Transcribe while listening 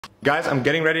Guys, I'm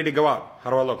getting ready to go out. How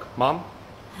do I look? Mom?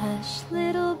 Hush,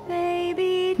 little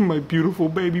baby. My beautiful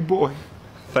baby boy.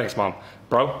 Thanks, Mom.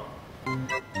 Bro?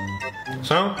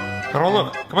 So, how do I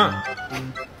look? Come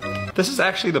on. This is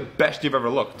actually the best you've ever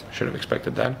looked. Should have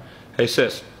expected that. Hey,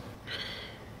 sis.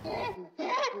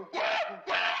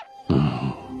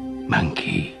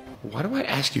 Monkey. Why do I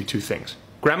ask you two things?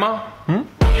 Grandma?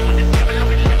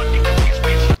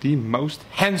 The most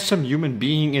handsome human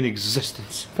being in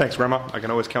existence. Thanks, Grandma. I can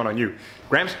always count on you.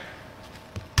 Grams?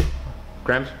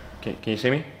 Grams, can you see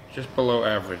me? Just below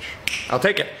average. I'll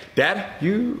take it. Dad,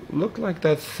 you look like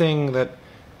that thing that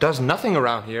does nothing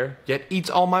around here, yet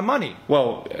eats all my money.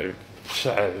 Well,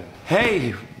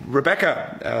 hey,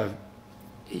 Rebecca,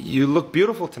 you look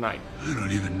beautiful tonight. I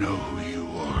don't even know who you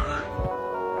are.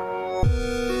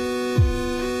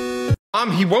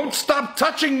 Mom, he won't stop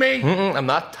touching me. I'm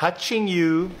not touching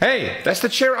you. Hey, that's the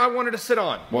chair I wanted to sit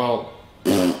on. Well,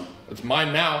 it's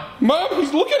mine now. Mom,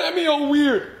 he's looking at me all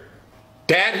weird.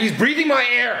 Dad, he's breathing my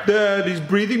air. Dad, he's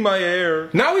breathing my air.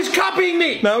 Now he's copying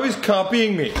me. Now he's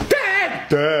copying me. Dad!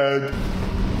 Dad.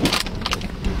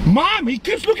 Mom, he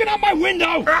keeps looking out my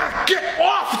window! Ah, get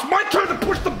off! It's my turn to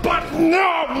push the button!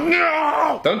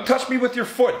 No! Don't touch me with your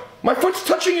foot. My foot's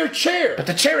touching your chair. But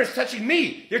the chair is touching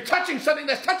me. You're touching something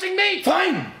that's touching me.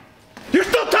 Fine. You're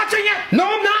still touching it! No,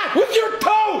 I'm not! With your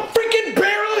toe! Freaking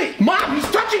barely! Mom, he's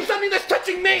touching something that's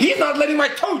touching me! He's not letting my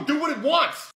toe do what it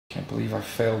wants! Can't believe I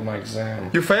failed my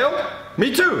exam. You failed?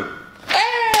 Me too!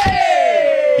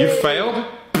 Hey! You failed?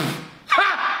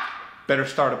 Ha! Better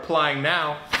start applying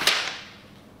now.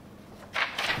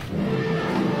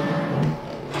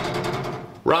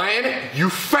 Ryan, you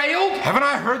failed? Haven't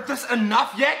I heard this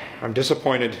enough yet? I'm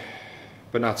disappointed,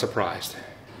 but not surprised.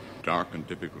 Dark and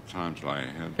difficult times lie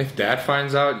ahead. If Dad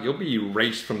finds out, you'll be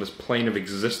erased from this plane of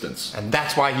existence. And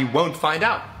that's why he won't find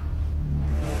out.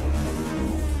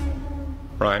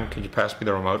 Ryan, could you pass me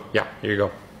the remote? Yeah, here you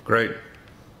go. Great.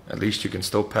 At least you can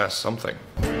still pass something.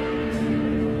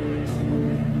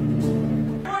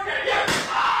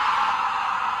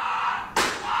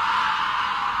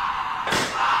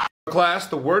 Class,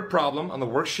 the word problem on the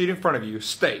worksheet in front of you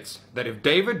states that if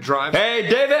David drives... Hey,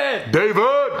 David!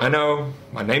 David! I know,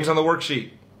 my name's on the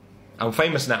worksheet. I'm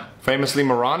famous now. Famously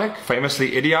moronic,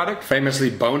 famously idiotic, famously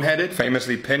boneheaded,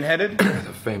 famously pinheaded.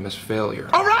 The famous failure.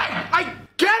 All right, I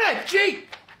get it, gee!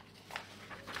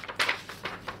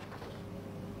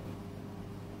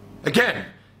 Again,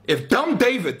 if dumb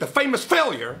David, the famous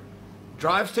failure,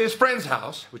 drives to his friend's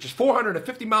house, which is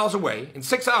 450 miles away, in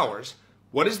 6 hours,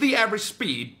 what is the average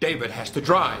speed David has to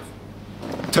drive?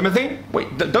 Timothy?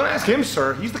 Wait, don't ask him,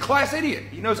 sir. He's the class idiot.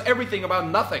 He knows everything about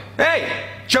nothing. Hey,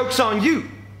 joke's on you.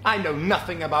 I know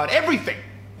nothing about everything.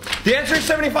 The answer is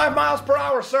 75 miles per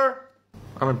hour, sir.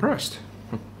 I'm impressed.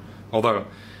 Although,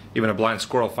 even a blind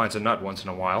squirrel finds a nut once in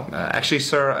a while. Actually,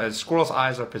 sir, a squirrel's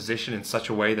eyes are positioned in such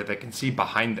a way that they can see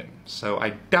behind them, so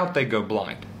I doubt they go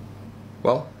blind.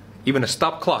 Well, even a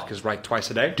stop clock is right twice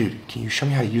a day. Dude, can you show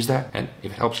me how to use that? And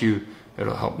if it helps you,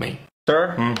 it'll help me.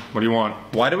 Sir? What do you want?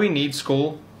 Why do we need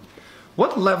school?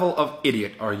 What level of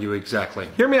idiot are you exactly?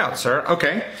 Hear me out, sir.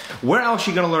 Okay. Where else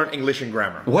are you gonna learn English and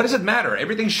grammar? What does it matter?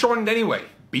 Everything's shortened anyway.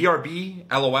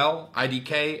 BRB, LOL,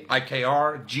 IDK,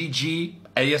 IKR, GG,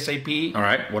 ASAP. All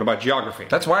right, what about geography?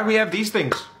 That's why we have these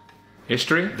things.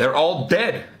 History, they're all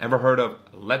dead. Ever heard of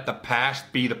let the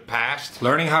past be the past?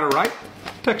 Learning how to write?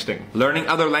 Texting. Learning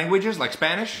other languages like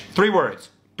Spanish? 3 words.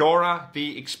 Dora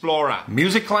the Explorer.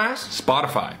 Music class?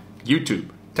 Spotify. YouTube.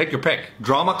 Take your pick.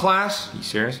 Drama class? You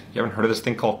serious? You haven't heard of this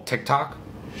thing called Tik Tok?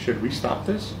 Should we stop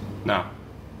this? No.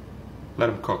 Let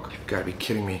him cook. You've got to be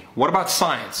kidding me. What about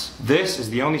science? This is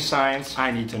the only science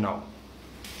I need to know.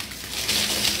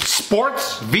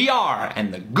 Sports, VR,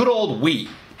 and the good old Wii.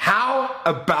 How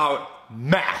about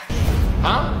math?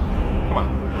 Huh? Come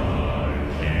on.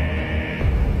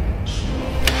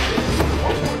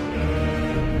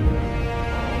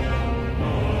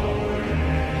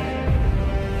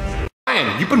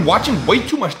 Ryan, you've been watching way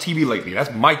too much TV lately.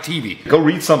 That's my TV. Go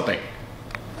read something.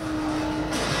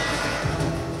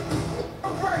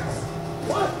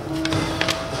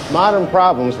 Modern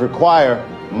problems require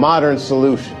modern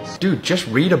solutions. Dude, just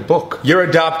read a book. You're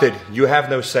adopted. You have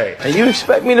no say. And you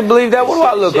expect me to believe that? What do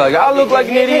I look like? I look like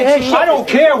an idiot. I don't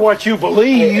care what you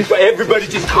believe. Everybody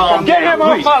just calm down. Get him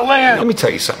off my land! Let me tell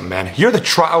you something, man. You're the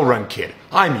trial run kid.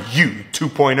 I'm you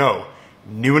 2.0.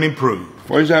 New and improved.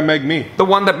 What does that make me? The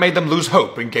one that made them lose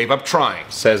hope and gave up trying.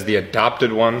 Says the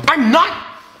adopted one. I'm not!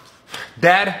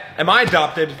 Dad, am I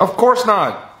adopted? Of course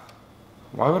not.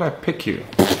 Why would I pick you?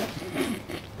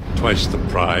 Twice the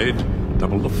pride,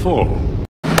 double the fall.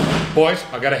 Boys,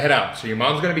 I gotta head out. So your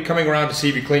mom's gonna be coming around to see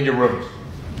if you clean your rooms.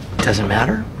 Doesn't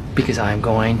matter, because I'm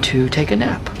going to take a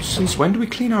nap. Since when do we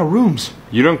clean our rooms?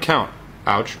 You don't count.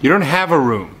 Ouch. You don't have a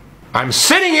room. I'm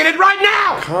sitting in it right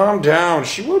now! Calm down.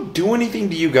 She won't do anything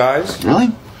to you guys. Really?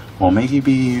 Well,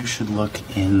 maybe you should look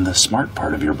in the smart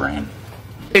part of your brain.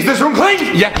 Is this room clean?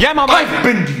 Yeah, Mom. I've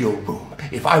been to your room.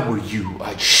 If I were you,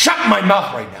 I'd shut my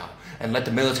mouth right now and let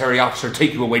the military officer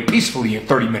take you away peacefully in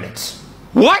 30 minutes.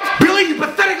 What? Billy, you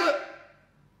pathetic...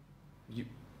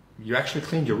 You actually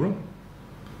cleaned your room.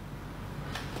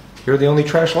 You're the only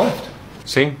trash left.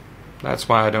 See? That's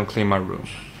why I don't clean my room.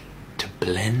 To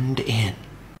blend in.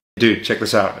 Dude, check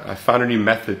this out. I found a new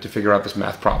method to figure out this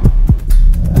math problem.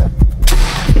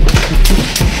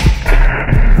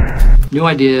 New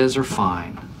ideas are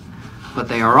fine, but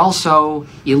they are also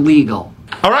illegal.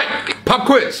 All right, pop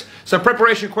quiz. Some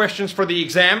preparation questions for the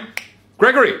exam.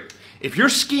 Gregory, if you're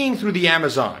skiing through the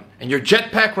Amazon and your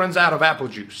jetpack runs out of apple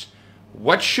juice,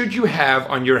 what should you have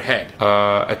on your head?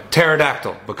 A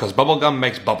pterodactyl, because bubblegum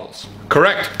makes bubbles.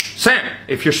 Correct. Sam,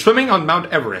 if you're swimming on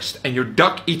Mount Everest and your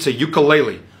duck eats a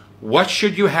ukulele, what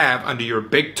should you have under your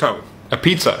big toe? A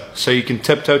pizza, so you can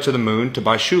tiptoe to the moon to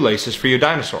buy shoelaces for your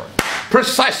dinosaur.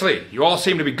 Precisely. You all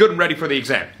seem to be good and ready for the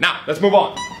exam. Now, let's move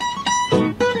on.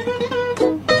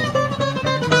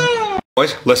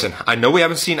 Boys, listen, I know we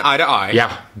haven't seen eye to eye.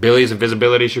 Yeah, Billy's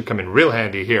invisibility should come in real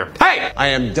handy here. Hey! I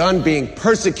am done being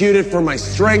persecuted for my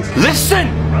strength. Listen!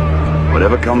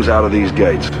 Whatever comes out of these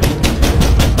gates,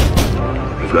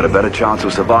 we've got a better chance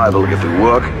of survival if we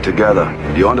work together.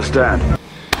 Do you understand?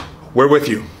 We're with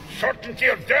you. Certainty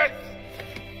of death,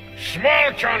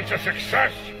 small chance of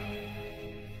success.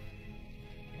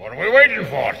 What are we waiting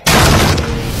for?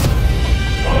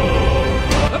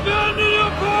 Abandon your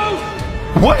post!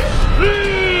 What?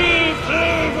 Please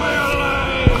save my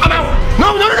life! I'm out!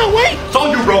 No, wait! It's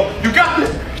all you, bro. You got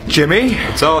this! Jimmy?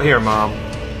 It's all here, Mom.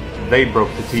 They broke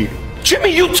the TV. Jimmy,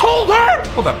 you told her!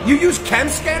 Hold up, you use chem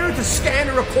scanner to scan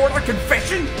and report our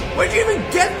confession? Where'd you even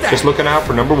get that? Just looking out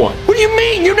for number one. What do you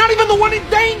mean? You're not even the one in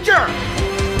danger!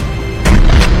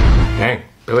 Dang,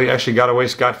 Billy actually got away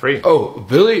scot-free. Oh,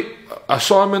 Billy? I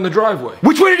saw him in the driveway.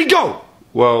 Which way did he go?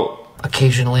 Well...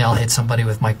 Occasionally I'll hit somebody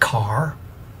with my car,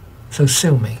 so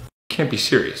sue me. Can't be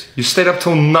serious. You stayed up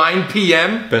till 9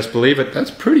 p.m.? Best believe it. That's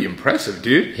pretty impressive,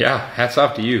 dude. Yeah, hats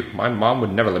off to you. My mom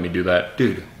would never let me do that.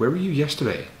 Dude, where were you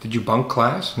yesterday? Did you bunk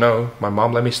class? No, my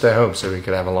mom let me stay home so we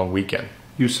could have a long weekend.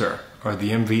 You, sir, are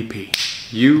the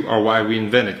MVP. You are why we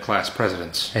invented class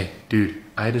presidents. Hey, dude,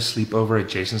 I had a sleepover at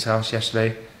Jason's house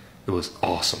yesterday. It was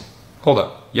awesome. Hold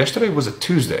up. Yesterday was a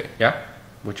Tuesday, yeah?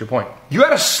 What's your point? You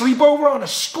had a sleepover on a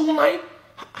school night?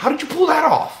 How did you pull that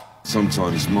off?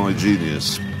 Sometimes my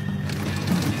genius,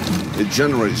 it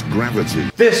generates gravity.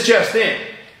 This just in.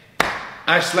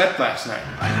 I slept last night.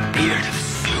 By the beard of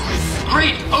Zeus,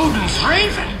 great Odin's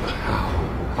raven.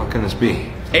 How can this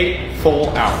be? 8 full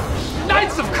hours.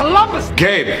 Knights of Columbus.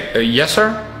 Gabe, yes,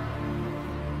 sir?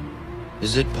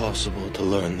 Is it possible to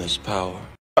learn this power?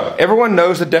 Everyone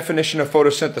knows the definition of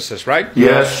photosynthesis, right?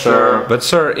 Yes, sir. But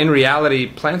sir, in reality,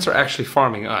 plants are actually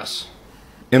farming us.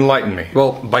 Enlighten me.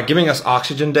 Well, by giving us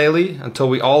oxygen daily until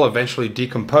we all eventually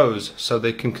decompose so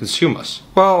they can consume us.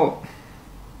 Well...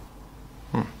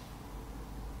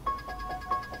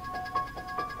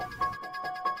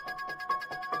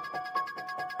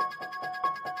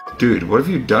 Dude, what have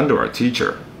you done to our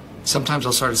teacher? Sometimes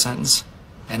I'll start a sentence,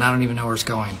 and I don't even know where it's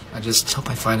going. I just hope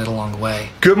I find it along the way.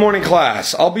 Good morning,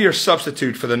 class. I'll be your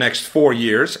substitute for the next 4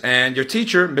 years, and your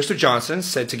teacher, Mr. Johnson,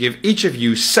 said to give each of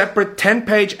you separate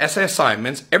 10-page essay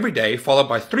assignments every day, followed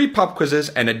by 3 pop quizzes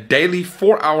and a daily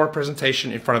 4-hour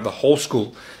presentation in front of the whole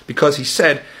school. Because he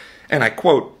said, and I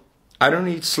quote, "I don't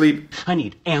need sleep. I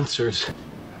need answers."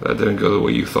 That didn't go the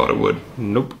way you thought it would.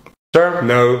 Nope. Sir?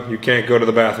 No, you can't go to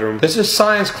the bathroom. This is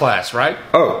science class, right?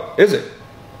 Oh, is it?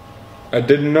 I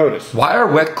didn't notice. Why are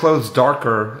wet clothes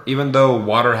darker even though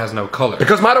water has no color?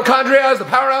 Because mitochondria is the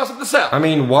powerhouse of the cell. I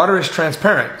mean, water is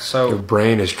transparent, so... Your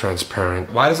brain is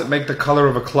transparent. Why does it make the color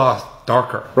of a cloth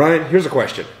darker? Ryan, here's a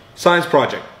question. Science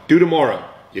project, due tomorrow.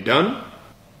 You done?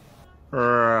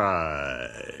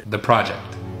 Right. The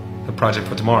project. The project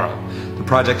for tomorrow. The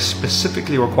project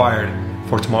specifically required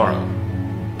for tomorrow.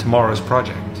 Tomorrow's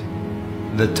project.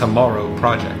 The Tomorrow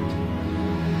Project.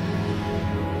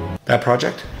 That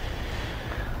project?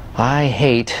 I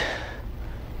hate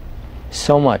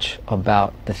so much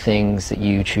about the things that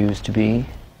you choose to be.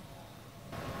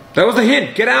 That was the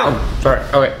hint. Get out. Sorry.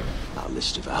 Okay. Our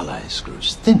list of allies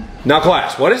grows thin. Now,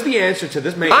 class, what is the answer to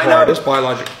this main part of this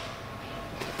biologic?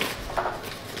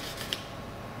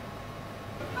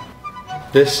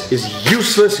 This is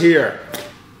useless here.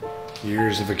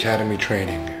 Years of academy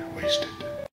training wasted.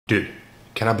 Dude,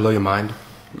 can I blow your mind?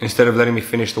 Instead of letting me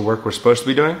finish the work we're supposed to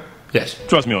be doing? Yes.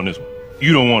 Trust me on this one.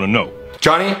 You don't want to know.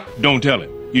 Johnny? Don't tell him.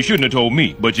 You shouldn't have told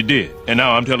me, but you did. And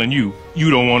now I'm telling you, you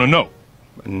don't want to know.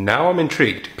 Now I'm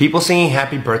intrigued. People singing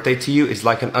happy birthday to you is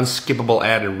like an unskippable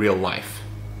ad in real life.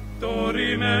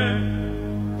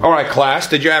 Alright class,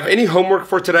 did you have any homework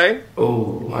for today?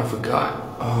 Oh, I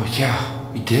forgot. Oh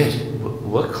yeah, we did.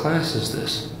 What class is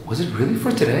this? Was it really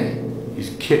for today?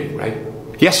 He's kidding, right?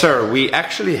 Yes sir, we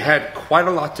actually had quite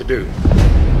a lot to do.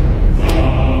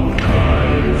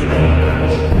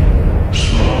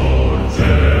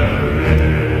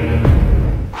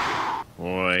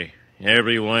 Boy,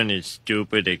 everyone is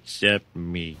stupid except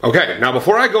me. Okay, now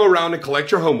before I go around and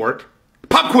collect your homework,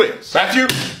 pop quiz! Matthew,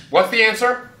 what's the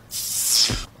answer?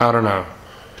 I don't know.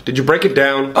 Did you break it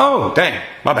down? Oh, dang,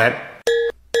 my bad.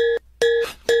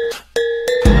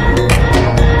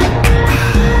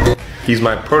 He's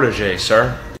my protege,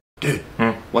 sir. Dude,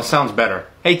 what sounds better?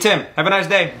 Hey Tim, have a nice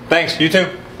day. Thanks, you too.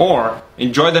 Or,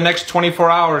 enjoy the next 24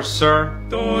 hours, sir.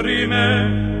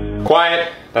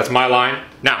 Quiet, that's my line.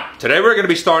 Now, today we're going to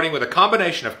be starting with a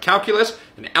combination of calculus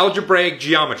and algebraic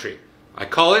geometry. I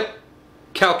call it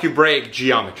calcubraic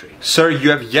geometry. Sir,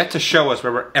 you have yet to show us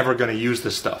where we're ever going to use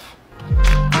this stuff.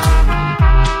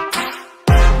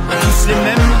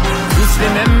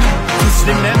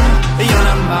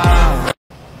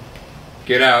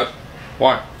 Get out.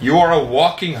 What? You are a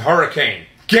walking hurricane.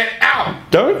 Get out!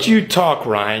 Don't you talk,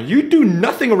 Ryan. You do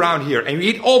nothing around here and you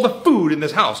eat all the food in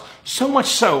this house. So much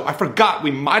so, I forgot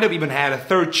we might have even had a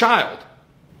third child.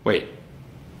 Wait.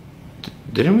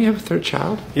 Didn't we have a third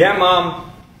child? Yeah,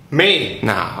 Mom. Me?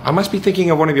 Nah, I must be thinking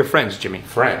of one of your friends, Jimmy.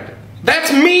 Friend?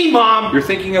 That's me, Mom! You're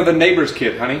thinking of the neighbor's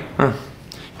kid, honey. Huh.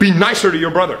 Be nicer to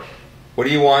your brother. What do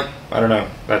you want? I don't know.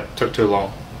 That took too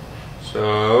long.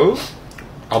 So,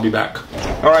 I'll be back.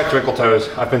 All right, Twinkle Toes.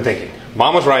 I've been thinking.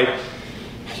 Mom was right.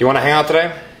 You want to hang out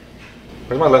today?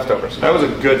 Where's my leftovers? That was a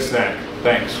good snack.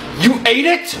 Thanks. You ate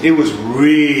it? It was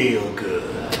real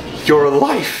good. Your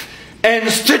life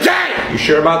ends today! You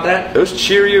sure about that? Those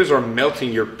Cheerios are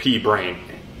melting your pea brain.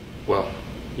 Well,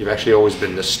 you've actually always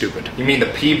been this stupid. You mean the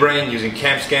pea brain using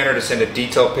Cam Scanner to send a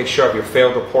detailed picture of your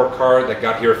failed report card that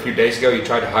got here a few days ago you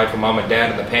tried to hide from Mom and Dad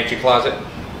in the pantry closet?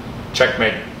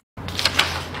 Checkmate.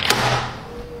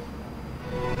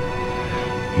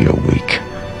 You're weak.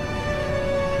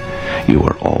 You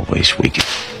are always weak.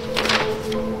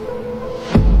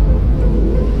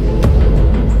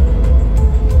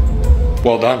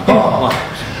 Well done. Oh.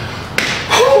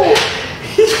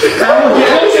 For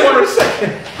a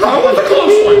second. I want the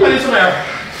close one. I need some air.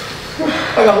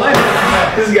 I got life.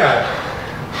 This guy.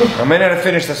 I may not have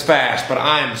finished this fast, but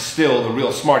I'm still the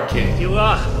real smart kid. You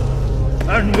are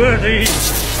unworthy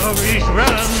of these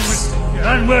realms. You're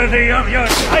unworthy of your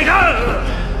title.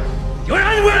 You're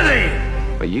unworthy.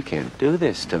 But you can't do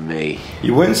this to me.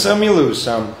 You win some, you lose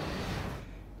some.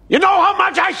 You know how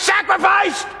much I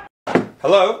sacrificed?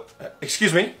 Hello?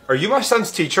 Excuse me. Are you my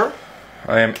son's teacher?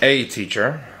 I am a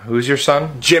teacher. Who's your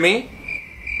son? Jimmy?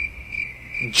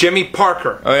 Jimmy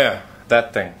Parker. Oh yeah,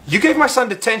 that thing. You gave my son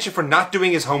detention for not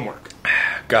doing his homework.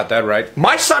 Got that right.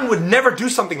 My son would never do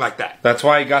something like that. That's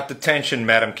why he got detention,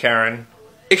 Madam Karen.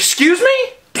 Excuse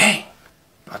me? Dang.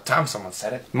 About time someone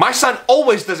said it. My son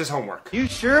always does his homework. You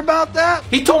sure about that?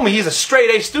 He told me he's a straight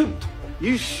A student.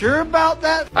 You sure about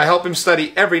that? I help him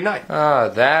study every night. Ah,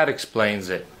 that explains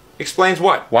it. Explains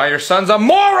what? Why your son's a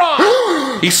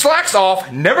moron! He slacks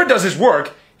off, never does his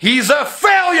work. He's a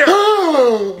failure!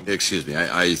 Excuse me,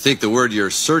 I think the word you're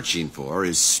searching for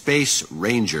is Space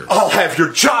Ranger. I'll have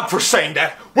your job for saying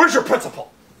that. Where's your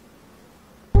principal?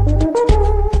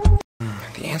 The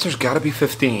answer's gotta be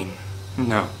 15.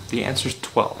 No, the answer's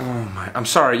 12. Oh my, I'm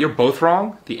sorry, you're both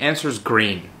wrong. The answer's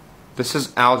green. This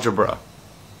is algebra.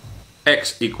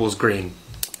 X equals green.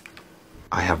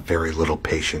 I have very little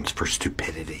patience for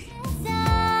stupidity.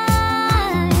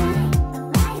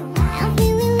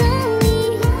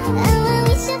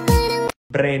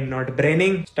 Brain not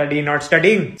braining, study not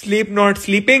studying, sleep not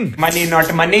sleeping, money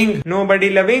not moneying, nobody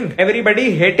loving,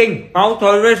 everybody hating, mouth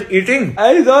always eating,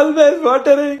 eyes always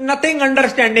watering, nothing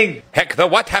understanding. Heck, the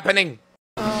what happening?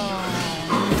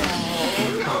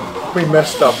 We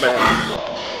messed up, man.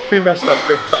 We messed up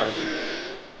big time.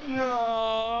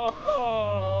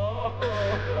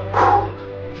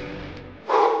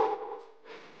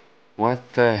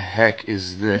 What the heck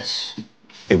is this?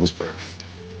 It was perfect.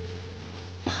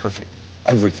 Perfect.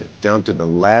 Everything, down to the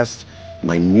last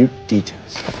minute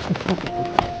details.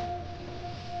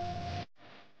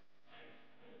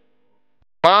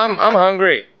 Mom, I'm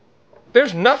hungry.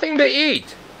 There's nothing to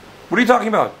eat. What are you talking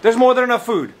about? There's more than enough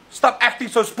food. Stop acting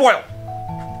so spoiled.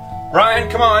 Ryan,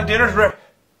 come on, dinner's ready.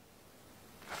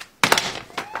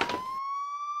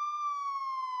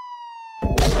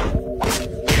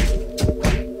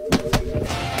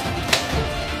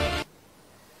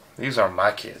 these are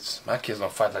my kids. My kids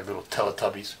don't fight like little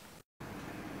Teletubbies.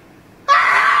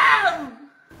 I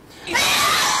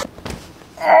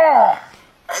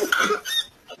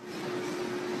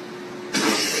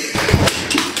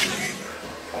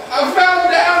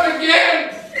fell down again!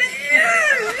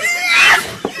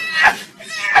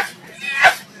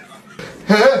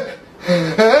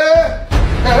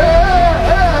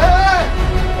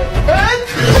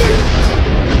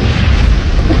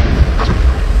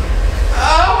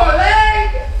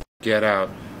 Get out.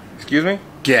 Excuse me?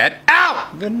 Get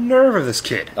out! The nerve of this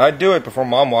kid. I'd do it before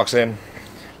Mom walks in.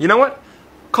 You know what?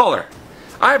 Call her.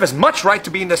 I have as much right to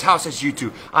be in this house as you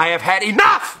two. I have had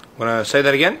enough! Wanna say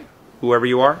that again? Whoever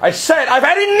you are? I said I've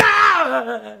had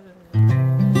enough!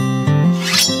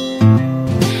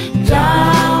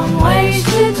 Dumb ways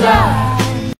to die.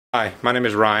 Hi, my name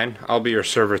is Ryan. I'll be your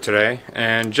server today.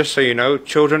 And just so you know,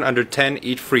 children under 10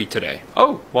 eat free today.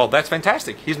 Oh, well, that's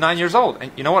fantastic. He's 9 years old.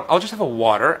 And you know what? I'll just have a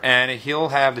water, and he'll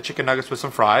have the chicken nuggets with some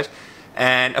fries,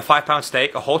 and a 5-pound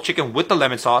steak, a whole chicken with the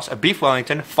lemon sauce, a beef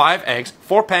Wellington, 5 eggs,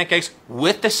 4 pancakes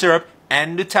with the syrup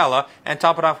and Nutella, and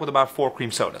top it off with about 4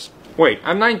 cream sodas. Wait,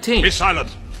 I'm 19. Be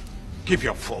silent. Keep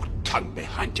your forked tongue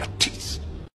behind your teeth.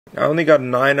 I only got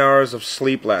 9 hours of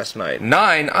sleep last night.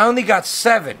 9? I only got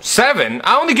 7. 7?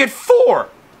 I only get 4!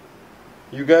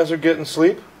 You guys are getting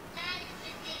sleep?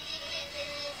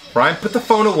 Ryan, put the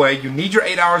phone away. You need your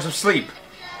 8 hours of sleep.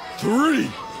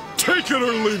 3. Take it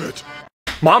or leave it.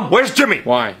 Mom, where's Jimmy?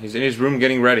 Why? He's in his room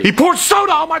getting ready. He poured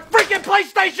soda on my freaking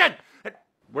PlayStation!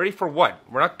 Ready for what?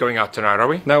 We're not going out tonight, are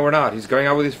we? No, we're not. He's going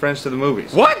out with his friends to the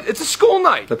movies. What? It's a school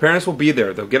night! The parents will be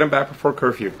there. They'll get him back before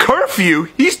curfew. Curfew?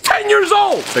 He's 10 years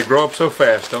old! They grow up so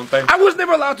fast, don't they? I was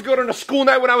never allowed to go to a school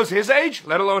night when I was his age,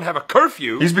 let alone have a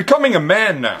curfew. He's becoming a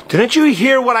man now. Didn't you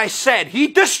hear what I said? He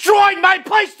destroyed my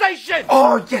PlayStation!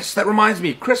 Oh, yes, that reminds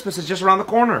me. Christmas is just around the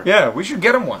corner. Yeah, we should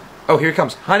get him one. Oh, here he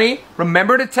comes. Honey,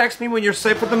 remember to text me when you're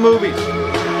safe with the movies.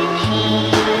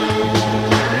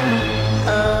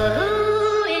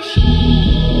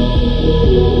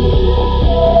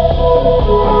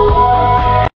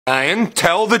 Ryan,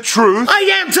 tell the truth. I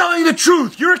am telling the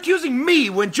truth. You're accusing me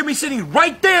when Jimmy's sitting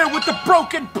right there with the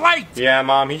broken plate. Yeah,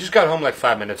 Mom, he just got home like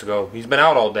 5 minutes ago. He's been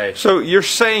out all day. So you're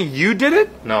saying you did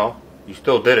it? No, you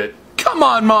still did it. Come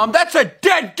on, Mom, that's a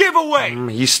dead giveaway.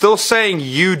 He's still saying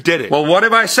you did it. Well, what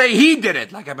if I say he did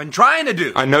it, like I've been trying to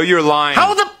do? I know you're lying.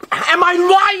 How the am I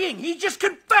lying? He just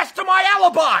confessed to my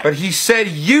alibi. But he said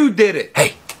you did it.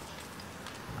 Hey.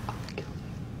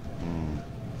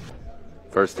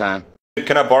 First time.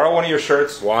 Can I borrow one of your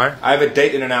shirts? Why? I have a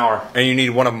date in an hour. And you need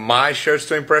one of my shirts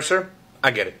to impress her?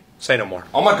 I get it. Say no more.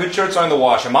 All my good shirts are in the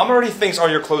wash, and Mom already thinks all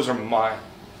your clothes are mine.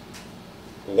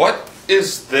 What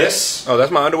is this? Oh, that's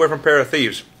my underwear from Pair of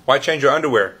Thieves. Why change your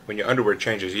underwear when your underwear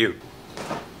changes you?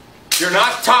 You're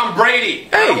not Tom Brady.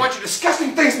 Hey. I don't want your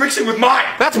disgusting things mixing with mine.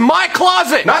 That's my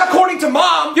closet. Not according to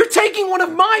Mom. You're taking one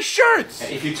of my shirts.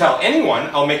 And if you tell anyone,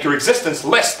 I'll make your existence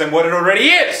less than what it already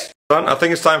is. Son, I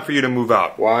think it's time for you to move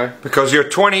out. Why? Because you're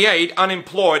 28,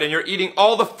 unemployed, and you're eating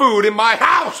all the food in my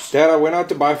house! Dad, I went out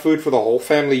to buy food for the whole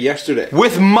family yesterday.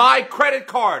 With my credit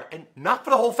card! And not for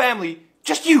the whole family,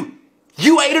 just you!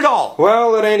 You ate it all!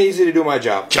 Well, it ain't easy to do my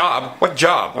job. Job? What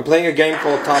job? I'm playing a game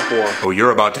called Top War. Oh,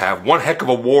 you're about to have one heck of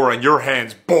a war on your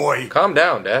hands, boy! Calm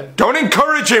down, Dad. Don't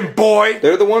encourage him, boy!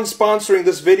 They're the ones sponsoring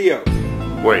this video.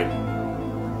 Wait.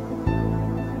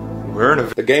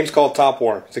 The game's called Top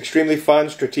War. It's extremely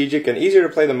fun, strategic, and easier to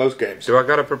play than most games. Do I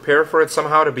gotta prepare for it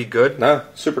somehow to be good? Nah,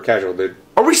 super casual, dude.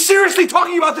 Are we seriously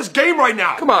talking about this game right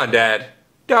now? Come on, Dad.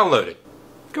 Download it.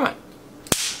 Come on.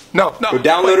 No. Go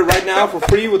download it right now for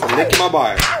free with the link in my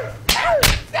bio.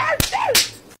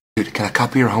 Dude, can I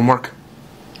copy your homework?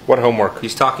 What homework?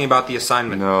 He's talking about the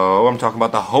assignment. No, I'm talking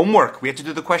about the homework. We have to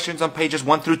do the questions on pages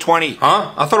 1 through 20.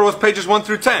 Huh? I thought it was pages 1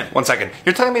 through 10. 1 second.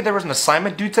 You're telling me there was an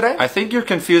assignment due today? I think you're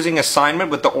confusing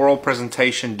assignment with the oral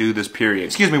presentation due this period.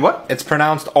 Excuse me, what? It's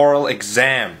pronounced oral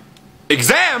exam.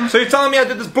 Exam? So you're telling me I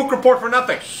did this book report for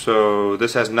nothing? So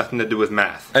this has nothing to do with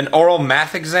math. An oral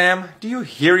math exam? Do you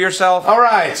hear yourself?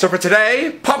 Alright, so for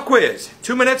today, pop quiz.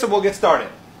 2 minutes and we'll get started.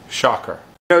 Shocker.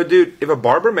 No, dude, if a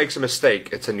barber makes a mistake,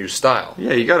 it's a new style.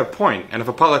 Yeah, you got a point. And if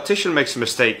a politician makes a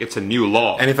mistake, it's a new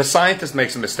law. And if a scientist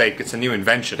makes a mistake, it's a new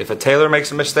invention. If a tailor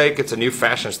makes a mistake, it's a new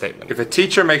fashion statement. If a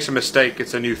teacher makes a mistake,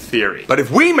 it's a new theory. But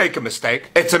if we make a mistake,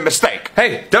 it's a mistake.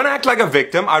 Hey, don't act like a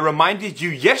victim. I reminded you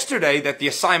yesterday that the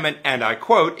assignment, and I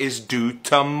quote, is due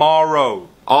tomorrow.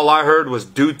 All I heard was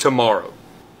due tomorrow.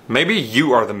 Maybe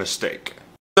you are the mistake.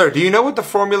 Sir, do you know what the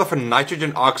formula for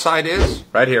nitrogen oxide is?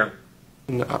 Right here.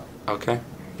 No, okay.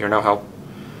 You're no help.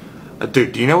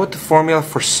 Dude, do you know what the formula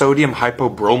for sodium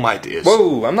hypobromite is?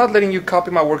 Whoa, I'm not letting you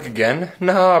copy my work again.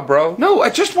 Nah, bro. No, I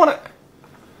just wanna...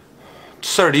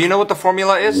 Sir, do you know what the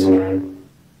formula is?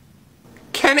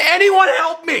 Can anyone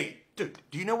help me? Dude,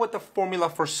 do you know what the formula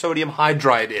for sodium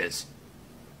hydride is?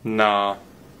 Nah.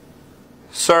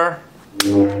 Sir?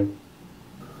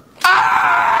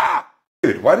 Ah!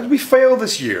 Dude, why did we fail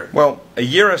this year? Well, a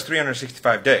year has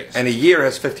 365 days. And a year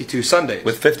has 52 Sundays.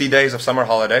 With 50 days of summer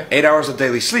holiday. 8 hours of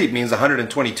daily sleep means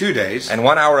 122 days. And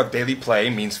 1 hour of daily play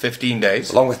means 15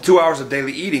 days. Along with 2 hours of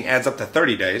daily eating adds up to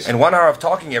 30 days. And 1 hour of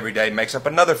talking every day makes up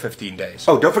another 15 days.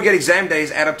 Oh, don't forget exam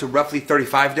days add up to roughly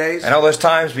 35 days. And all those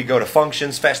times we go to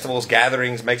functions, festivals,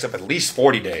 gatherings makes up at least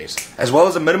 40 days. As well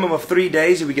as a minimum of 3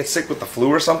 days if we get sick with the flu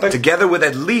or something. Together with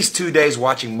at least 2 days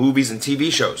watching movies and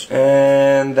TV shows.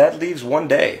 And that leaves 1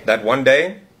 day. That 1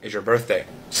 day is your birthday.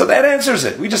 So that answers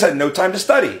it. We just had no time to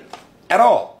study. At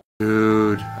all.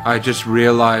 Dude, I just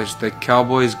realized that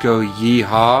cowboys go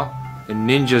yee-haw and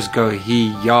ninjas go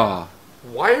hee-yaw.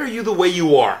 Why are you the way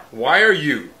you are? Why are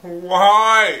you?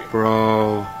 Why?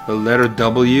 Bro, the letter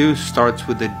W starts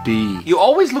with a D. You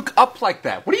always look up like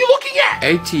that. What are you looking at?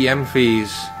 ATM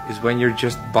fees is when you're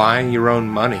just buying your own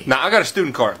money. Now, I got a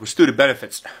student card with student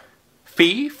benefits.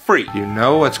 Fee free. You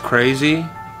know what's crazy?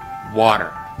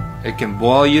 Water. It can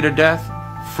boil you to death,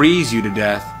 freeze you to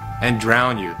death, and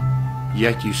drown you.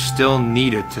 Yet you still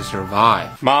need it to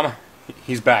survive. Mom,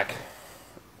 he's back.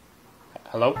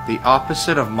 Hello? The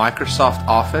opposite of Microsoft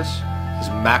Office is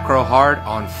macro hard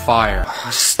on fire.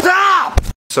 Stop!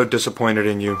 So disappointed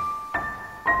in you.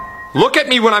 Look at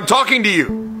me when I'm talking to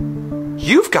you.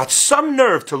 You've got some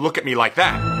nerve to look at me like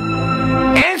that.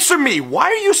 Answer me! Why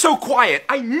are you so quiet?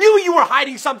 I knew you were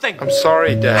hiding something! I'm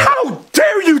sorry, Dad. How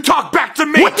dare you talk back to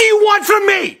me? What do you want from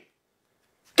me?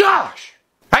 Gosh!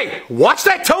 Hey, watch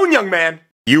that tone, young man!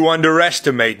 You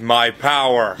underestimate my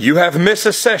power. You have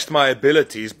misassessed my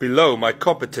abilities below my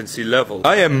competency level.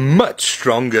 I am much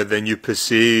stronger than you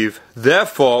perceive.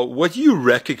 Therefore, what you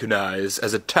recognize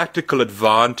as a tactical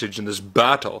advantage in this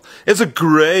battle is a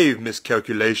grave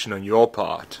miscalculation on your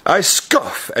part. I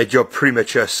scoff at your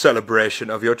premature celebration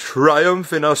of your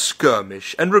triumph in our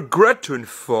skirmish and regret to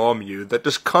inform you that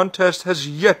this contest has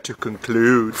yet to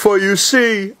conclude. For you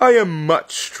see, I am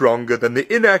much stronger than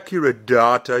the inaccurate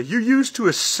data you used to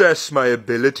assess my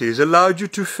abilities allowed you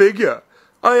to figure.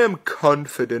 I am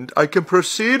confident I can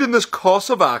proceed in this course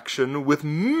of action with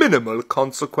minimal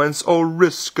consequence or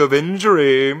risk of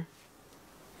injury.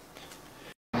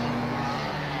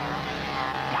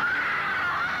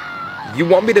 You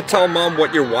want me to tell Mom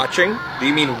what you're watching? Do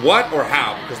you mean what or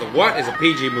how? Because the what is a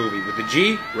PG movie with the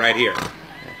G right here.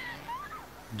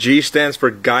 G stands for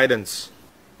guidance.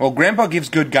 Well, Grandpa gives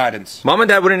good guidance. Mom and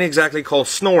Dad wouldn't exactly call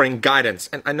snoring guidance.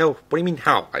 And I know, what do you mean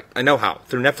how? I know how.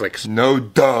 Through Netflix. No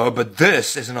duh, but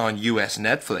this isn't on US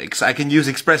Netflix. I can use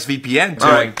ExpressVPN to...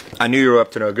 Alright, I knew you were up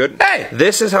to no good. Hey!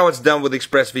 This is how it's done with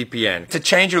ExpressVPN. To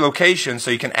change your location so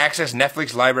you can access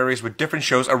Netflix libraries with different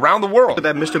shows around the world.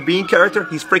 That Mr. Bean character,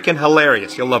 he's freaking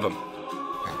hilarious. You'll love him.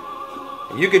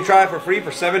 And you can try it for free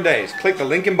for 7 days. Click the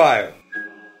link in bio.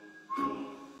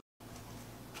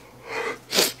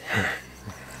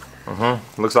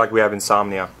 Looks like we have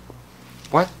insomnia.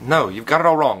 What? No, you've got it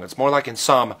all wrong. It's more like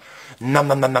insomnia.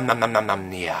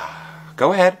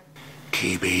 Go ahead.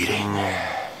 Keep eating.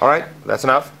 Alright, that's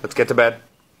enough. Let's get to bed.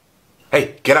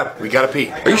 Hey, get up. We gotta pee.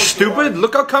 Are you stupid?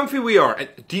 Look how comfy we are.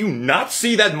 Do you not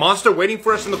see that monster waiting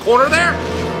for us in the corner there?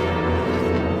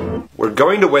 We're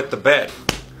going to wet the bed.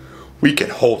 We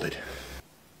can hold it.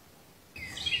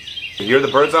 You hear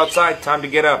the birds outside? Time to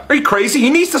get up. Are you crazy?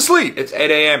 He needs to sleep. It's 8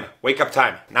 a.m. Wake up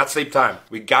time, not sleep time.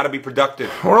 We gotta be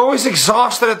productive. We're always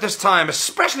exhausted at this time,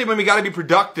 especially when we gotta be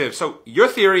productive. So your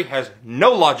theory has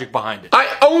no logic behind it.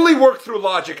 I only work through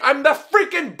logic. I'm the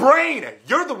freaking brain.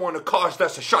 You're the one who caused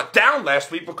us to shut down last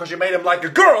week because you made him like a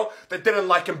girl that didn't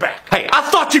like him back. Hey,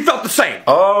 I thought you felt the same.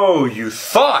 Oh, you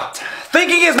thought.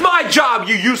 Thinking is my job,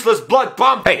 you useless blood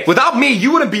bump. Hey, without me,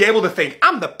 you wouldn't be able to think.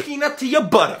 I'm the peanut to your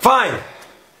butter. Fine.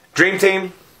 Dream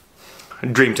team.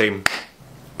 Dream team.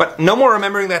 But no more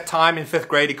remembering that time in 5th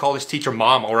grade he called his teacher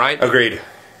Mom, alright? Agreed.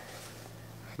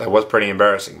 That was pretty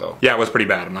embarrassing though. Yeah, it was pretty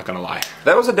bad, I'm not gonna lie.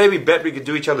 That was a day we bet we could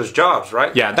do each other's jobs,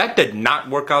 right? Yeah, that did not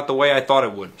work out the way I thought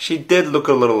it would. She did look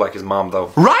a little like his mom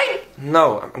though. Right?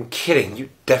 No, I'm kidding. You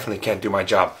definitely can't do my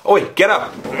job. Oh wait, get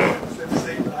up.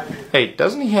 Hey,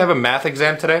 doesn't he have a math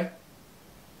exam today?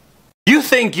 You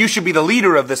think you should be the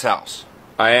leader of this house?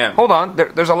 I am. Hold on,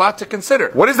 there's a lot to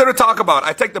consider. What is there to talk about?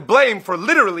 I take the blame for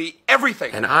literally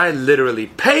everything. And I literally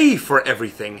pay for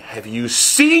everything. Have you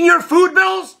seen your food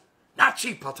bills? Not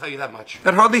cheap, I'll tell you that much.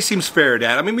 That hardly seems fair,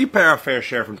 Dad. I mean, we pay our fair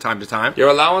share from time to time. Your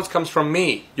allowance comes from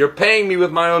me. You're paying me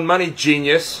with my own money,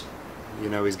 genius. You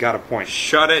know, he's got a point.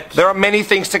 Shut it. There are many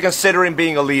things to consider in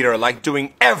being a leader, like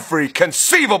doing every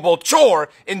conceivable chore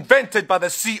invented by the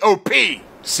COP.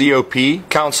 COP?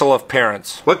 Council of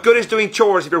Parents. What good is doing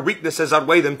chores if your weaknesses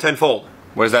outweigh them tenfold?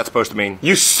 What is that supposed to mean?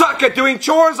 You suck at doing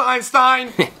chores,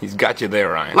 Einstein! He's got you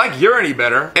there, Ryan. Like you're any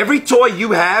better. Every toy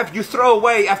you have, you throw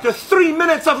away after 3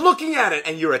 minutes of looking at it,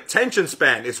 and your attention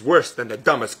span is worse than the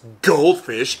dumbest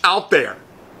goldfish out there.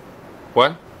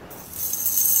 What?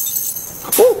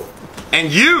 Ooh.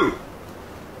 And you!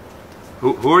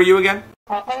 Who are you again?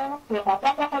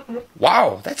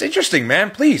 Wow, that's interesting,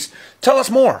 man. Please, tell us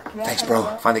more. Thanks, bro.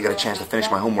 Finally got a chance to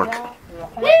finish my homework.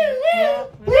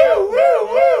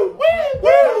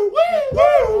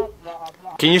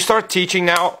 Can you start teaching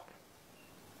now?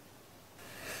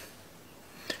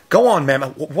 Go on, man.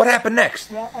 What happened next?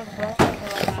 Do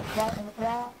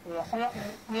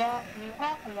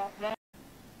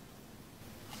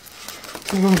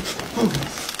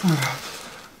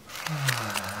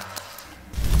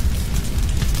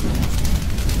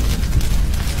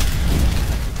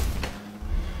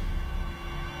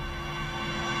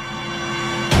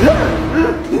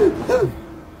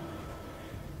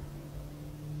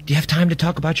you have time to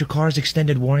talk about your car's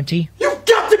extended warranty? You've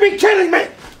got to be kidding me!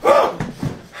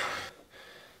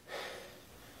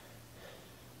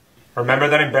 Remember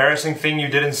that embarrassing thing you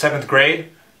did in 7th grade?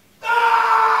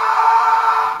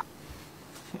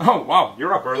 Oh, wow,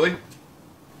 you're up early.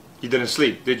 You didn't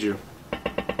sleep, did you?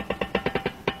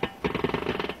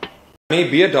 Me,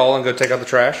 be a doll and go take out the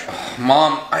trash.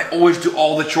 Mom, I always do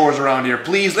all the chores around here.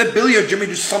 Please, let Billy or Jimmy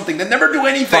do something. They never do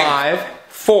anything. 5,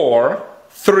 4,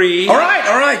 3... All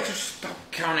right, just stop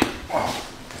counting.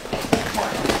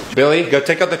 Oh. Billy, go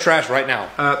take out the trash right now.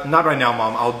 Not right now,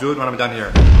 Mom. I'll do it when I'm done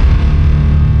here.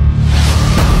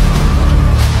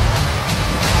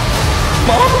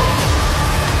 Mom?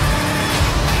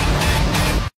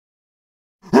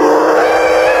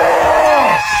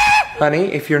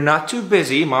 Honey, if you're not too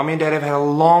busy, Mommy and Dad have had a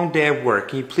long day of work.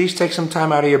 Can you please take some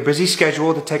time out of your busy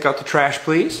schedule to take out the trash,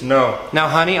 please? No. Now,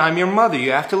 honey, I'm your mother.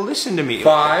 You have to listen to me.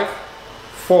 5,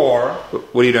 4...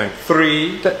 What are you doing?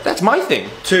 3... That's my thing.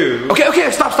 2...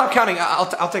 Okay, stop counting.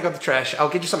 I'll take out the trash. I'll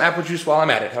get you some apple juice while I'm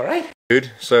at it, alright?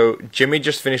 Dude, so Jimmy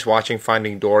just finished watching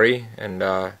Finding Dory, and,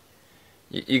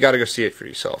 you gotta go see it for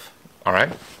yourself.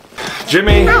 Alright?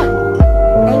 Jimmy!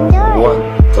 What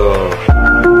the...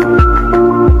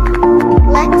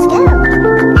 Let's go.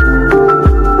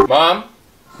 Mom,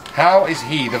 how is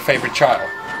he the favorite child?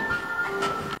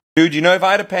 Dude, you know, if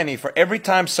I had a penny for every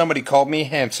time somebody called me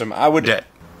handsome, I would... Debt.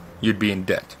 You'd be in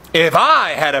debt. If I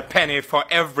had a penny for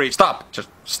every... Stop. Just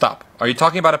stop. Are you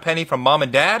talking about a penny from Mom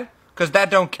and Dad? Because that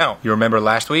don't count. You remember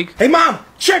last week? Hey, Mom,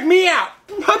 check me out.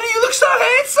 Honey, you look so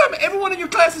handsome. Everyone in your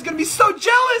class is going to be so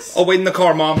jealous. I'll wait in the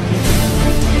car, Mom.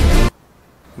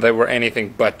 They were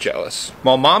anything but jealous.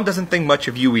 Well, Mom doesn't think much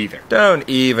of you either. Don't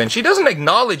even. She doesn't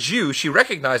acknowledge you. She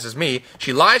recognizes me.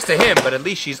 She lies to him, but at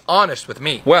least she's honest with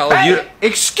me. Well, hey,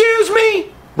 excuse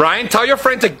me? Ryan, tell your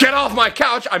friend to get off my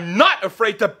couch. I'm not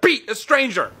afraid to beat a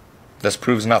stranger. This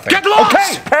proves nothing. Get lost!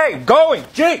 Okay, hey, going,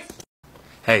 Jake!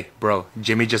 Hey, bro,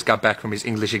 Jimmy just got back from his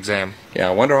English exam. Yeah,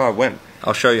 I wonder how it went.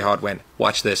 I'll show you how it went.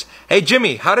 Watch this. Hey,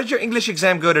 Jimmy, how did your English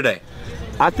exam go today?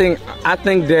 I think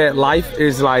that life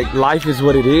is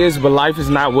what it is, but life is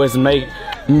not what's made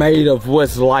of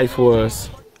what life was.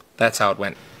 That's how it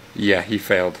went. Yeah, he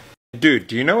failed. Dude,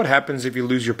 do you know what happens if you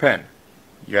lose your pen?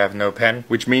 You have no pen,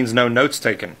 which means no notes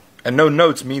taken. And no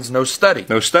notes means no study.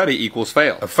 No study equals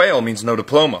fail. A fail means no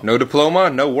diploma. No diploma,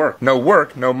 no work. No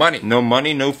work, no money. No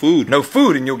money, no food. No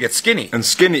food and you'll get skinny. And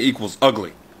skinny equals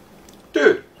ugly.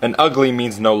 Dude. And ugly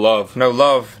means no love. No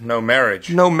love, no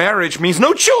marriage. No marriage means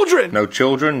no children. No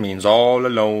children means all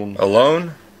alone.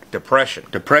 Alone, depression.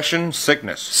 Depression,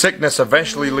 sickness. Sickness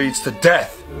eventually leads to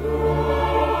death.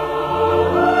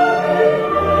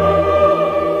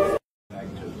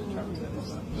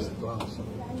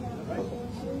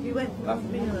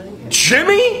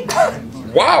 Jimmy?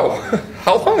 Wow.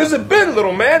 How long has it been,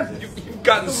 little man? You've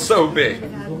gotten so big.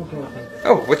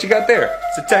 Oh, what you got there?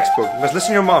 It's a textbook. You must listen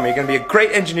to your mom. You're gonna be a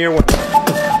great engineer one.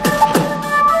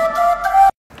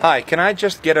 Hi, can I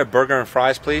just get a burger and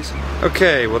fries, please?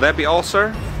 Okay, will that be all,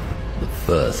 sir? The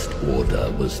first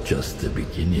order was just the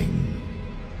beginning.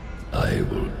 I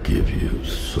will give you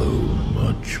so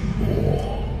much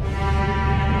more.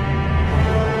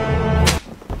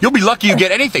 You'll be lucky you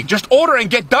get anything. Just order and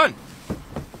get done.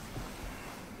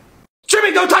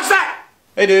 Jimmy, don't touch that!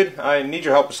 Hey dude, I need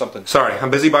your help with something. Sorry,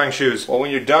 I'm busy buying shoes. Well,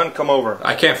 when you're done, come over.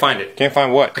 I can't find it. Can't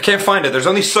find what? I can't find it. There's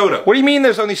only soda. What do you mean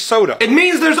there's only soda? It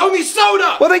means there's only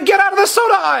soda! Well then get out of the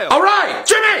soda aisle! Alright,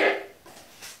 Jimmy!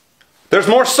 There's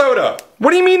more soda.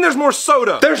 What do you mean there's more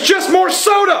soda? There's just more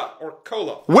soda! Or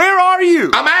cola. Where are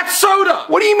you? I'm at soda!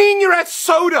 What do you mean you're at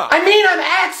soda? I mean I'm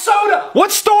at soda!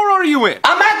 What store are you in?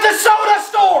 I'm at the soda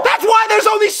store! That's why there's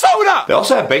only soda! They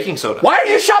also have baking soda. Why are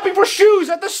you shopping for shoes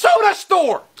at the soda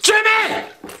store? Jimmy!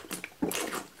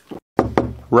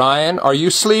 Ryan, are you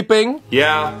sleeping?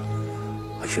 Yeah.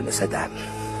 I shouldn't have said that.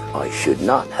 I should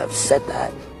not have said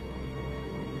that.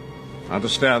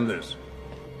 Understand this.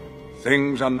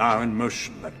 Things are now in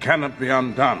motion that cannot be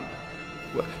undone.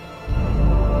 What?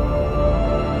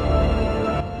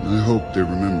 I hope they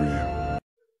remember you.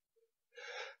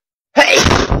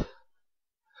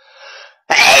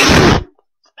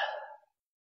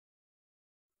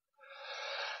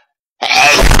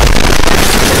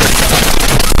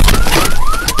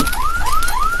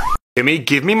 Jimmy,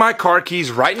 give me my car keys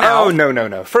right now. Oh,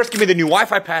 no. First, give me the new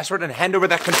Wi-Fi password and hand over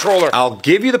that controller. I'll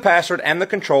give you the password and the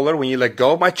controller when you let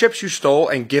go of my chips you stole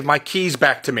and give my keys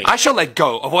back to me. I shall let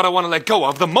go of what I want to let go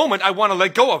of the moment I want to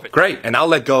let go of it. Great, and I'll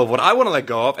let go of what I want to let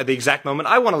go of at the exact moment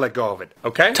I want to let go of it,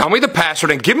 okay? Tell me the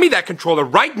password and give me that controller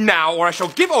right now or I shall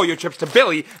give all your chips to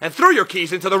Billy and throw your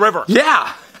keys into the river.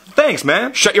 Yeah, thanks,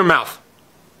 man. Shut your mouth.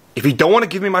 If you don't want to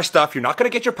give me my stuff, you're not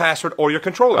going to get your password or your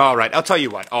controller. All right, I'll tell you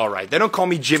what. All right, they don't call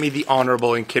me Jimmy the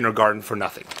Honorable in kindergarten for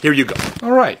nothing. Here you go.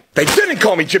 All right. They didn't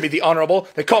call me Jimmy the Honorable.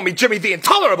 They call me Jimmy the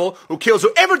Intolerable, who kills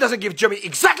whoever doesn't give Jimmy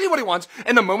exactly what he wants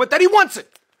in the moment that he wants it,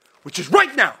 which is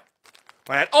right now.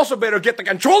 And I'd also better get the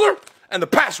controller and the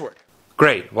password.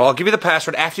 Great. Well, I'll give you the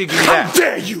password after you give me that. How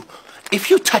dare you! If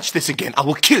you touch this again, I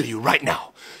will kill you right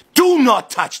now. Do not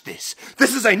touch this.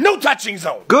 This is a no-touching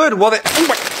zone. Good. Well, then... Oh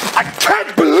my... I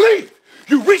can't believe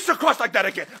you reached across like that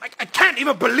again. I can't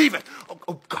even believe it.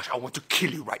 Oh, gosh, I want to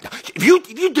kill you right now. If you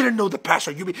didn't know the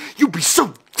password, you'd be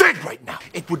so dead right now.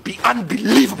 It would be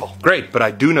unbelievable. Great, but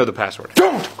I do know the password.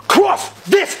 Don't cross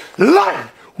this line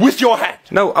with your hand.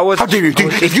 No, I was... How dare you?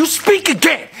 If you speak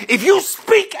again,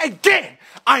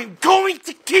 I'm going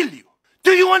to kill you.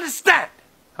 Do you understand?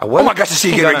 Oh my gosh, I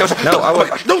see you again.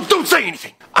 Don't say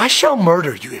anything. I shall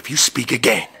murder you if you speak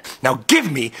again. Now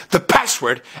give me the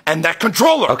password and that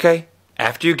controller. Okay,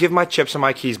 after you give my chips and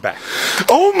my keys back.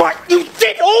 Oh my, you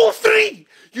did all three!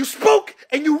 You spoke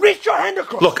and you reached your hand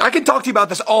across. Look, I can talk to you about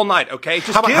this all night, okay?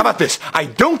 How about this? I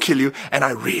don't kill you and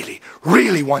I really,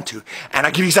 really want to. And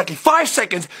I give you exactly 5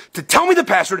 seconds to tell me the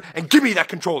password and give me that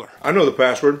controller. I know the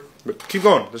password, but keep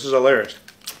going. This is hilarious.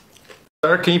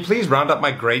 Sir, can you please round up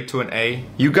my grade to an A?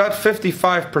 You got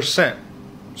 55%.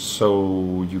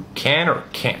 So you can or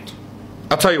can't?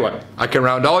 I'll tell you what, I can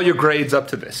round all your grades up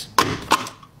to this.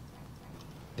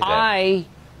 I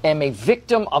am a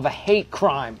victim of a hate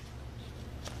crime.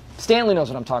 Stanley knows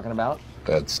what I'm talking about.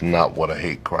 That's not what a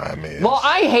hate crime is. Well,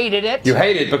 I hated it. You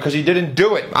hate it because you didn't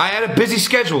do it. I had a busy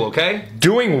schedule, okay?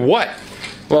 Doing what?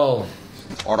 Well...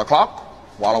 Order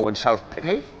clock, wallow in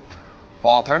self-pity.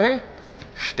 4:30,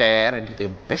 stare into the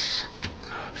abyss.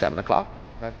 7 o'clock.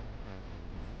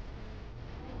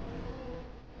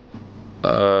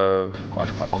 On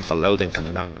the loading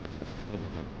coming down.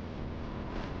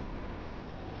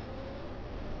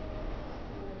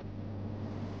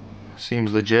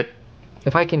 Seems legit.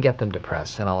 If I can get them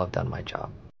depressed, then I'll have done my job.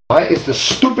 Why is the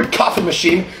stupid coffee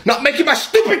machine not making my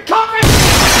stupid coffee?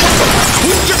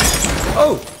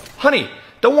 Oh, honey,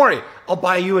 don't worry. I'll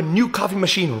buy you a new coffee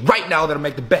machine right now that'll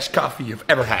make the best coffee you've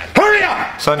ever had. Hurry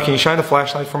up! Son, can you shine the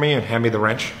flashlight for me and hand me the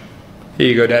wrench? Here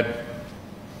you go, Dad.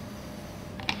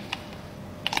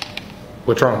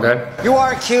 What's wrong, Dad? You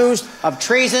are accused of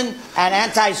treason and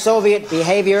anti-Soviet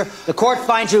behavior. The court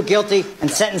finds you guilty and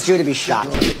sentenced you to be shot.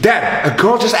 Dad, a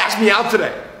girl just asked me out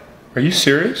today. Are you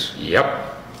serious? Yep.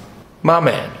 My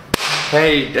man.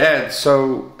 Hey, Dad,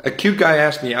 so a cute guy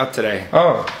asked me out today.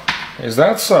 Oh, is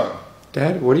that so?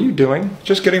 Dad, what are you doing?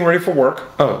 Just getting ready for work.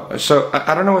 Oh, so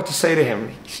I don't know what to say to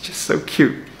him. He's just so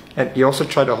cute. And he also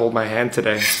tried to hold my hand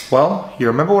today. Well, you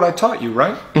remember what I taught you,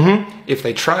 right? Mm-hmm. If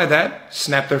they try that,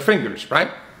 snap their fingers, right?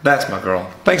 That's my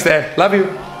girl. Thanks, Dad. Love you.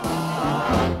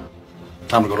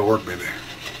 Time to go to work, baby.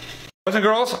 Boys and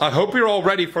girls, I hope you're all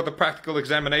ready for the practical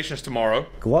examinations tomorrow.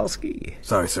 Kowalski.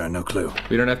 Sorry, sir, no clue.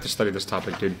 We don't have to study this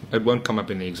topic, dude. It won't come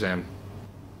up in the exam.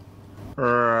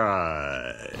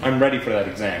 Right. I'm ready for that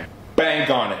exam. Bank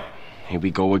on it. Here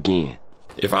we go again.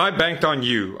 If I banked on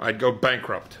you, I'd go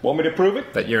bankrupt. Want me to prove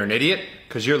it? That you're an idiot?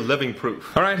 Because you're living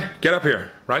proof. All right, get up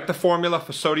here. Write the formula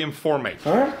for sodium formate.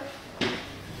 All right.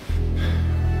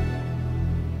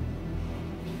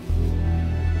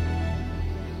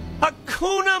 A cool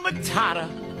it's hotter.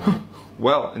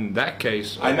 Well, in that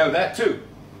case, I know that too.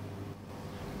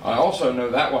 I also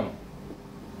know that one.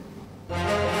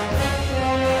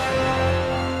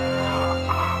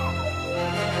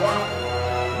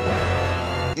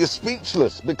 You're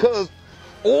speechless because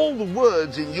all the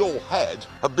words in your head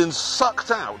have been sucked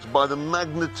out by the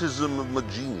magnetism of my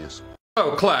genius.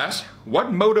 So, class, what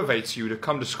motivates you to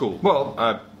come to school?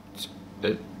 Well,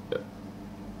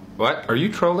 what? Are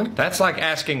you trolling? That's like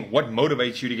asking what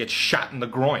motivates you to get shot in the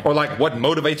groin. Or like what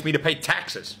motivates me to pay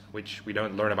taxes, which we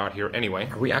don't learn about here anyway.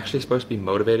 Are we actually supposed to be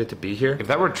motivated to be here? If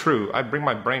that were true, I'd bring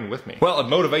my brain with me. Well, it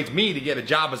motivates me to get a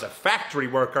job as a factory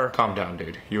worker. Calm down,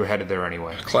 dude. You were headed there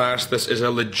anyway. Class, this is a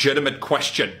legitimate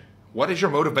question. What is your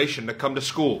motivation to come to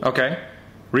school? Okay.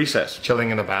 Recess. Chilling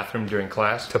in the bathroom during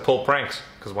class. To pull pranks.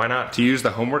 Because why not? To use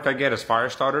the homework I get as fire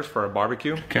starters for a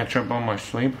barbecue. To catch up on my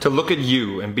sleep. To look at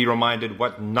you and be reminded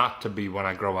what not to be when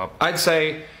I grow up. I'd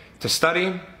say to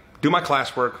study, do my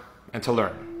classwork, and to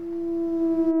learn.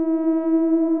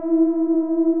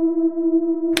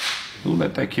 Who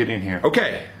let that kid in here?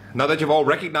 Okay, now that you've all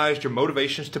recognized your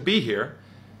motivations to be here,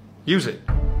 use it.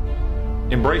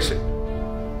 Embrace it.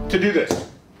 To do this.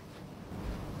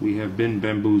 We have been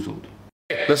bamboozled.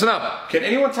 Listen up. Can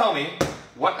anyone tell me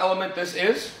what element this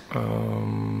is?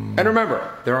 And remember,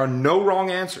 there are no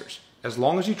wrong answers, as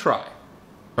long as you try.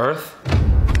 Earth.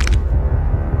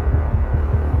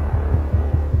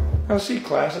 Oh, see,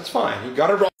 class, it's fine. You got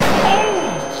it wrong.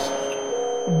 Oh!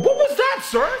 What was that,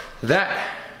 sir? That,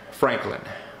 Franklin,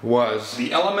 was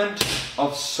the element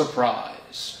of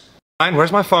surprise.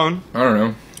 Where's my phone? I don't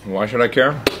know. Why should I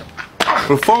care?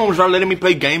 The phone's not letting me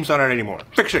play games on it anymore.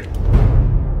 Fix it.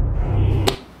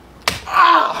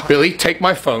 Billy, take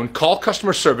my phone, call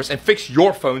customer service, and fix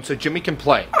your phone so Jimmy can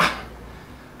play.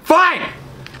 Fine!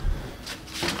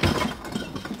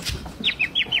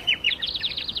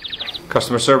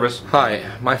 Customer service.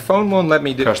 Hi, my phone won't let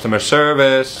me do... Customer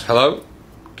service. Hello?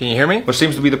 Can you hear me? What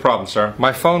seems to be the problem, sir?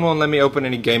 My phone won't let me open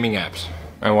any gaming apps.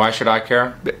 And why should I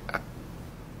care?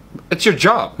 It's your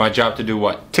job. My job to do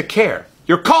what? To care.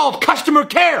 You're called customer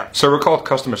care! Sir, we're called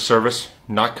customer service,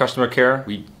 not customer care.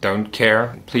 We don't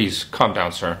care. Please, calm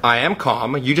down, sir. I am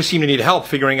calm. You just seem to need help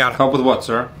figuring out... Help with what,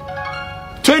 sir?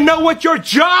 To know what your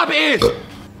job is!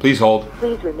 Please hold.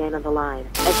 Please remain on the line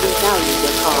as we value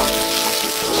your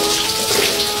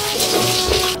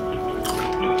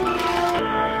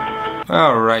call.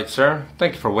 Alright, sir.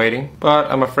 Thank you for waiting, but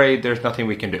I'm afraid there's nothing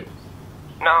we can do.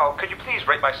 Now, could you please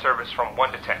rate my service from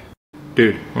 1 to 10?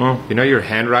 Dude, you know your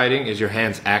handwriting is your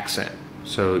hand's accent.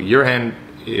 So your hand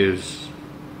is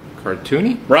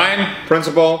cartoony? Ryan,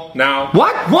 principal, now.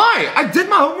 What? Why? I did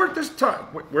my homework this time.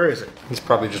 Where is it? He's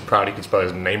probably just proud he can spell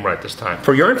his name right this time.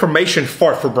 For your information,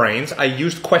 fart for brains, I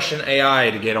used Question AI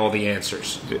to get all the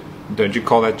answers. Don't you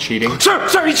call that cheating?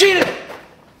 Sir, he cheated!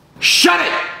 Shut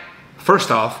it!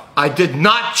 First off, I did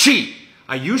not cheat.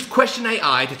 I used Question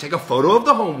AI to take a photo of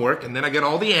the homework, and then I get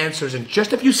all the answers in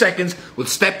just a few seconds with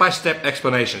step-by-step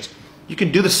explanations. You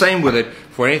can do the same with it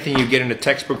for anything you get in a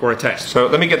textbook or a test. So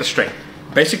let me get this straight.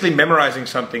 Basically, memorizing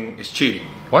something is cheating.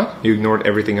 What? You ignored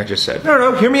everything I just said.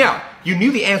 No, hear me out. You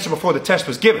knew the answer before the test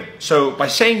was given. So by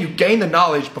saying you gained the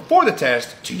knowledge before the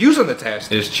test to use on the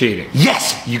test is cheating.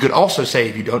 Yes! You could also say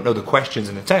if you don't know the questions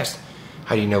in the test,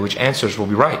 how do you know which answers will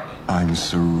be right? I'm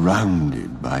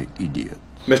surrounded by idiots.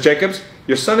 Miss Jacobs,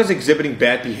 your son is exhibiting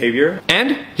bad behavior,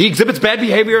 and he exhibits bad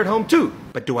behavior at home too.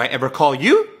 But do I ever call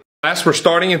you? Class, we're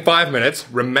starting in 5 minutes.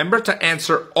 Remember to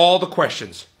answer all the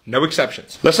questions. No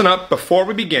exceptions. Listen up, before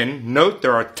we begin, note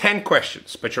there are 10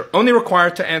 questions, but you're only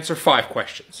required to answer 5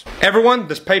 questions. Everyone,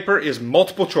 this paper is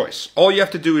multiple choice. All you have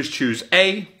to do is choose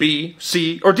A, B,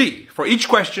 C, or D for each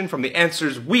question from the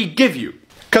answers we give you.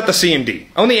 Cut the C and D.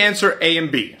 Only answer A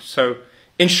and B. So,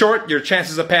 in short, your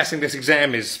chances of passing this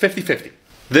exam is 50-50.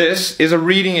 This is a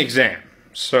reading exam,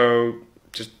 so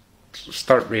just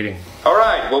start reading.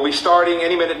 Alright, we'll be starting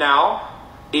any minute now.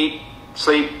 Eat,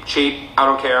 sleep, cheat, I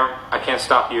don't care. I can't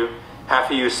stop you.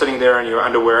 Half of you sitting there in your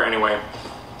underwear anyway.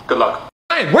 Good luck.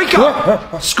 Hey, wake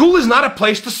up! School is not a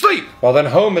place to sleep. Well then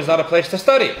home is not a place to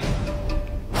study.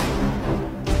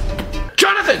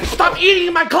 Jonathan, stop eating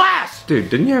in my class! Dude,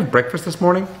 didn't you have breakfast this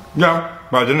morning? No,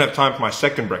 but I didn't have time for my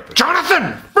second breakfast.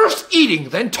 Jonathan! First eating,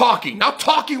 then talking. Now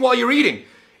talking while you're eating.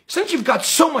 Since you've got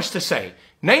so much to say,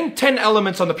 name 10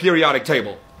 elements on the periodic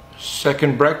table.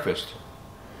 Second breakfast.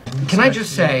 Can I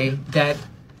just say that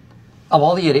of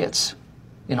all the idiots,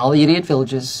 in all the idiot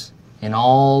villages, in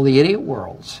all the idiot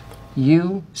worlds,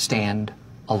 you stand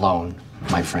alone,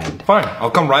 my friend. Fine, I'll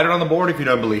come write it on the board if you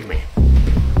don't believe me.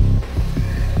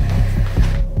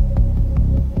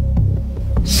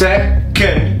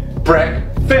 Second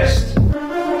breakfast.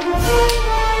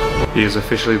 He is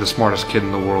officially the smartest kid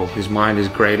in the world. His mind is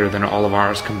greater than all of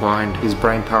ours combined. His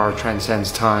brain power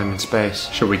transcends time and space.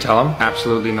 Should we tell him?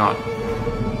 Absolutely not.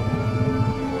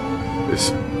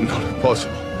 It's not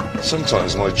possible.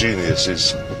 Sometimes my genius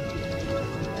is...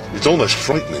 it's almost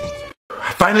frightening.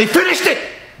 I finally finished it!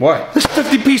 What? This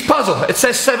 50-piece puzzle. It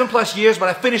says 7+ years, but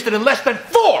I finished it in less than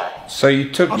 4! So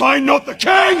you took... Am I not the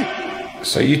king?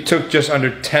 So you took just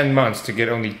under 10 months to get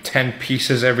only 10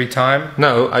 pieces every time?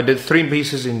 No, I did 3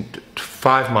 pieces in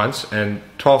 5 months and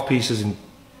 12 pieces in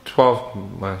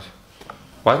 12 months.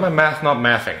 Why is my math not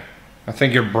mathing? I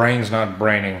think your brain's not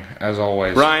braining, as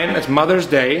always. Ryan, it's Mother's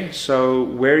Day, so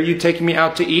where are you taking me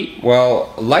out to eat?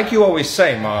 Well, like you always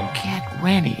say, Mom. Get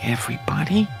ready,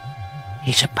 everybody.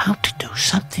 He's about to do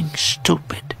something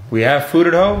stupid. We have food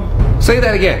at home? Say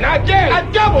that again. I dare you.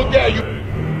 I double dare you.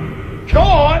 Go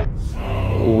on.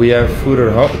 We have food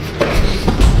at home.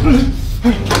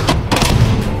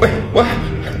 Wait, what?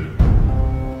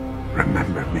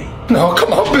 Remember me. No,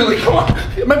 come on, Billy, come on.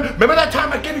 Remember that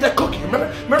time I gave you that cookie?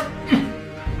 Remember?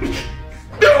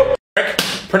 No.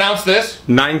 Pronounce this.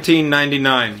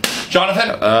 1999.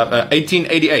 Jonathan?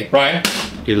 1888. Ryan?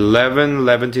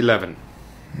 11.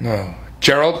 No.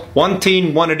 Gerald?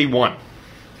 181.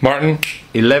 Martin?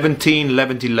 11.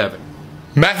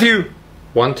 Matthew?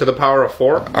 1 to the power of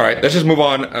 4. All right, let's just move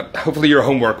on. Hopefully your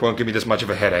homework won't give you this much of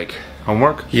a headache.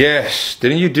 Homework? Yes.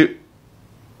 Did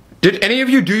any of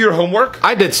you do your homework?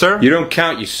 I did, sir. You don't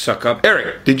count, you suck up.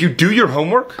 Eric, did you do your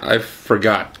homework? I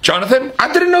forgot. Jonathan?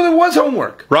 I didn't know there was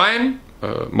homework. Ryan?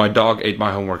 My dog ate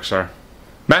my homework, sir.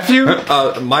 Matthew?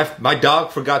 My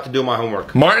dog forgot to do my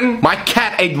homework. Martin? My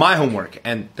cat ate my homework,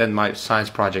 and then my science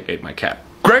project ate my cat.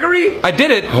 Gregory? I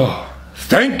did it. Oh,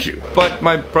 thank you. But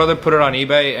my brother put it on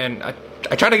eBay, and I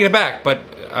tried to get it back, but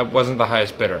I wasn't the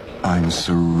highest bidder. I'm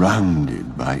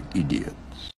surrounded by idiots.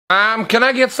 Can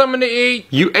I get something to eat?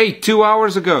 You ate 2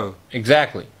 hours ago.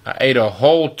 Exactly. I ate a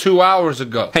whole 2 hours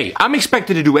ago. Hey, I'm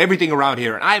expected to do everything around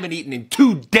here, and I haven't eaten in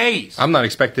 2 days. I'm not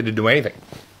expected to do anything.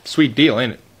 Sweet deal,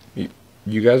 ain't it?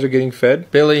 You guys are getting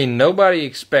fed? Billy, nobody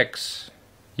expects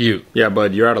you. Yeah,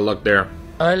 bud, you're out of luck there.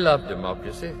 I love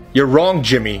democracy. You're wrong,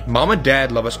 Jimmy. Mom and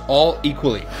Dad love us all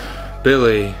equally.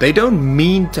 Billy, they don't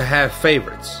mean to have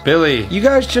favorites. Billy, you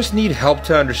guys just need help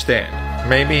to understand.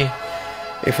 Maybe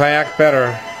if I act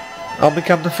better, I'll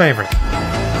become the favorite.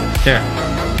 Yeah.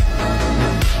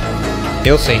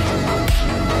 You'll see.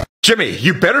 Jimmy,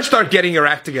 you better start getting your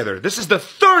act together. This is the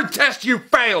 3rd test you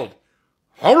failed.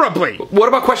 Horribly. What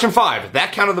about question 5?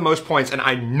 That counted the most points, and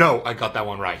I know I got that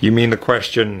one right. You mean the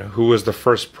question, who was the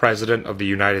first president of the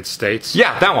United States?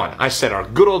 Yeah, that one. I said our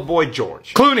good old boy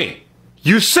George Clooney.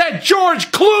 You said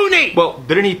George Clooney! Well,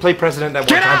 didn't he play president that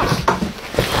one time? Get out!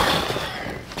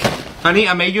 Honey,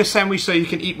 I made you a sandwich so you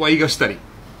can eat while you go study.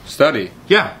 Study?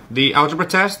 Yeah, the algebra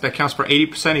test that counts for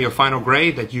 80% of your final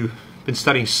grade that you've been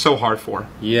studying so hard for.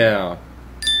 Yeah.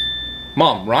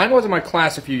 Mom, Ryan was in my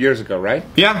class a few years ago, right?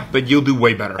 Yeah, but you'll do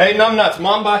way better. Hey, numbnuts,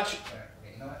 Mom botch.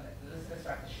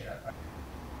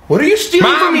 What are you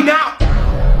stealing from me now?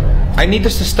 I need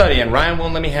this to study, and Ryan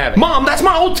won't let me have it. Mom, that's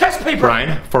my old test paper!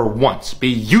 Ryan, for once, be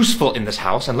useful in this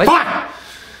house and let— Fine!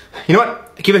 You know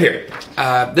what? Keep it here.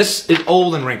 This is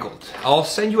old and wrinkled. I'll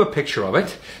send you a picture of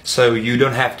it, so you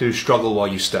don't have to struggle while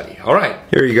you study. All right?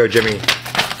 Here you go, Jimmy.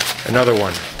 Another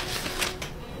one.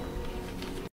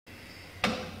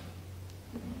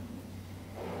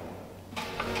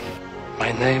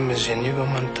 My name is Inigo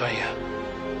Montoya.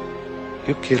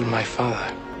 You killed my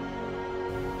father.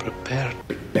 Prepare.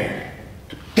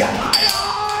 Get my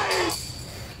eyes!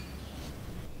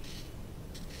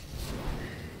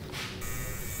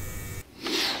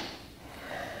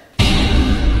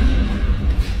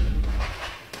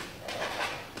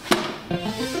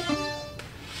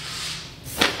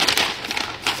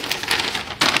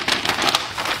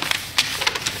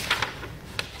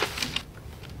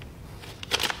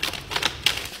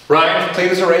 Ryan, take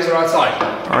this eraser outside.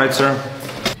 All right, sir.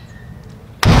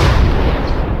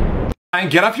 Ryan,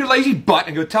 get off your lazy butt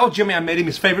and go tell Jimmy I made him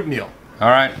his favorite meal. All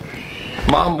right.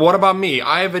 Mom, what about me?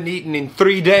 I haven't eaten in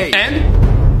 3 days. And?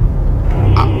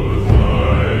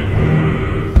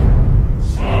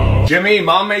 Jimmy,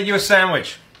 Mom made you a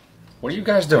sandwich. What are you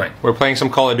guys doing? We're playing some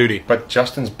Call of Duty. But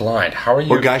Justin's blind. How are you?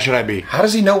 What guy should I be? How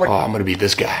does he know what— Oh, I'm gonna be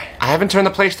this guy. I haven't turned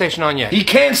the PlayStation on yet. He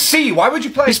can't see. Why would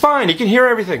you play? He's fine. He can hear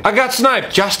everything. I got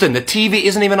sniped. Justin, the TV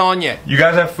isn't even on yet. You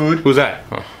guys have food? Who's that?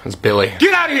 Oh, it's Billy.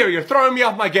 Get out of here. You're throwing me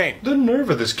off my game. The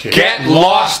nerve of this kid. Get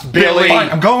lost, Billy.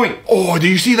 Fine, I'm going. Oh, do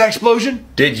you see that explosion?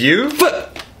 Did you?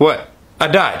 What? I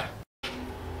died.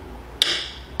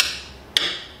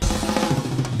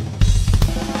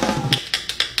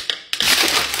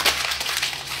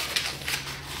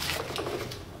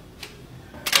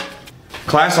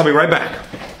 Class, I'll be right back.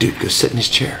 Dude, go sit in his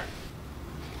chair.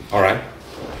 All right.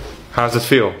 How does this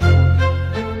feel?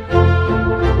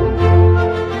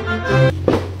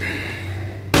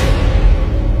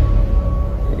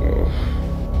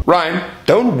 Ryan,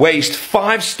 don't waste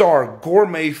 5-star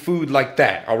gourmet food like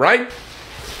that, all right?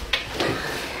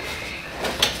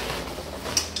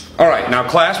 All right, now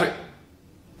class,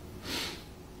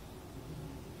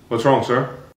 What's wrong,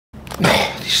 sir?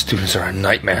 Oh, these students are a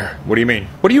nightmare. What do you mean?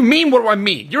 What do you mean, what do I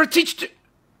mean? You're a teacher.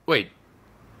 Wait,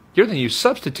 you're the new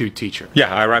substitute teacher.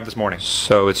 Yeah, I arrived this morning.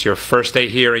 So it's your first day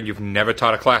here and you've never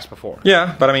taught a class before?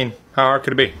 Yeah, but I mean, how hard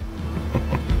could it be?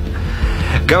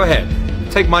 Go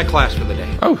ahead, take my class for the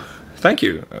day. Oh, thank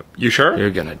you. You sure?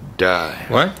 You're gonna die.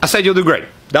 What? I said you'll do great.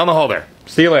 Down the hall there.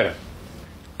 See you later.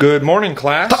 Good morning,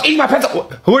 class. Stop eating my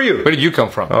pencil! Who are you? Where did you come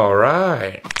from? All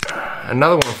right.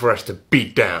 Another one for us to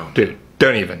beat down. Dude,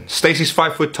 don't even. Stacy's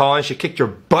 5 foot tall and she kicked your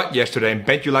butt yesterday and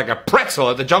bent you like a pretzel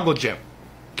at the jungle gym.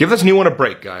 Give this new one a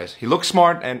break, guys. He looks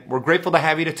smart and we're grateful to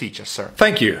have you to teach us, sir.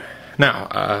 Thank you. Now,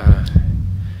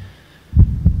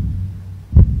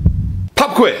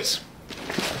 pop quiz.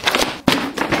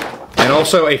 And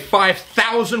also a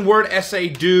 5,000 word essay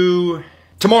due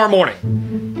tomorrow morning.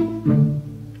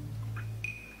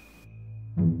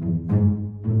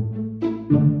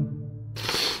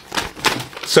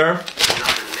 Sir?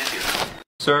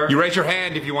 Sir? You raise your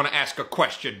hand if you want to ask a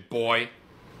question, boy.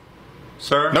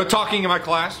 Sir? No talking in my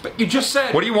class. But you just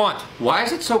said... What do you want? Why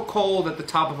is it so cold at the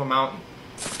top of a mountain?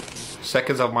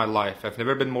 Seconds of my life. I've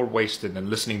never been more wasted than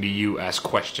listening to you ask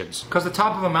questions. Because the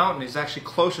top of a mountain is actually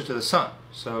closer to the sun.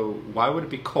 So why would it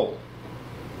be cold?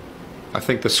 I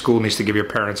think the school needs to give your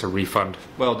parents a refund.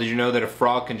 Well, did you know that a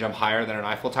frog can jump higher than an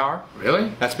Eiffel Tower?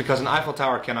 Really? That's because an Eiffel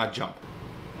Tower cannot jump.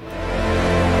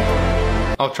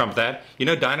 I'll trump that. You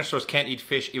know dinosaurs can't eat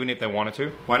fish even if they wanted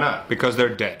to? Why not? Because they're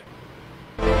dead.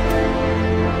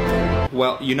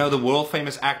 Well, you know the world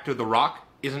famous actor The Rock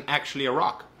isn't actually a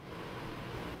rock.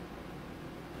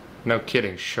 No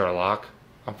kidding, Sherlock.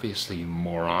 Obviously, you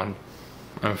moron.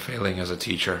 I'm failing as a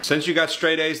teacher. Since you got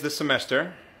straight A's this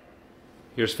semester,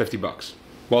 here's 50 bucks.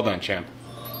 Well done, champ.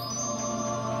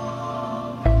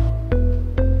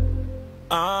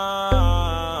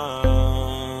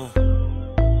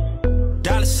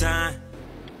 Dollar sign.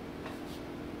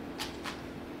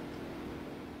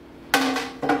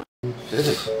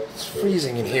 It's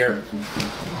freezing in here.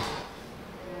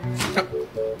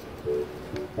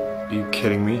 Are you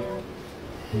kidding me?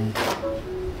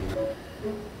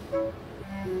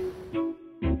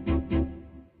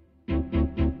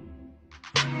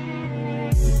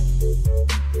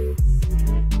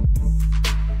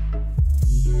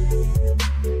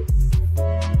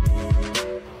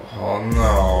 Oh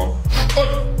no.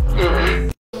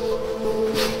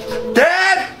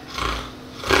 Dad!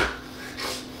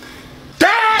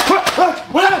 Dad!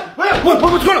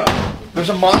 What's going on? There's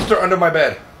a monster under my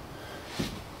bed.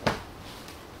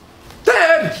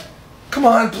 Dad! Come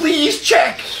on, please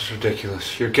check. This is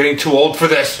ridiculous. You're getting too old for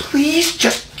this. Please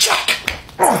just check.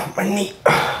 Oh, my knee.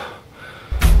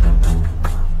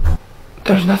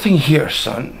 There's nothing here,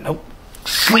 son. Nope.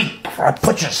 Sleep before I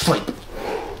put you to sleep.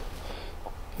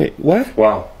 Wait, what?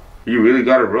 Wow. You really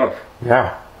got it rough.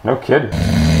 Yeah, no kidding.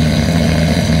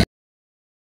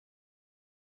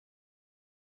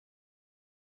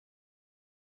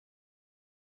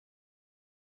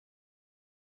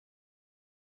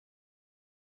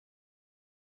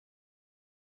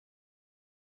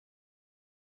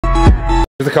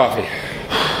 Here's the coffee.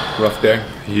 Rough day.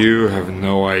 You have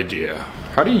no idea.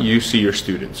 How do you see your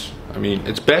students? I mean,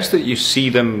 it's best that you see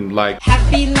them like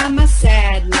Happy llama,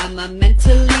 sad llama,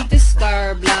 mentally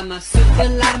disturbed llama, super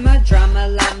llama, drama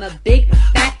llama, big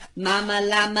fat mama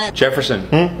llama. Jefferson,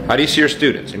 how do you see your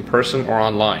students? In person or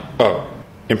online? Oh,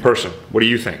 in person. What do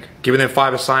you think? Giving them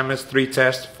 5 assignments, 3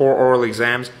 tests, 4 oral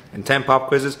exams, and 10 pop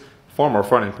quizzes? Far more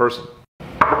fun in person.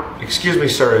 Excuse me,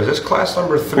 sir, is this class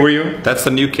number 3? Who are you? That's the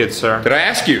new kid, sir. Did I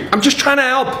ask you? I'm just trying to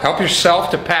help. Help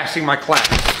yourself to passing my class.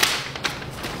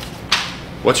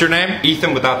 What's your name?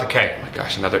 Ethan without the K. Oh my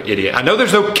gosh, another idiot. I know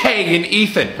there's no K in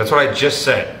Ethan. That's what I just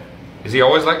said. Is he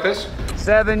always like this?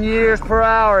 7 years per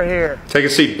hour here. Take a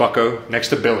seat, bucko, next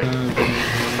to Billy.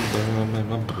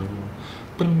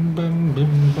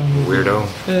 Weirdo.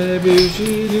 A, B,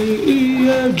 C, D, E,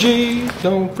 F, G.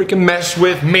 Don't freaking mess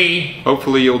with me.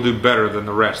 Hopefully you'll do better than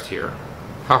the rest here.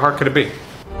 How hard could it be?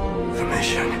 The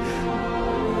mission.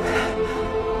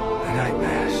 The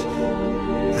nightmares.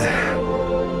 They're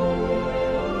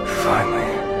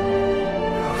finally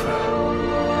over.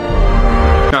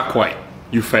 Not quite.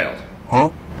 You failed. Huh?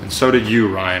 And so did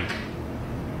you, Ryan.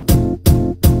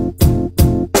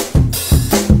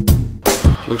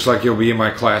 Looks like you'll be in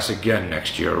my class again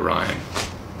next year, Ryan.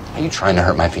 Are you trying to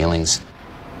hurt my feelings?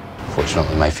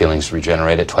 Fortunately, my feelings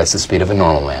regenerate at twice the speed of a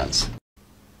normal man's.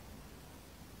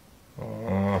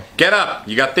 Get up!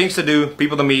 You got things to do,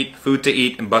 people to meet, food to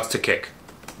eat, and butts to kick.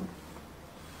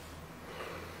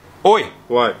 Oi!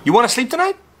 What? You want to sleep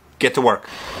tonight? Get to work.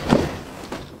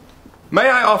 May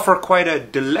I offer quite a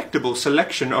delectable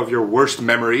selection of your worst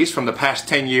memories from the past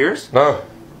 10 years? No,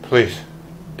 please,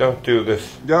 don't do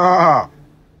this. Ah,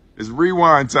 it's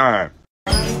rewind time.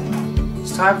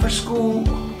 It's time for school.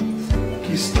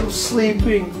 He's still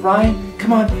sleeping. Ryan,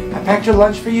 come on. I packed your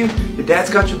lunch for you. Your dad's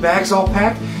got your bags all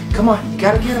packed. Come on, you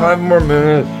gotta get up. 5 more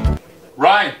minutes.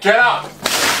 Ryan, get up!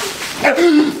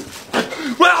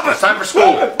 Well, it's time for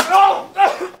school.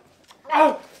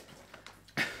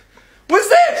 What's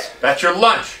this? That's your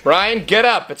lunch. Ryan, get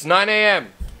up. It's 9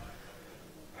 a.m.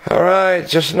 All right,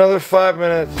 just another 5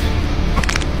 minutes.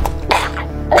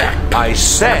 I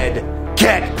said,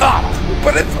 get up!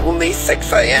 But it's only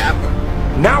 6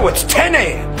 a.m. Now it's 10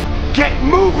 a.m. Get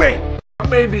moving! I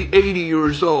may be 80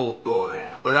 years old, boy,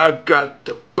 but I've got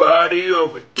the body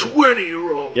of a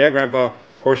 20-year-old. Yeah, Grandpa.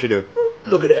 Of course you do.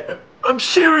 Look at that. I'm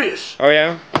serious. Oh,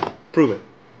 yeah? Prove it.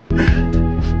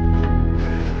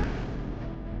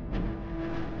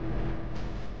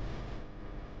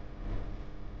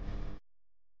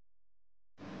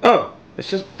 Oh, it's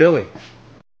just Billy.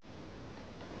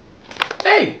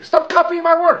 Hey, stop copying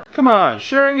my work. Come on,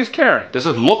 sharing is caring. Does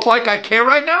it look like I care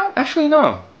right now? Actually,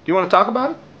 no. Do you want to talk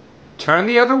about it? Turn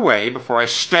the other way before I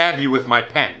stab you with my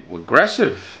pen.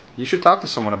 Aggressive. You should talk to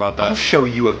someone about that. I'll show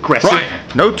you aggressive.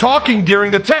 Right. No talking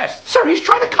during the test. Sir, he's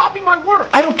trying to copy my work.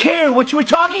 I don't care what you were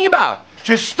talking about.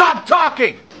 Just stop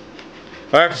talking.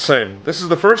 I have to say, this is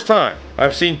the first time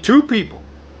I've seen 2 people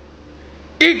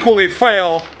equally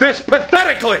fail this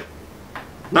pathetically.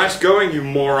 Nice going, you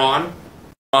moron.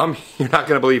 You're not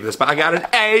gonna believe this, but I got an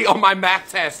A on my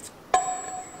math test.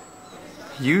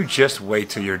 You just wait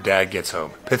till your dad gets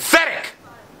home. Pathetic!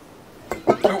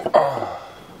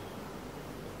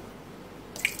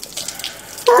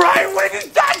 Ryan, what have you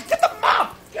done? Get the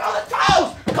mop! Get all the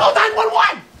towels! Call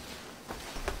 911!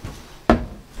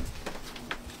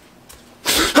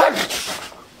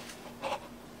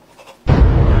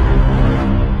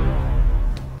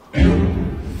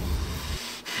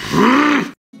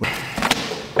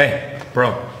 Hey,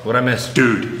 bro, what'd I miss?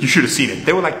 Dude, you should have seen it.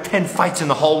 There were like 10 fights in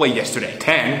the hallway yesterday.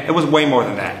 10? It was way more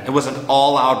than that. It was an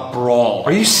all-out brawl.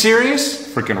 Are you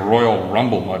serious? Freaking Royal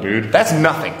Rumble, my dude. That's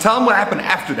nothing. Tell him what happened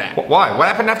after that. Why? What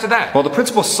happened after that? Well, the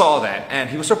principal saw that,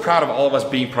 and he was so proud of all of us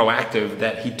being proactive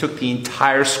that he took the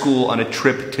entire school on a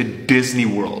trip to Disney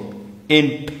World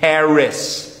in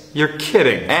Paris. You're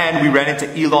kidding. And we ran into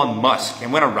Elon Musk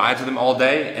and went on rides with him all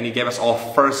day, and he gave us all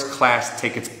first-class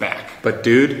tickets back. But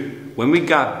dude, when we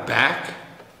got back,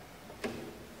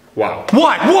 wow.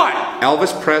 What?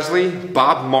 Elvis Presley,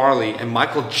 Bob Marley, and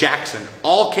Michael Jackson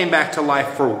all came back to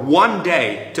life for one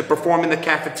day to perform in the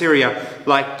cafeteria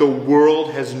like the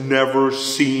world has never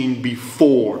seen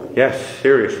before. Yes,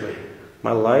 seriously.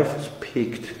 My life has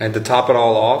peaked. And to top it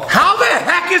all off, how the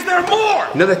heck is there more?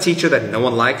 You know that teacher that no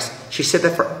one likes? She said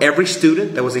that for every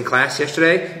student that was in class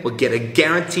yesterday will get a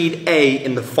guaranteed A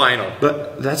in the final.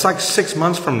 But that's like 6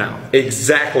 months from now.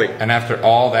 Exactly. And after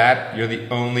all that, you're the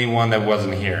only one that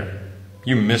wasn't here.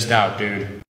 You missed out,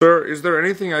 dude. Sir, is there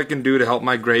anything I can do to help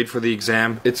my grade for the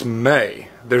exam? It's May.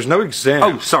 There's no exam.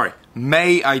 Oh, sorry.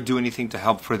 May I do anything to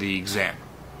help for the exam?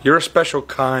 You're a special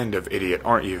kind of idiot,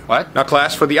 aren't you? What? Now,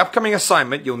 class, for the upcoming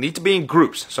assignment, you'll need to be in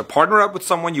groups, so partner up with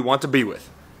someone you want to be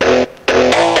with.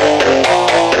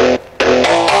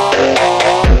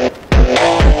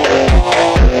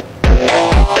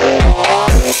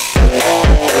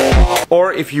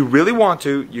 Or if you really want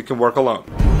to, you can work alone.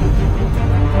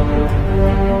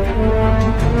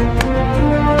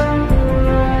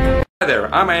 Hi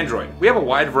there, I'm Android. We have a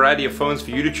wide variety of phones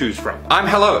for you to choose from. I'm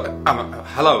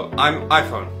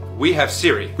iPhone. We have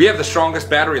Siri. We have the strongest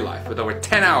battery life with over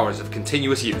 10 hours of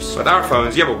continuous use. With our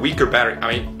phones, you have a weaker battery.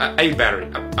 A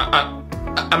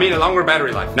longer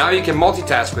battery life. Now you can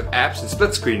multitask with apps in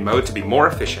split screen mode to be more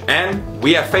efficient. And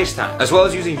we have FaceTime, as well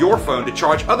as using your phone to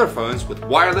charge other phones with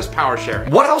wireless power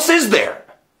sharing. What else is there?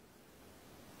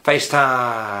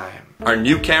 FaceTime. Our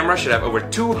new camera should have over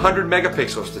 200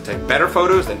 megapixels to take better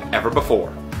photos than ever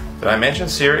before. Did I mention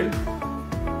Siri?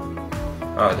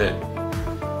 Oh, I did.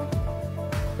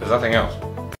 There's nothing else.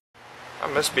 I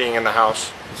miss being in the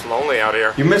house. It's lonely out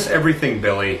here. You miss everything,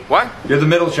 Billy. What? You're the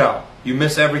middle child. You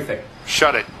miss everything.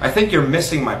 Shut it. I think you're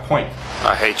missing my point.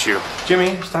 I hate you. Jimmy,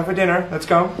 it's time for dinner. Let's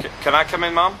go. Can I come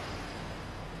in, Mom?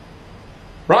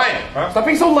 Ryan, stop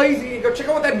being so lazy. Go check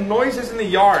out what that noise is in the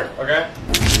yard. Okay.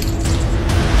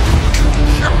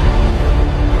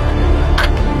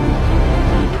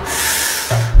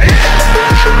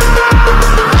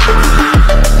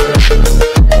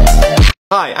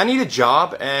 Hi, I need a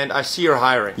job, and I see you're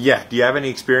hiring. Yeah, do you have any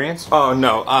experience? Oh,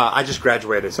 no, I just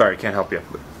graduated. Sorry, can't help you.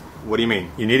 What do you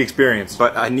mean? You need experience.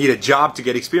 But I need a job to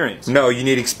get experience. No, you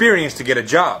need experience to get a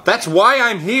job. That's why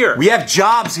I'm here. We have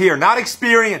jobs here, not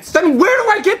experience. Then where do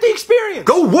I get the experience?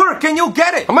 Go work and you'll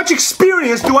get it. How much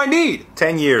experience do I need?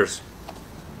 10 years.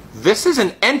 This is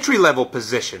an entry-level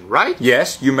position, right?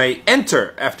 Yes, you may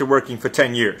enter after working for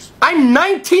 10 years. I'm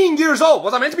 19 years old.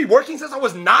 Was I meant to be working since I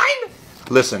was 9?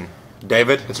 Listen,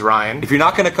 David, it's Ryan. If you're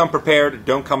not going to come prepared,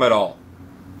 don't come at all.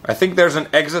 I think there's an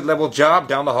exit-level job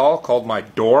down the hall called my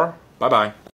door.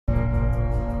 Bye-bye.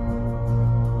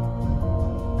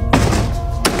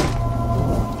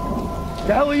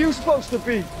 The hell are you supposed to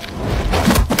be?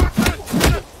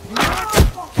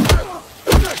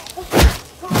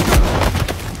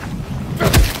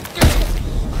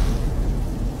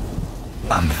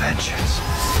 I'm vengeance.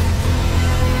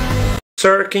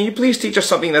 Sir, can you please teach us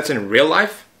something that's in real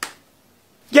life?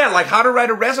 Yeah, like how to write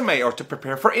a resume or to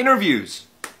prepare for interviews.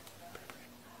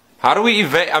 How do we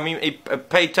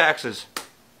pay taxes?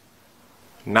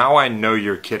 Now I know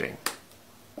you're kidding.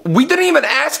 We didn't even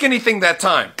ask anything that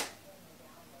time.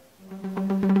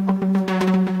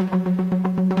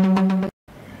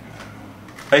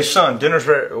 Hey son, dinner's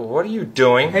ready. What are you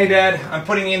doing? Hey Dad, I'm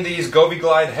putting in these Govi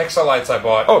Glide Hexa lights I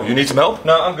bought. Oh, you need some help?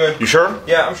 No, I'm good. You sure?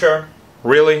 Yeah, I'm sure.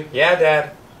 Really? Yeah,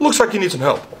 Dad. Looks like you need some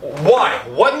help. Why?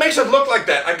 What makes it look like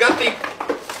that? I got the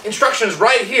instructions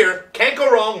right here. Can't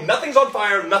go wrong. Nothing's on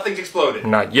fire. Nothing's exploded.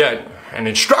 Not yet. And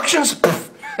instructions?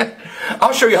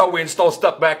 I'll show you how we install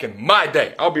stuff back in my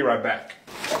day. I'll be right back.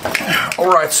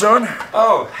 All right, son.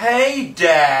 Oh, hey,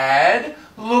 Dad.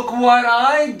 Look what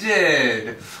I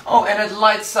did. Oh, and it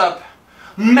lights up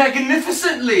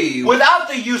magnificently without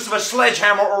the use of a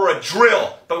sledgehammer or a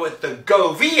drill, but with the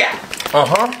Govi app.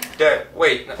 Uh-huh. Dad,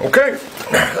 wait. Okay,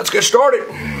 let's get started.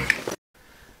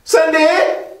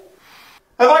 Sunday,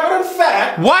 have I gotten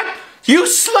fat? What? You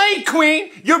slay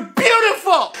queen! You're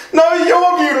beautiful! No,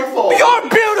 you're beautiful! You're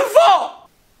beautiful!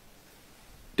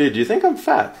 Dude, do you think I'm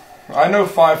fat? I know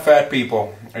 5 fat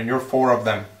people, and you're 4 of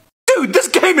them. Dude, this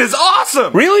game is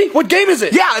awesome! Really? What game is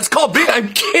it? Yeah, it's called Big.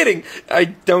 I'm kidding. I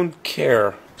don't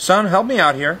care. Son, help me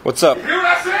out here. What's up? You hear what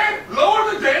I said?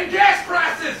 Lower the dang gas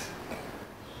prices!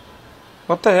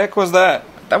 What the heck was that?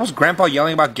 That was Grandpa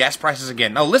yelling about gas prices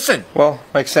again. Now listen! Well,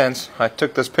 makes sense. I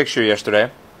took this picture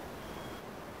yesterday.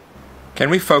 Can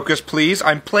we focus, please?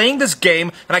 I'm playing this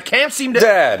game, and I can't seem to...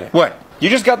 Dad! What? You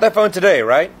just got that phone today,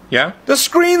 right? Yeah? The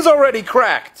screen's already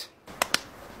cracked!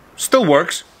 Still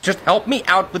works. Just help me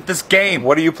out with this game.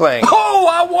 What are you playing? Oh,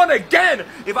 I won again!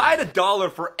 If I had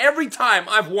 $1 for every time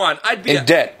I've won, I'd be in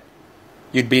debt.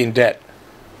 You'd be in debt.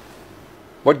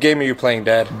 What game are you playing,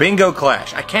 Dad? Bingo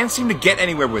Clash. I can't seem to get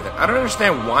anywhere with it. I don't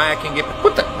understand why I can't get...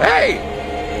 What the... Hey!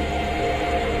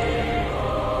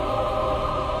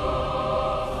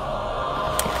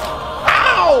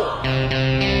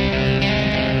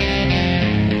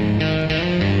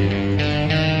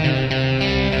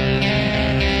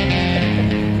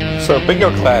 So, Bingo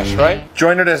Clash, right?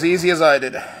 Join it as easy as I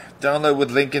did. Download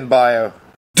with link in bio.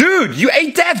 Dude, you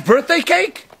ate Dad's birthday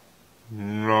cake?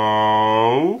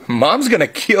 No. Mom's gonna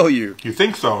kill you. You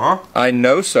think so, huh? I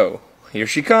know so. Here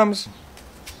she comes.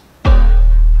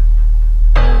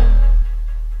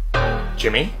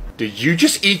 Jimmy, did you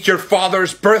just eat your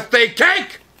father's birthday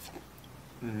cake?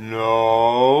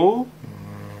 No.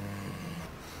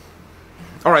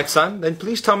 All right, son, then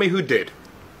please tell me who did.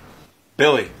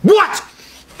 Billy. What?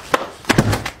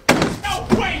 No,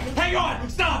 wait, hang on,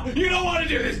 stop. You don't want to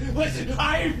do this. Listen,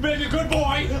 I've been a good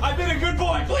boy. I've been a good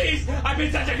boy, please. I've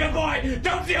been such a good boy.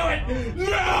 Don't do it.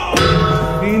 No!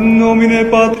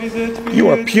 You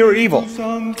are pure evil.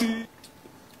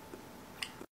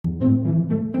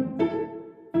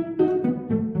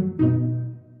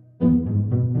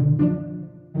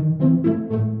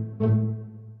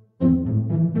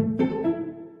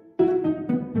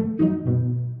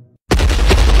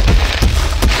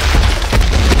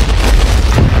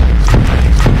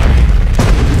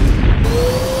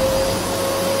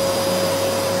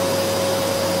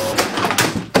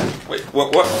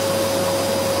 What?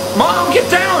 Mom, get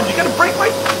down! You gotta break my...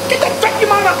 Get that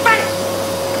vacuum out of my face!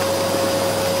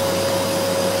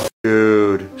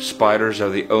 Dude, spiders are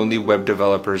the only web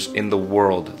developers in the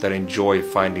world that enjoy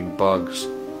finding bugs.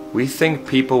 We think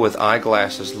people with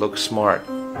eyeglasses look smart,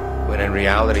 when in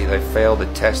reality they fail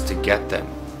the test to get them.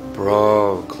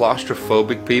 Bro,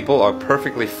 claustrophobic people are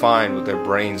perfectly fine with their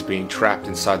brains being trapped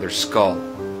inside their skull.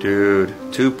 Dude,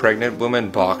 2 pregnant women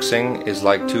boxing is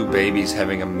like 2 babies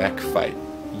having a mech fight.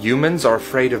 Humans are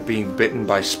afraid of being bitten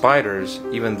by spiders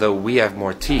even though we have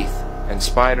more teeth. And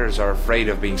spiders are afraid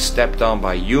of being stepped on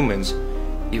by humans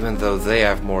even though they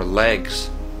have more legs.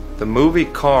 The movie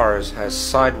Cars has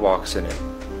sidewalks in it.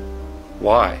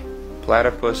 Why?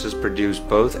 Platypuses produce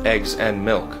both eggs and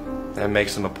milk. That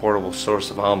makes them a portable source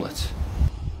of omelets.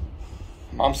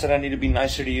 Mom said I need to be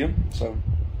nicer to you, so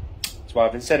that's why I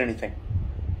haven't said anything.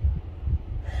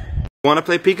 Wanna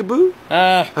play peekaboo?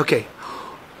 Okay.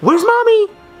 Where's Mommy?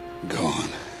 Gone.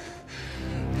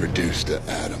 Reduced to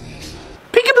atoms.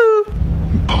 Peekaboo!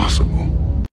 Impossible.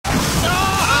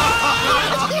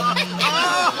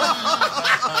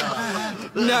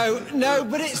 No,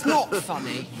 but it's not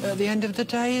funny. At the end of the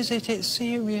day, is it? It's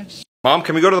serious. Mom,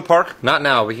 can we go to the park? Not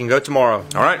now. We can go tomorrow.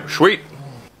 All right, sweet.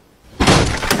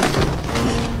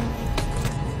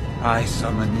 I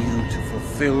summon you to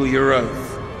fulfill your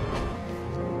oath.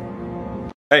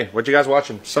 Hey, what you guys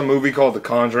watching? Some movie called The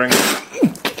Conjuring.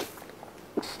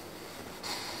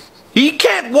 He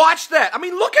can't watch that! I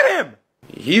mean, look at him!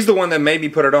 He's the one that made me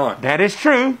put it on. That is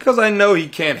true. Because I know he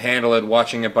can't handle it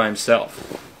watching it by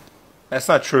himself. That's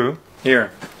not true.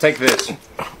 Here, take this.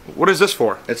 What is this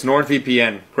for? It's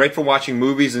NordVPN. Great for watching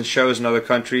movies and shows in other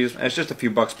countries, and it's just a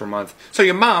few bucks per month. So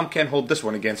your mom can't hold this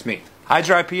one against me. Hides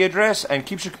your IP address and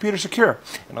keeps your computer secure.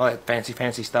 And all that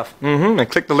fancy stuff. And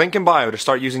click the link in bio to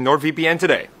start using NordVPN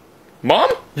today.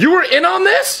 Mom? You were in on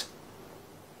this?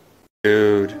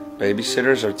 Dude,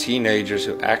 babysitters are teenagers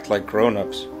who act like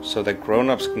grown-ups, so that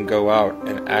grown-ups can go out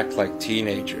and act like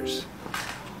teenagers.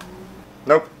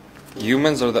 Nope.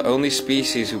 Humans are the only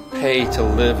species who pay to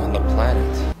live on the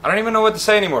planet. I don't even know what to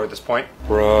say anymore at this point.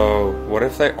 Bro, what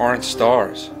if they aren't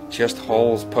stars? Just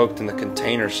holes poked in the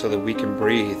container so that we can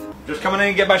breathe. Just coming in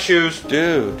and get my shoes.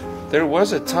 Dude, there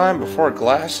was a time before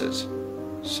glasses.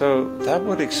 So that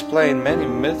would explain many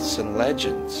myths and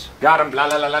legends. Got him. Blah,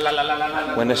 blah, blah, blah, blah, blah,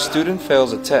 blah. When a student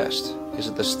fails a test, is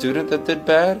it the student that did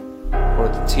bad or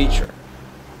the teacher?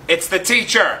 It's the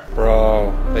teacher!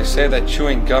 Bro, they say that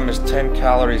chewing gum is 10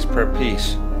 calories per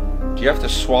piece. Do you have to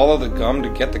swallow the gum to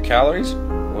get the calories?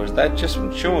 Or is that just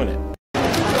from chewing it?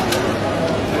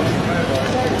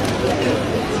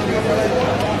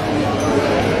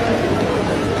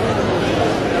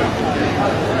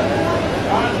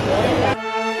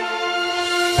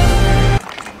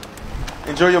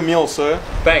 Enjoy your meal, sir.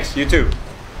 Thanks, you too.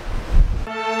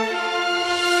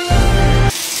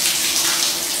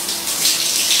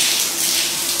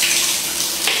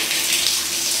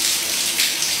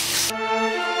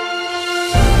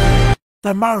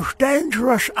 The most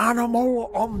dangerous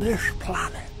animal on this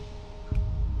planet.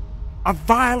 A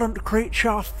violent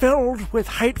creature filled with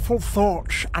hateful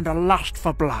thoughts and a lust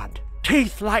for blood.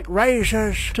 Teeth like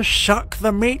razors to suck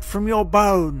the meat from your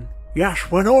bone.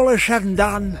 Yes, when all is said and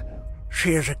done,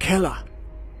 she is a killer.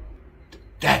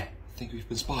 Dad, I think we've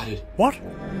been spotted. What?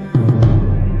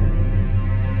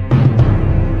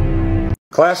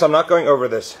 Class, I'm not going over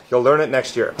this. You'll learn it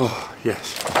next year. Oh,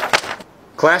 yes.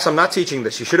 Class, I'm not teaching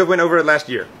this. You should have went over it last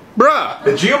year. Bruh!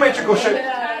 The geometrical shape...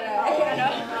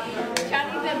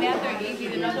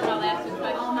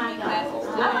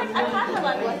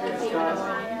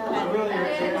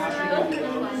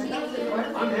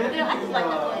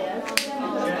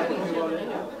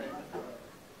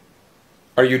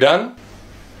 Are you done?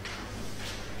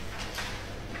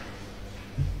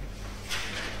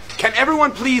 Can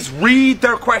everyone please read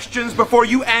their questions before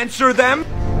you answer them?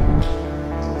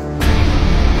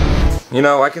 You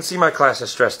know, I can see my class is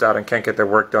stressed out and can't get their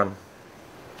work done.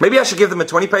 Maybe I should give them a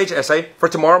 20-page essay for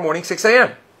tomorrow morning, 6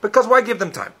 a.m. Because why give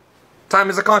them time? Time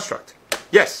is a construct.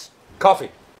 Yes,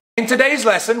 coffee. In today's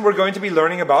lesson, we're going to be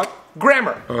learning about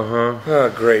grammar.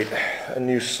 Oh, great. A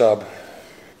new sub.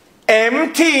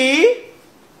 MT.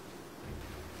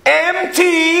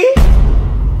 MT.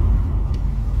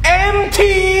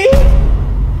 MT.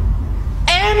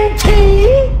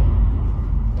 MT.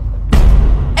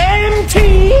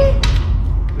 MT.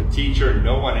 The teacher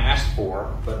no one asked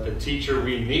for, but the teacher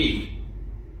we need.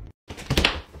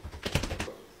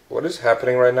 What is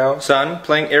happening right now? Son,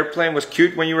 playing airplane was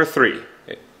cute when you were 3.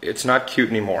 It's not cute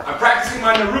anymore. I'm practicing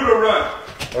my Naruto run.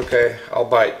 Okay, I'll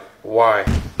bite. Why?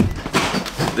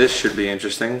 This should be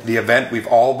interesting. The event we've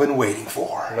all been waiting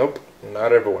for. Nope,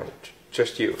 not everyone.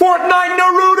 Just you. Fortnite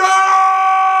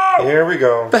Naruto! Here we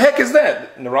go. The heck is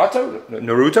that? Naruto?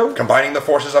 Naruto? Combining the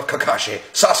forces of Kakashi,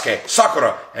 Sasuke,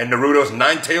 Sakura, and Naruto's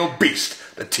nine-tailed beast,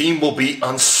 the team will be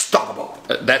unstoppable.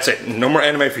 That's it. No more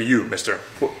anime for you, mister.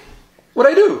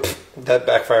 What'd I do? That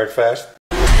backfired fast.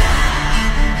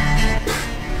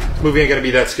 This movie ain't gonna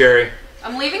be that scary.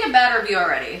 I'm leaving a bad review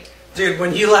already. Dude,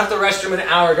 when you left the restroom an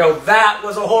hour ago, that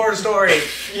was a horror story.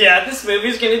 Yeah, this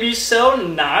movie's gonna be so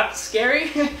not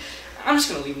scary. I'm just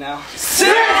gonna leave now.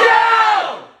 Sit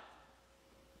down!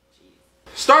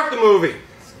 Start the movie.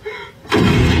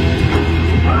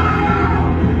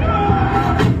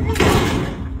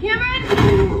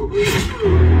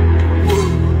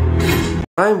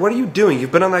 Ryan, what are you doing?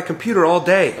 You've been on that computer all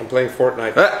day. I'm playing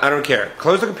Fortnite. I don't care.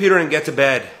 Close the computer and get to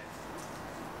bed.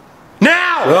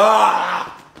 Now!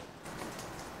 Ah!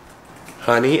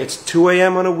 Honey, it's 2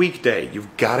 a.m. on a weekday.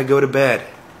 You've got to go to bed.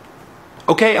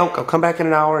 Okay, I'll come back in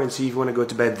an hour and see if you want to go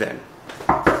to bed then.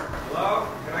 Hello?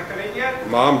 Can I come in yet?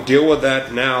 Mom, deal with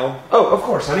that now. Oh, of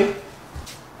course, honey.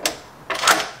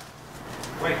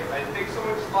 Wait, I think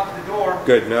someone just locked the door.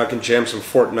 Good, now I can jam some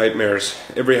Fortnitemares.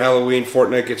 Every Halloween,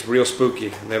 Fortnite gets real spooky.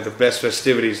 And they have the best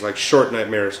festivities like short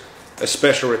nightmares, a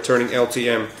special returning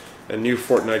LTM, and new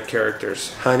Fortnite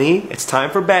characters. Honey, it's time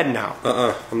for bed now.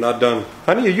 I'm not done.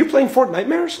 Honey, are you playing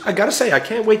Fortnitemares? I gotta say, I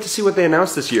can't wait to see what they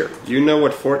announce this year. You know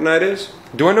what Fortnite is?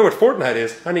 Do I know what Fortnite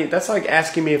is? Honey, that's like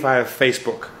asking me if I have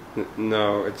Facebook.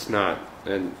 No, it's not.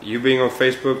 And you being on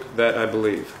Facebook, that I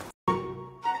believe.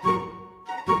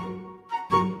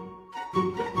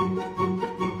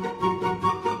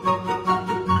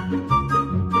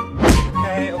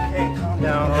 Okay, calm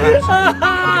down.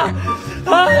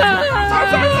 All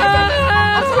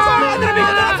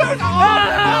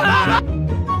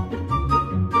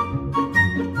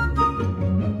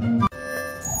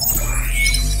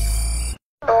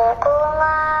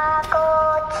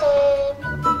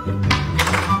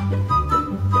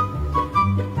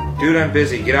Dude, I'm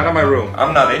busy. Get out of my room.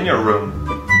 I'm not in your room.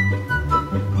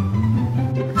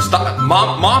 Stop.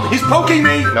 Mom, he's poking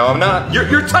me. No, I'm not.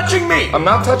 You're touching me. I'm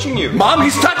not touching you. Mom,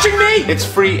 he's touching me. It's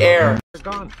free air.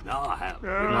 Gone. No, I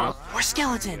haven't. We're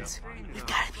skeletons. We've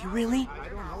got to be really,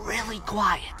 really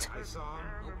quiet.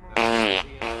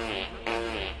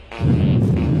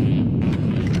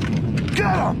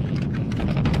 Get him!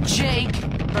 Jake!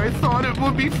 I thought it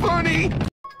would be funny!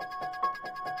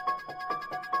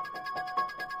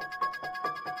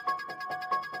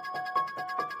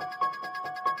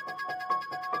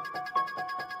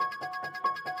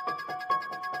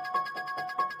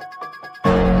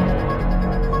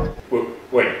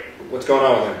 Wait, what's going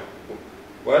on with him?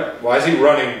 What? Why is he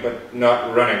running but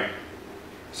not running?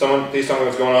 Someone, please tell me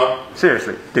what's going on.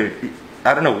 Seriously, dude,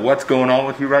 I don't know what's going on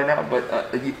with you right now,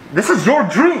 but this is your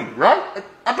dream, right?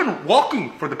 I've been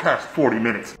walking for the past 40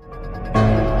 minutes.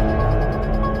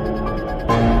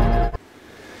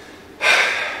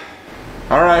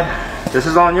 All right, this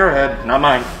is on your head, not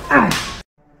mine.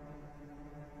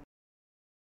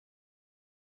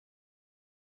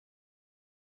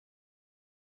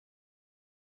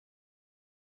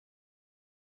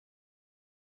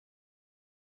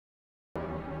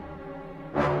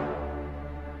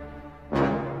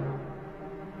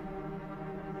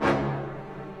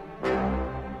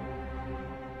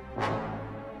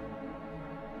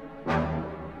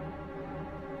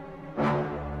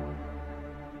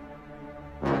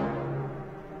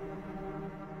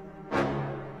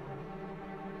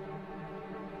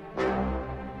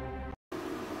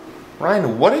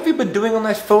 Ryan, what have you been doing on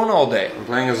that phone all day? I'm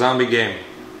playing a zombie game.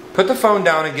 Put the phone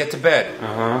down and get to bed.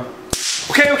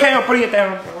 Okay, I'm putting it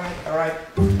down. All right.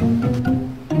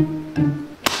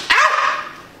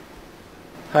 Ah!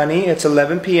 Honey, it's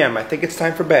 11 p.m. I think it's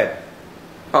time for bed.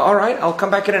 All right, I'll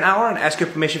come back in an hour and ask your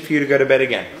permission for you to go to bed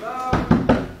again. Hello?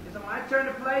 Is it my turn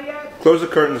to play yet? Close the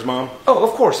curtains, Mom. Oh,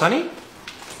 of course, honey.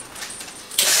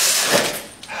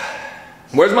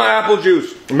 Where's my apple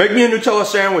juice? Make me a Nutella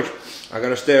sandwich. I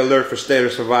gotta stay alert for State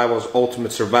of Survival's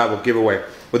Ultimate Survival giveaway,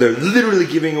 where they're literally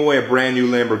giving away a brand new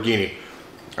Lamborghini.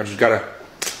 I just gotta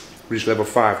reach level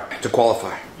 5 to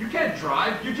qualify. You can't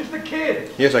drive, you're just a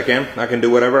kid. Yes, I can. I can do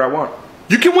whatever I want.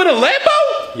 You can win a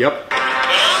Lambo? Yep.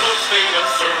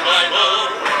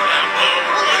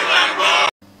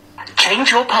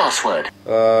 Change your password.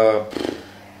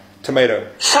 Tomato.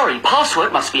 Sorry,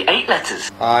 password must be 8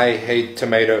 letters. I hate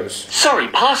tomatoes. Sorry,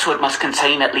 password must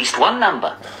contain at least 1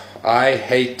 number. I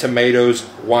hate tomatoes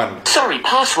 1. Sorry,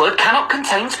 password cannot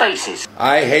contain spaces.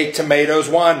 I hate tomatoes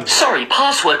 1. Sorry,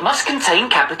 password must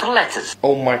contain capital letters.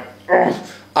 Oh my...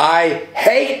 I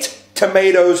hate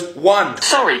tomatoes 1.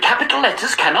 Sorry, capital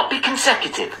letters cannot be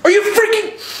consecutive. Are you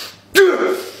freaking...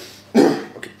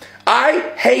 Okay.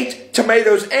 I hate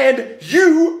tomatoes and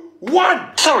you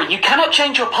won! Sorry, you cannot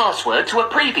change your password to a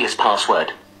previous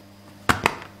password.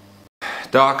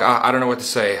 Doc, I don't know what to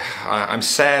say. I'm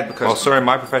sad because... Well, sorry,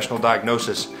 my professional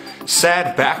diagnosis.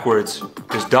 Sad backwards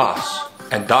is DOS.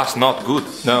 And DOS not good.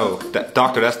 No,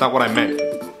 doctor, that's not what I meant.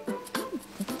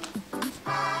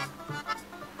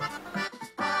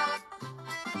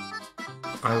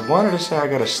 I wanted to say I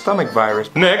got a stomach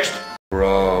virus. Next!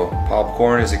 Bro,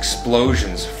 popcorn is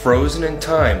explosions, frozen in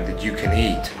time that you can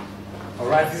eat.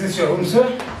 Alright, this is your room,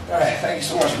 sir. Alright, thank you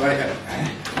so much, buddy.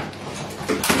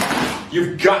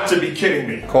 You've got to be kidding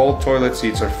me. Cold toilet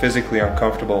seats are physically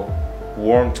uncomfortable.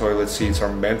 Warm toilet seats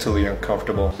are mentally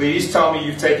uncomfortable. Please tell me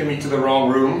you've taken me to the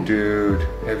wrong room. Dude,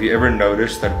 have you ever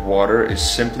noticed that water is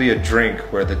simply a drink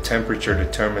where the temperature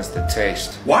determines the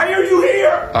taste? Why are you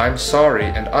here? I'm sorry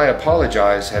and I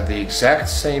apologize have the exact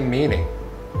same meaning.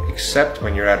 Except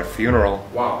when you're at a funeral.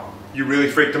 Wow, you really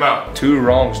freaked him out. 2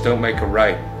 wrongs don't make a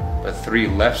right, but 3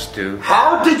 lefts do.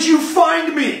 How did you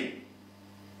find me?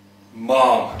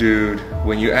 Mom. Dude,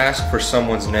 when you ask for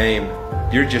someone's name,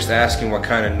 you're just asking what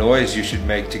kind of noise you should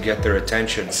make to get their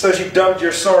attention. So she dumped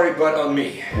your sorry butt on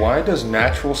me. Why does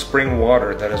natural spring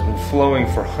water that has been flowing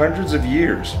for hundreds of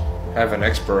years have an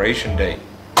expiration date?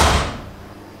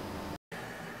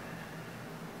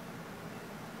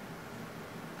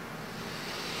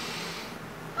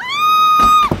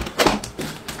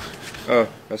 Oh,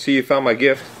 I see you found my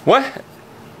gift. What?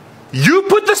 You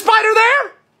put the spider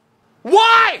there?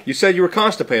 Why? You said you were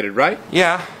constipated, right?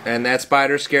 Yeah. And that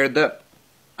spider scared the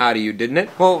out of you, didn't it?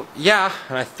 Well, yeah,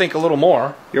 and I think a little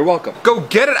more. You're welcome. Go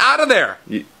get it out of there!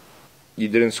 You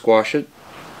didn't squash it?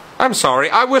 I'm sorry,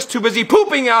 I was too busy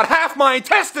pooping out half my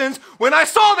intestines when I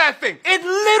saw that thing! It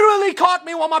literally caught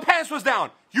me while my pants was down!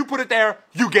 You put it there,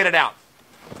 you get it out.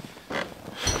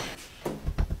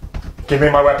 Give me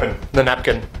my weapon, the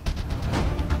napkin.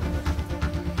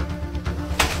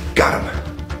 Got him.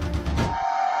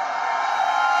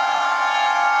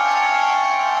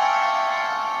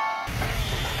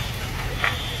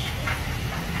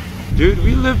 Dude,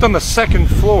 we lived on the 2nd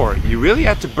floor. You really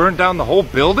had to burn down the whole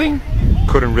building?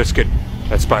 Couldn't risk it.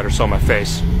 That spider saw my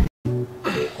face.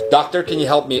 Doctor, can you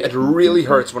help me? It really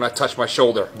hurts when I touch my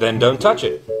shoulder. Then don't touch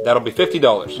it. That'll be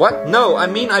 $50. What? No, I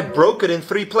mean I broke it in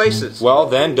 3 places. Well,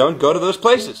 then don't go to those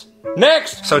places.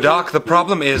 Next! So Doc, the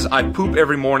problem is I poop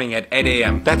every morning at 8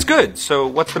 a.m. That's good, so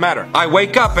what's the matter? I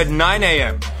wake up at 9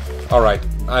 a.m. Alright,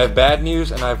 I have bad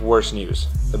news and I have worse news.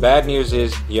 The bad news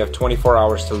is you have 24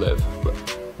 hours to live.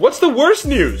 What's the worst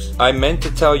news? I meant to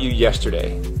tell you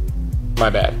yesterday. My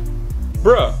bad.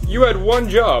 Bruh, you had 1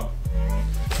 job.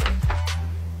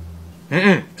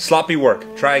 Sloppy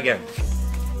work. Try again.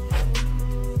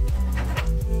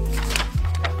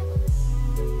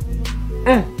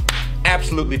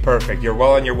 Absolutely perfect. You're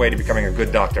well on your way to becoming a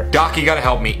good doctor. Doc, you gotta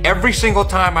help me. Every single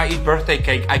time I eat birthday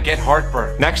cake, I get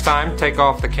heartburn. Next time, take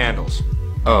off the candles.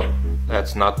 Oh,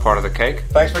 that's not part of the cake?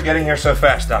 Thanks for getting here so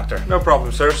fast, doctor. No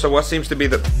problem, sir. So what seems to be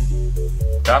the...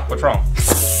 Doc, what's wrong?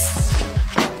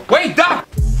 Wait, Doc!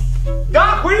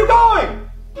 Doc, where are you going?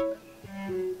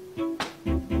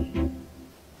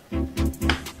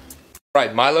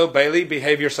 Right, Milo, Bailey,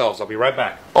 behave yourselves. I'll be right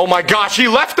back. Oh my gosh, he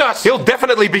left us! He'll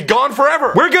definitely be gone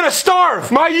forever! We're gonna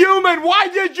starve! My human, why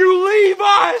did you leave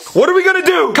us? What are we gonna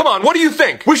do? Come on, what do you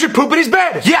think? We should poop in his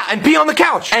bed! Yeah, and pee on the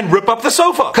couch! And rip up the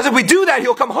sofa! Cause if we do that,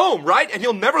 he'll come home, right? And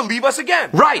he'll never leave us again!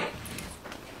 Right!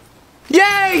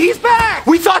 Yay, he's back!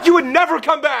 We thought you would never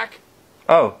come back!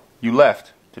 Oh, you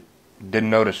left. Didn't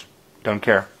notice. Don't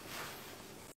care.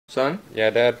 Son?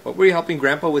 Yeah, Dad? What were you helping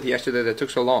Grandpa with yesterday that took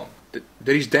so long?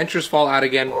 Did his dentures fall out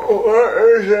again? What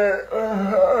is it?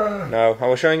 No, I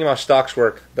was showing him how stocks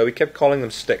work, though he kept calling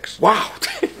them sticks. Wow!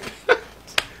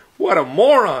 What a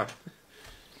moron!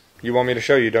 You want me to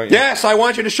show you, don't you? Yes, I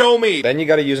want you to show me! Then you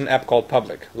gotta use an app called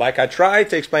Public. Like I tried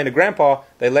to explain to Grandpa,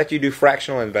 they let you do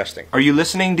fractional investing. Are you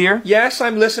listening, dear? Yes,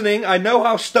 I'm listening. I know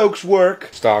how stocks work.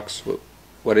 Stocks.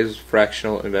 What is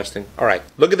fractional investing? Alright,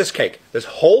 look at this cake. This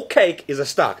whole cake is a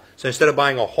stock. So instead of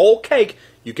buying a whole cake,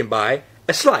 you can buy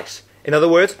a slice. In other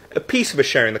words, a piece of a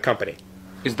share in the company.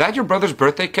 Is that your brother's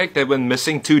birthday cake that went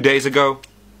missing 2 days ago?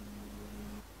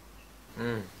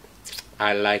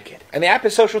 I like it. And the app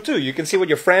is social too. You can see what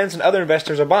your friends and other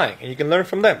investors are buying, and you can learn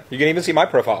from them. You can even see my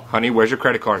profile. Honey, where's your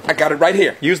credit card? I got it right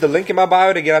here. Use the link in my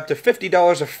bio to get up to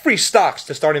 $50 of free stocks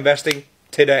to start investing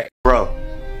today. Bro,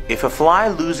 if a fly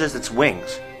loses its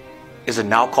wings, is it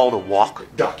now called a walk?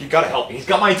 Doc, you gotta help me. He's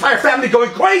got my entire family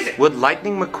going crazy! Would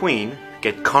Lightning McQueen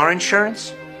get car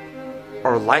insurance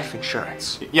or life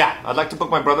insurance? Yeah, I'd like to book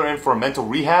my brother in for a mental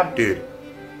rehab. Dude,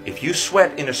 if you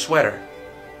sweat in a sweater,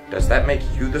 does that make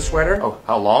you the sweater? Oh,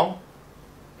 how long?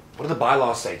 What do the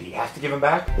bylaws say? Do you have to give him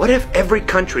back? What if every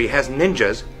country has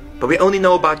ninjas, but we only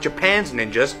know about Japan's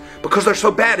ninjas because they're so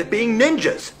bad at being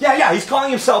ninjas? Yeah, he's calling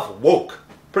himself woke.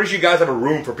 Pretty sure you guys have a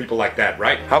room for people like that,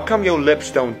 right? How come your lips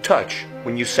don't touch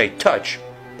when you say touch,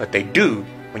 but they do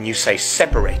when you say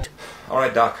separate?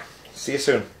 Alright, Doc. See you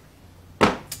soon.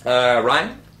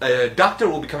 Ryan, doctor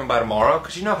will be coming by tomorrow,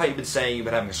 because you know how you've been saying you've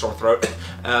been having a sore throat.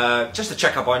 Just to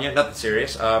check up on you, nothing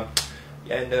serious.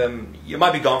 And you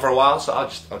might be gone for a while, so I'll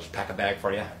just pack a bag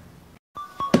for you.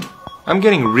 I'm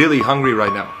getting really hungry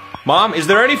right now. Mom, is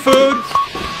there any food?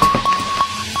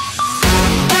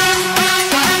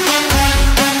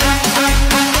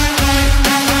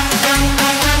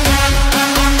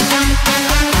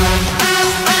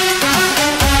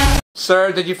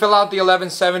 Sir, did you fill out the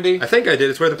 1170? I think I did.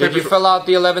 It's where the paper... Did you fill out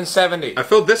the 1170? I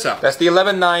filled this out. That's the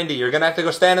 1190. You're gonna have to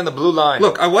go stand in the blue line.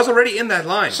 Look, I was already in that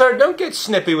line. Sir, don't get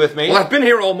snippy with me. Well, I've been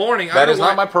here all morning. That is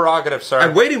not my prerogative, sir. I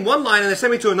waited in one line and they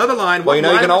sent me to another line. Well, you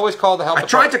know, you can always call the help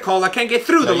department. I tried to call. I can't get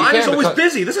through. The line is always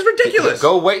busy. This is ridiculous.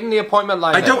 Go wait in the appointment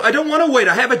line. I don't want to wait.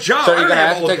 I have a job. Sir, I don't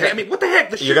have all of that. I mean, what the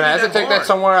heck? You're gonna have to take that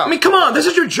somewhere else. I mean, come on. This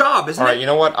is your job, isn't it? All right, you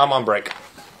know what? I'm on break.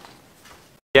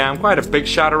 Yeah, I'm quite a big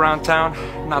shot around town.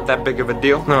 Not that big of a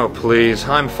deal. No, please.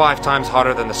 I'm 5 times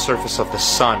hotter than the surface of the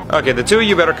sun. Okay, the two of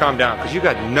you better calm down, because you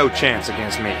got no chance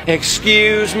against me.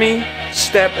 Excuse me.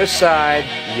 Step aside.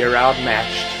 You're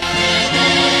outmatched.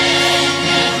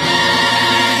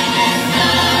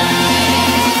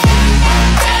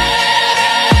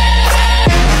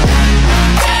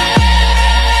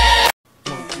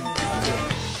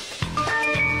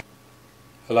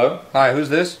 Hello? Hi, who's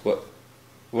this?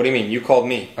 What do you mean? You called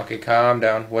me. Okay, calm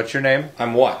down. What's your name?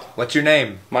 I'm what? What's your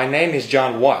name? My name is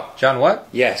John what? John what?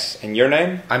 Yes. And your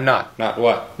name? I'm not. Not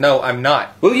what? No, I'm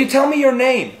not. Will you tell me your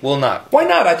name? Will not. Why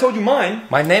not? I told you mine.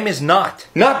 My name is not.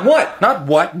 Not what? Not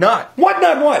what? Not. What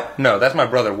not what? No, that's my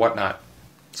brother, what not.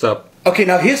 What's up? Okay,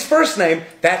 now his first name,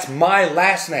 that's my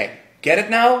last name. Get it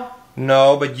now?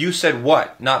 No, but you said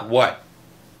what, not what.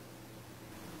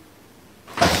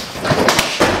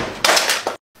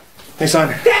 Hey, son.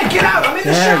 Dad, get out! I'm in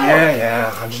the shower!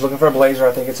 Yeah. I'm just looking for a blazer.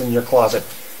 I think it's in your closet.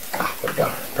 Ah, there we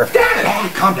go. Perfect.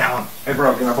 Dad! Calm down. Hey,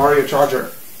 bro, can I borrow your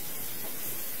charger?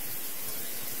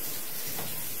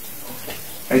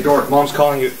 Hey, Dork, Mom's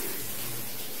calling you.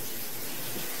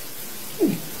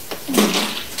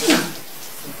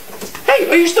 Hey,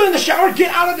 are you still in the shower?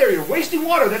 Get out of there. You're wasting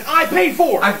water that I paid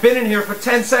for. I've been in here for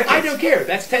 10 seconds. I don't care.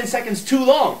 That's 10 seconds too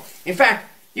long. In fact,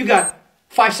 you got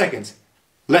 5 seconds.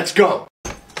 Let's go.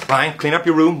 Ryan, clean up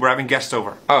your room. We're having guests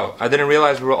over. Oh, I didn't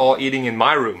realize we were all eating in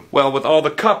my room. Well, with all the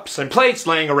cups and plates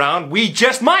laying around, we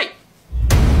just might.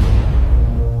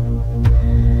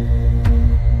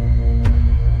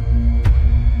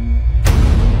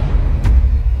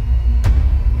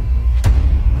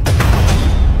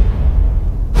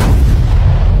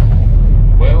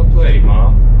 Well played,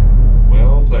 Mom.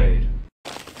 Well played.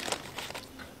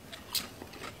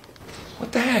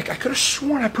 What the heck? I could have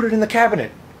sworn I put it in the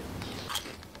cabinet.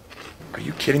 Are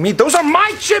you kidding me? Those are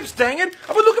my chips, dang it!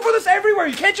 I've been looking for this everywhere.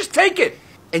 You can't just take it.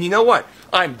 And you know what?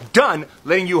 I'm done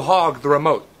letting you hog the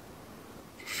remote.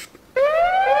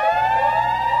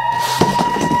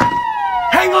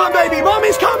 Hang on, baby!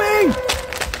 Mommy's coming!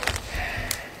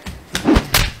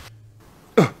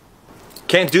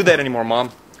 Can't do that anymore,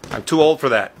 Mom. I'm too old for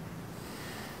that.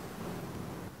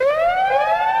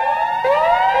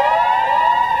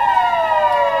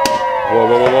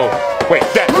 Whoa. Wait,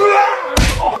 that...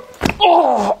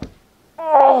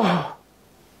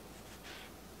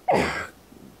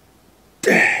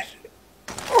 Dad.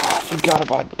 I forgot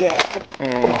about Dad.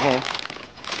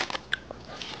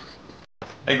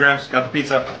 Hey, Gramps, got the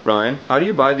pizza. Ryan, how do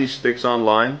you buy these sticks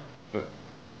online?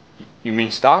 You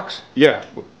mean stocks? Yeah.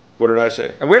 What did I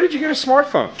say? And where did you get a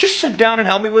smartphone? Just sit down and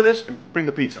help me with this and bring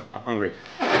the pizza. I'm hungry.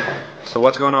 So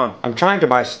what's going on? I'm trying to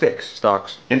buy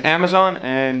stocks. In Amazon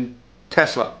and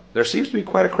Tesla. There seems to be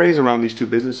quite a craze around these two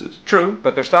businesses. True,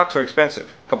 but their stocks are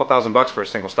expensive. A couple $1,000 for a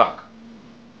single stock.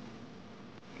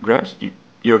 Gramps,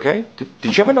 you okay?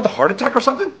 Did you have another heart attack or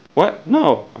something? What?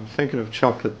 No, I'm thinking of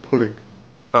chocolate pudding.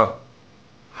 Oh.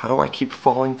 How do I keep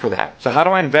falling for that? So how do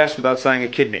I invest without selling a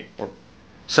kidney? Or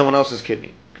someone else's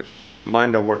kidney? Because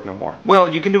mine don't work no more.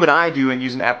 Well, you can do what I do and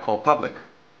use an app called Public.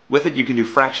 With it, you can do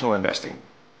fractional investing.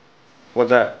 What's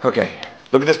that? Okay,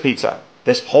 look at this pizza.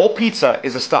 This whole pizza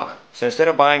is a stock. So instead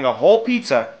of buying a whole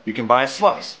pizza, you can buy a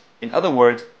slice. In other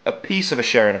words, a piece of a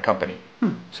share in a company.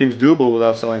 Seems doable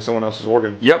without selling someone else's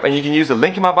organ. Yep, and you can use the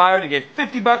link in my bio to get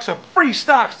 $50 of free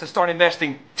stocks to start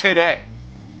investing today.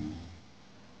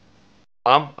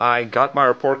 Mom, I got my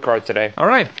report card today. All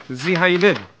right, let's see how you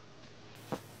did.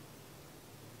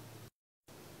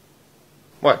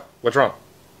 What? What's wrong?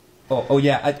 Oh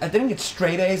yeah, I didn't get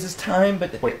straight A's this time,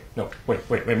 but... Wait, Mom.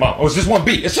 Oh, it's just one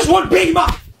B. It's just one B,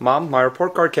 Mom! Mom, my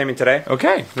report card came in today.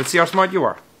 Okay, let's see how smart you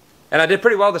are. And I did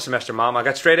pretty well this semester, Mom. I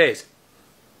got straight A's.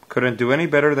 Couldn't do any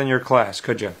better than your class,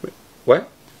 could you? Wait, what?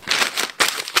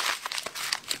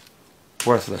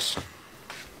 Worthless.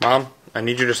 Mom, I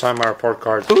need you to sign my report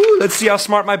card. Ooh, let's see how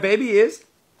smart my baby is.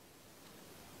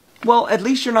 Well, at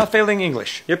least you're not failing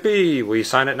English. Yippee. Will you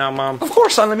sign it now, Mom? Of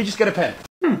course, son. Let me just get a pen.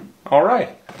 All right,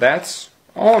 that's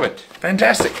all of it.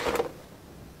 Fantastic.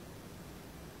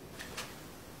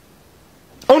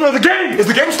 Oh no, the game! Is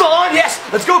the game still on? Yes!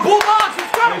 Let's go Bulldogs!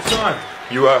 Let's go! Hey son,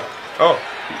 you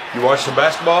you watch some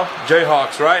basketball?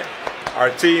 Jayhawks, right? Our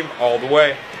team, all the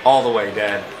way. All the way,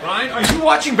 Dad. Ryan, are you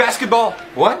watching basketball?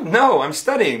 What? No, I'm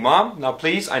studying, Mom. Now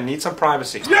please, I need some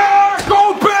privacy. Yeah!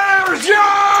 Go Bears!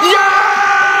 Yeah! Yeah!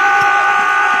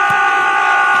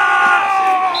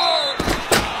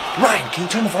 Ryan, can you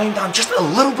turn the volume down just a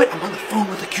little bit? I'm on the phone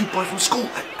with a cute boy from school.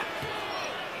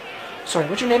 Sorry,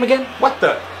 what's your name again? What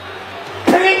the?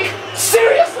 Pink?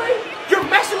 Seriously? You're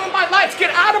messing with my lights! Get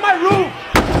out of my room!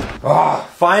 Ah,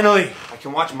 finally! I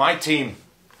can watch my team.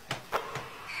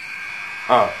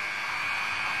 Oh.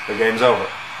 The game's over.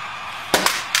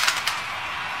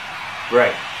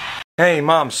 Great. Hey,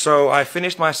 Mom, so I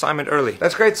finished my assignment early.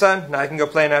 That's great, son. Now I can go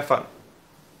play and have fun.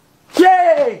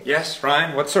 Yay! Yes,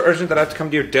 Ryan, what's so urgent that I have to come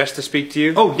to your desk to speak to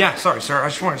you? Oh, yeah, sorry, sir. I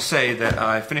just wanted to say that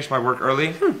I finished my work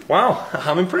early. Wow,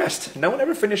 I'm impressed. No one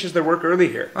ever finishes their work early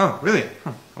here. Oh, really?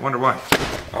 I wonder why.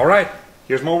 All right,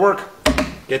 here's more work.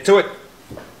 Get to it.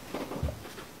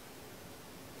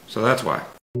 So that's why.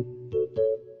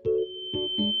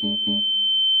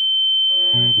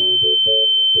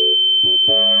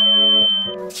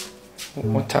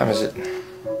 What time is it?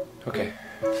 Okay.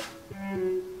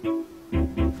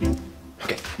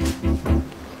 Okay.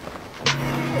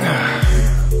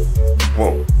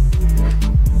 Whoa.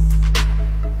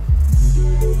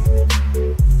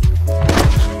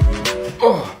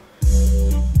 Oh.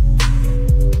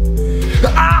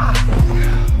 Ah!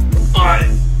 Why?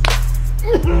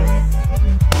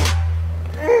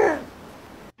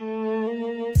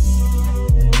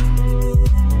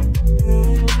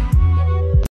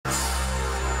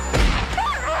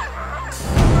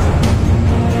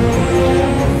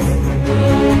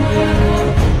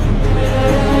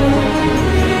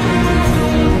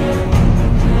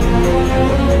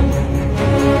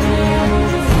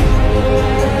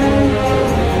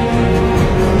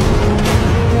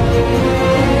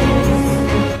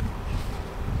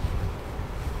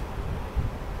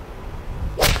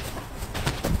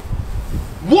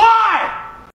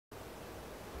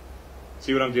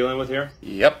 See what I'm dealing with here?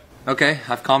 Yep. Okay,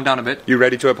 I've calmed down a bit. You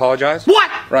ready to apologize? What?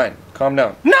 Ryan, calm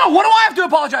down. No, what do I have to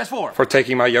apologize for? For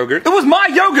taking my yogurt? It was my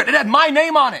yogurt. It had my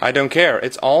name on it. I don't care.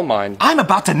 It's all mine. I'm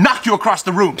about to knock you across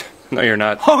the room. No, you're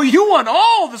not. Oh, you want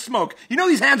all the smoke. You know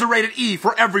these hands are rated E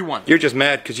for everyone. You're just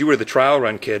mad because you were the trial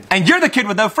run kid. And you're the kid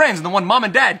with no friends and the one Mom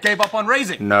and Dad gave up on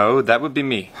raising. No, that would be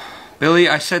me. Billy,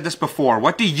 I said this before.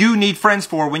 What do you need friends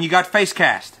for when you got face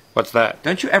cast? What's that?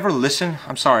 Don't you ever listen?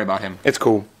 I'm sorry about him. It's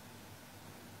cool.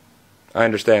 I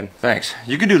understand. Thanks.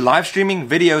 You can do live streaming,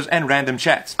 videos, and random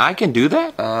chats. I can do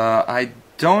that? I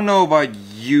don't know about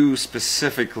you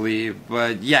specifically,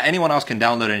 but yeah, anyone else can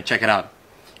download it and check it out.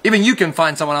 Even you can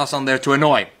find someone else on there to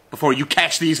annoy before you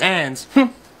catch these hands.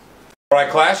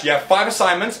 Alright, class, you have 5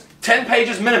 assignments, 10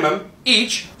 pages minimum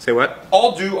each. Say what?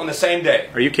 All due on the same day.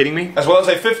 Are you kidding me? As well as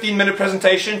a 15-minute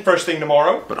presentation first thing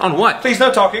tomorrow. But on what? Please, no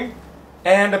talking.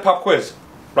 And a pop quiz.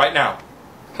 Right now.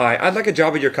 Hi, I'd like a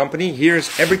job at your company.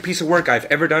 Here's every piece of work I've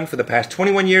ever done for the past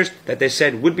 21 years that they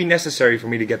said would be necessary for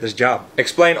me to get this job.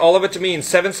 Explain all of it to me in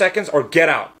 7 seconds or get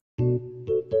out.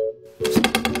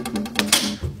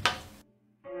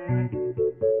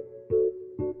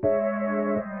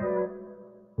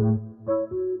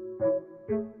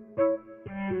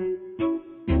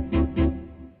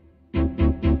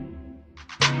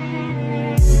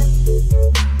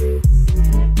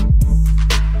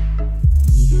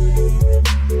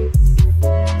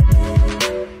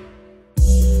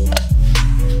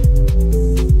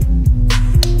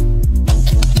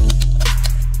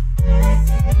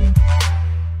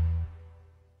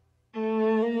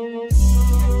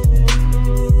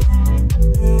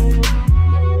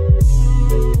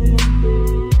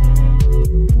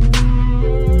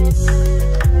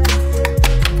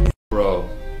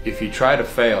 If you try to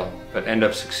fail, but end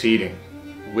up succeeding,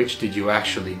 which did you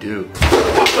actually do?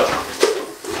 Bruh!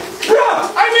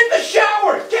 I'm in the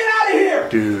shower! Get out of here!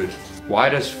 Dude, why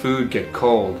does food get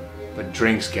cold, but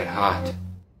drinks get hot?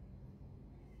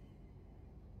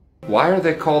 Why are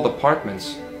they called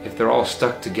apartments if they're all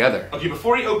stuck together? Okay,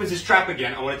 before he opens his trap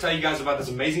again, I want to tell you guys about this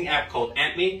amazing app called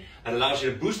AmpMe that allows you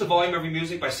to boost the volume of your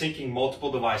music by syncing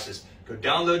multiple devices. Go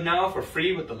download now for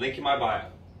free with the link in my bio.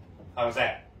 How was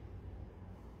that?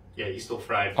 Yeah, you still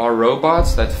fried. Are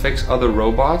robots that fix other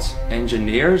robots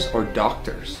engineers or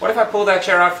doctors? What if I pull that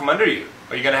chair out from under you?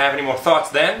 Are you gonna have any more thoughts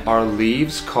then? Are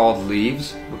leaves called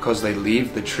leaves because they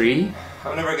leave the tree?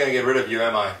 I'm never gonna get rid of you,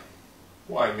 am I?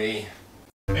 Why me?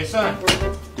 Hey son.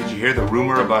 Did you hear the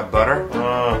rumor about butter?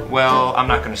 Well, I'm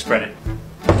not gonna spread it.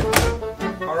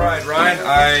 Alright, Ryan,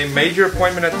 I made your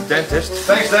appointment at the dentist.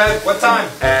 Thanks, Dad. What time?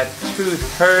 At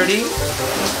 2:30.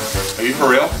 Are you for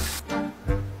real?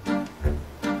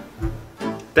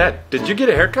 Dad, did you get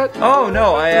a haircut? Oh,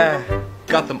 no, I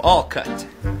got them all cut.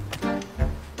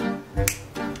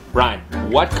 Ryan,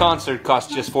 what concert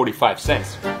costs just 45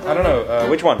 cents? I don't know,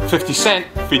 which one? 50 Cent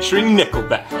featuring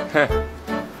Nickelback.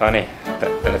 Funny,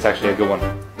 then it's actually a good one.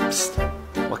 Psst.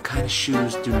 What kind of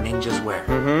shoes do ninjas wear?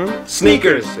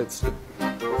 Sneakers! It's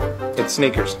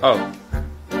sneakers. Oh,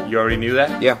 you already knew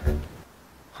that? Yeah.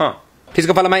 Huh. Please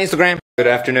go follow my Instagram. Good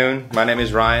afternoon, my name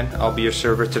is Ryan. I'll be your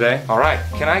server today. Alright,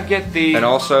 can I get the... And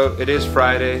also, it is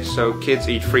Friday, so kids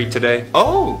eat free today.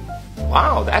 Oh,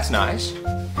 wow, that's nice.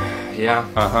 Yeah,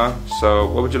 So,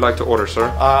 what would you like to order, sir?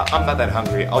 I'm not that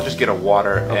hungry. I'll just get a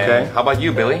water. Okay. And how about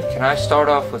you, Billy? Can I start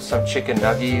off with some chicken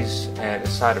nuggies and a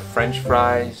side of french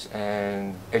fries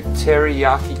and a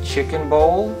teriyaki chicken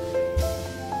bowl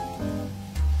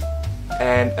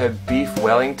and a beef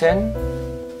Wellington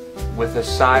with a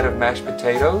side of mashed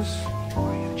potatoes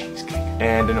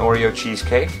and an Oreo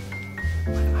cheesecake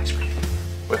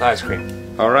with ice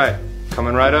cream. Alright,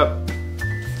 coming right up.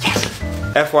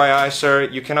 FYI, sir,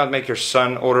 you cannot make your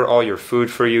son order all your food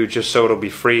for you just so it'll be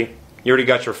free. You already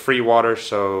got your free water,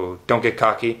 so don't get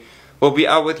cocky. We'll be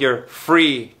out with your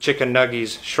free chicken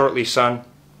nuggies shortly, son.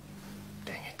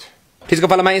 Dang it. Please go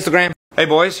follow my Instagram. Hey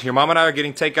boys, your mom and I are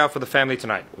getting takeout for the family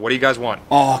tonight. What do you guys want?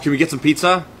 Oh, can we get some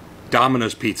pizza?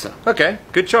 Domino's pizza. Okay,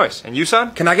 good choice. And you,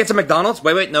 son? Can I get some McDonald's?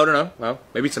 Wait, no. Well,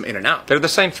 maybe some In-N-Out. They're the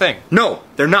same thing. No,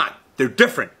 they're not. They're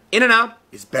different. In-N-Out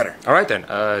is better. Alright then,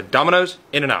 Domino's,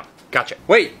 In-N-Out. Gotcha.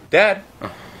 Wait, Dad.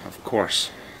 Oh, of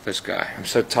course, this guy. I'm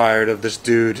so tired of this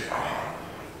dude.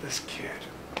 This kid.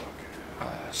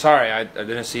 Sorry, I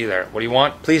didn't see you there. What do you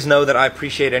want? Please know that I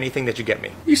appreciate anything that you get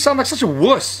me. You sound like such a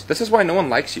wuss. This is why no one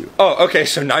likes you. Oh, okay,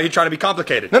 so now you're trying to be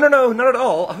complicated. No, not at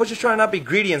all. I was just trying to not be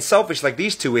greedy and selfish like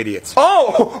these two idiots.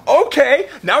 Oh, okay.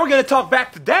 Now we're gonna talk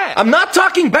back to Dad. I'm not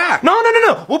talking back. No.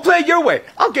 We'll play it your way.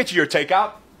 I'll get you your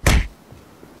takeout.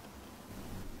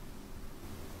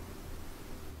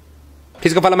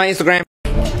 Please go follow my Instagram.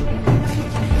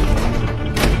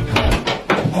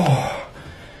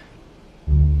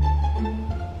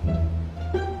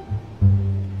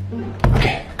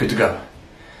 Okay, good to go.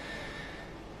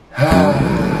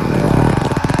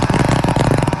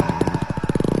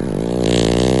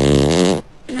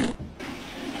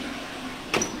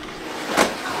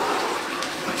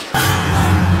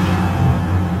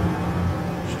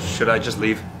 Should I just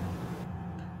leave?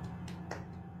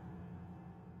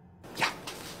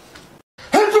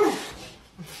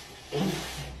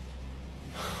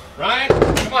 Ryan,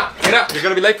 come on, get up. You're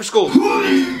gonna be late for school.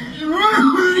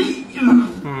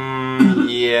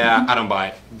 Yeah, I don't buy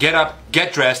it. Get up,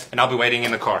 get dressed, and I'll be waiting in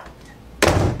the car.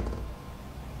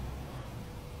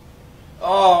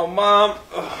 Oh, Mom,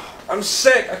 I'm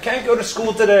sick. I can't go to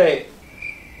school today.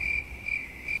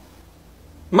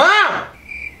 Mom!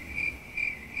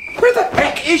 Where the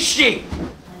heck is she?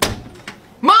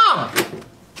 Mom!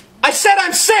 I said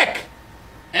I'm sick!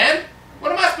 And?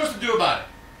 What am I supposed to do about it?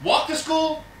 Walk to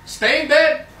school? Stay in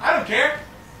bed? I don't care.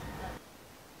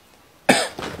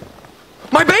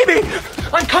 My baby!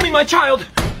 I'm coming, my child!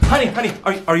 Honey,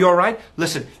 are you alright?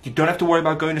 Listen, you don't have to worry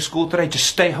about going to school today. Just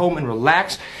stay home and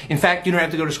relax. In fact, you don't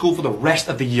have to go to school for the rest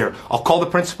of the year. I'll call the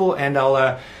principal and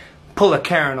I'll pull a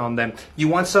Karen on them. You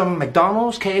want some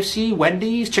McDonald's, KFC,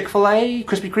 Wendy's, Chick-fil-A,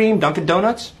 Krispy Kreme, Dunkin'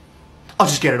 Donuts? I'll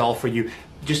just get it all for you.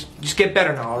 Just get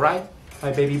better now, alright?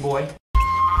 My baby boy.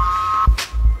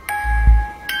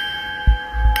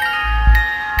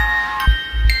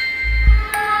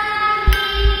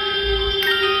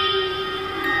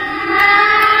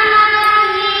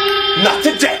 Not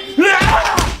today!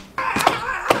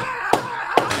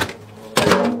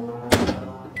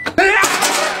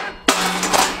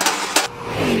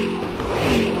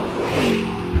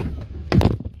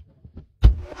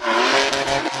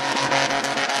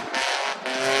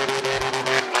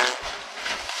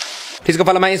 Please go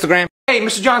follow my Instagram. Hey,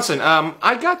 Mr. Johnson,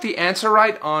 I got the answer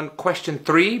right on question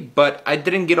 3, but I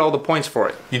didn't get all the points for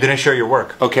it. You didn't show your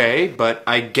work. Okay, but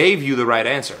I gave you the right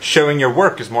answer. Showing your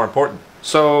work is more important.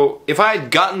 So, if I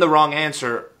had gotten the wrong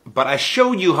answer, but I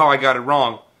showed you how I got it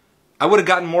wrong, I would have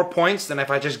gotten more points than if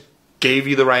I just gave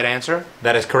you the right answer?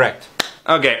 That is correct.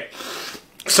 Okay.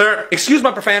 Sir, excuse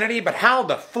my profanity, but how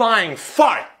the flying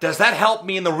fart does that help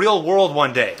me in the real world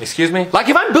one day? Excuse me? Like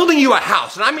if I'm building you a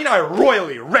house, and I mean I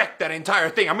royally wrecked that entire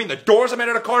thing. I mean the doors are made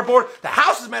out of cardboard, the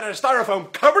house is made out of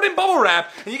styrofoam, covered in bubble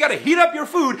wrap, and you gotta heat up your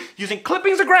food using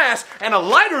clippings of grass and a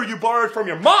lighter you borrowed from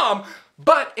your mom,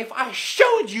 But if I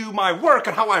showed you my work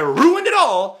and how I ruined it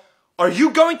all, are you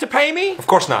going to pay me? Of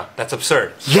course not. That's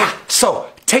absurd. Yeah,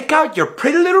 so take out your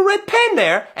pretty little red pen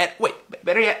there and wait,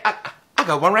 better yet, I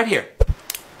got one right here.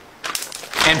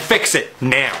 And fix it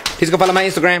now. Please go follow my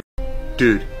Instagram.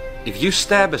 Dude, if you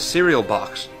stab a cereal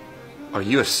box, are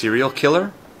you a serial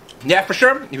killer? Yeah, for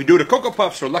sure. If you do the Cocoa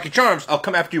Puffs or Lucky Charms, I'll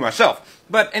come after you myself.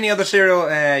 But any other cereal,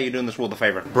 you're doing this world a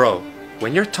favor. Bro,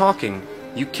 when you're talking,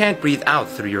 you can't breathe out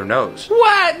through your nose.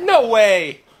 What? No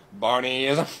way. Barney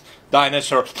is a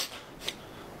dinosaur.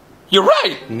 You're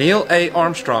right. Neil A.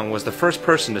 Armstrong was the first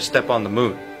person to step on the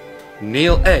moon.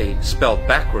 Neil A., spelled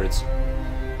backwards,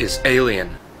 is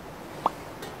alien.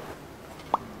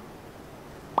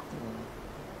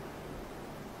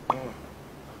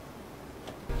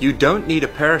 You don't need a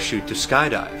parachute to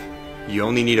skydive. You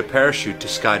only need a parachute to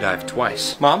skydive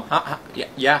twice. Mom?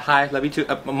 Yeah, hi, love you too.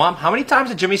 Mom, how many times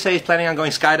did Jimmy say he's planning on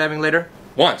going skydiving later?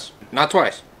 Once, not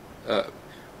twice.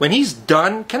 When he's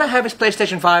done, can I have his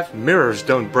PlayStation 5? Mirrors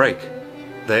don't break.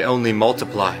 They only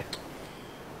multiply.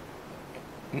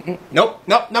 Nope,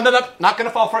 not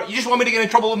gonna fall for it. You just want me to get in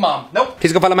trouble with Mom. Nope.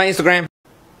 Please go follow my Instagram.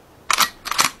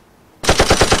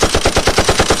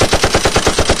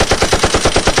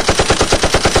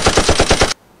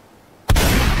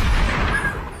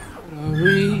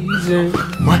 Reason.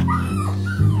 What?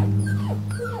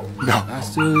 No. I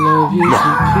still love you.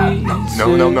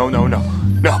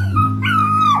 No.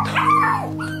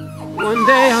 One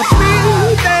day I'll be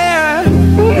there,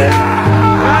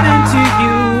 right into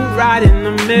you, right in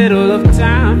the middle of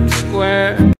Times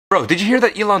Square. Bro, did you hear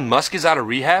that Elon Musk is out of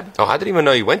rehab? Oh, I didn't even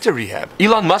know he went to rehab.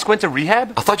 Elon Musk went to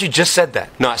rehab? I thought you just said that.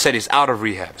 No, I said he's out of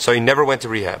rehab, so he never went to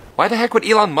rehab. Why the heck would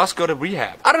Elon Musk go to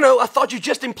rehab? I don't know, I thought you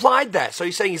just implied that. So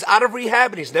you're saying he's out of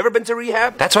rehab and he's never been to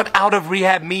rehab? That's what out of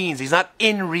rehab means. He's not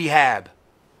in rehab.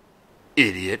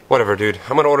 Idiot. Whatever, dude.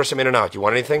 I'm gonna order some In-N-Out. You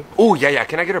want anything? Oh, yeah.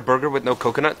 Can I get a burger with no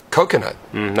coconut? Coconut?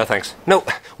 No thanks. No,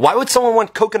 why would someone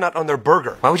want coconut on their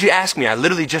burger? Why would you ask me? I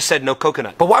literally just said no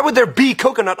coconut. But why would there be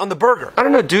coconut on the burger? I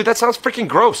don't know, dude. That sounds freaking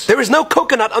gross. There is no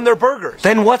coconut on their burgers.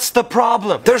 Then what's the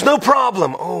problem? There's no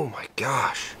problem. Oh my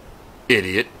gosh.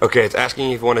 Idiot. Okay, it's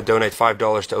asking if you want to donate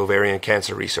 $5 to ovarian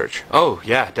cancer research. Oh,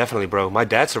 yeah, definitely, bro. My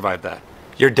dad survived that.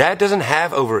 Your dad doesn't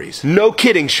have ovaries. No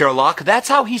kidding, Sherlock. That's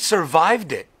how he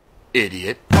survived it.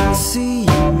 Idiot. I see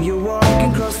you, you're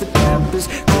walking across the campus,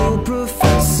 cool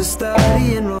professor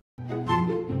studying.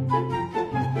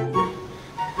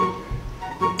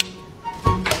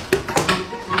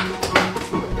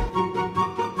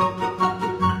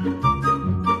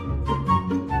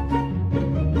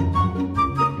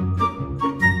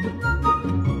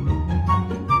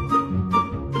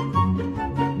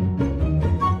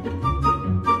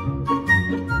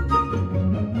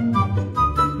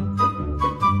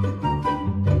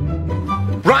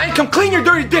 Ryan, come clean your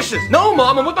dirty dishes. No,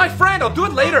 Mom, I'm with my friend. I'll do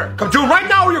it later. Come do it right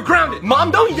now or you're grounded.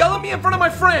 Mom, don't yell at me in front of my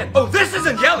friend. Oh, this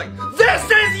isn't yelling. This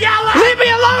is yelling. Leave me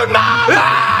alone, Mom!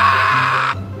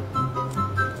 Ah!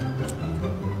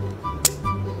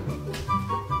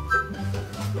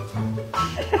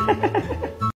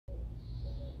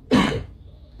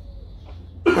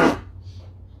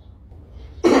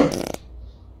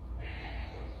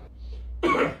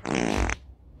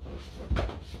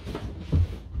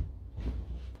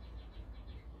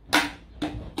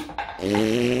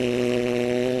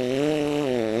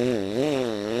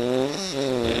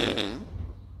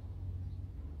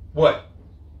 What?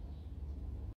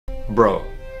 Bro,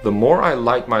 the more I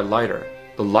light my lighter,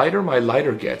 the lighter my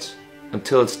lighter gets,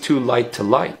 until it's too light to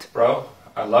light. Bro,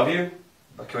 I love you,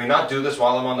 but can we not do this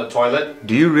while I'm on the toilet?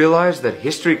 Do you realize that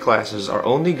history classes are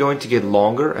only going to get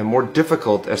longer and more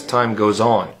difficult as time goes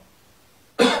on?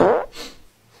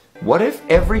 What if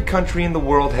every country in the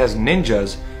world has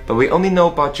ninjas, but we only know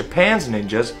about Japan's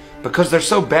ninjas because they're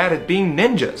so bad at being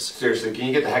ninjas? Seriously, can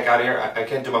you get the heck out of here? I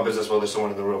can't do my business while there's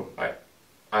someone in the room. I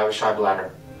have a shy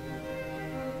bladder.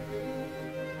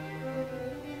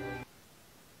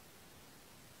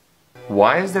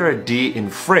 Why is there a D in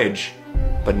fridge,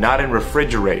 but not in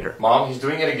refrigerator? Mom, he's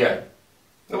doing it again.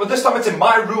 No, but this time it's in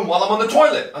my room while I'm on the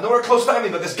toilet. I know we're a close family,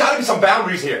 but there's gotta be some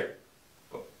boundaries here.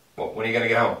 Well, when are you gonna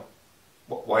get home?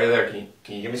 Why are you there?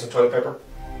 Can you give me some toilet paper?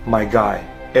 My guy,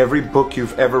 every book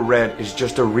you've ever read is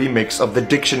just a remix of the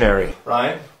dictionary.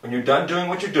 Ryan, when you're done doing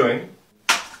what you're doing,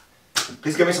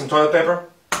 please give me some toilet paper.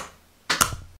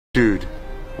 Dude,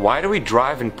 why do we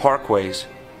drive in parkways,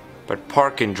 but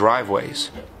park in driveways?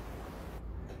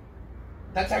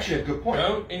 That's actually a good point.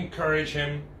 Don't encourage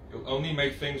him. You'll only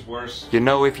make things worse. You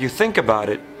know, if you think about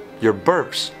it, your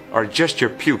burps are just your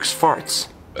pukes farts.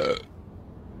 I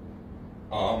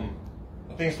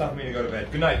think it's time for me to go to bed.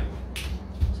 Good night.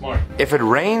 Smart. If it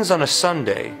rains on a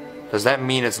Sunday, does that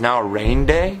mean it's now a rain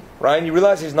day? Ryan, you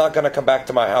realize he's not going to come back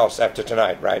to my house after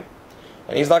tonight, right?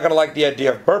 And he's not going to like the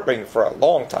idea of burping for a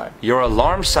long time. Your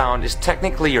alarm sound is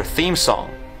technically your theme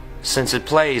song, since it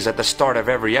plays at the start of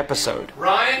every episode.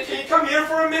 Ryan, can you come here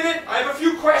for a minute? I have a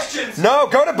few questions. No,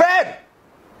 go to bed!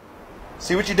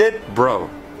 See what you did? Bro,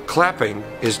 clapping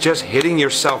is just hitting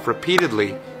yourself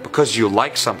repeatedly because you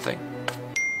like something.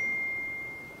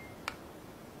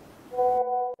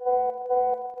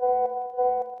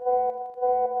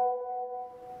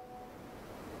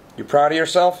 You proud of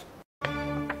yourself?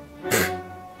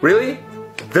 Really?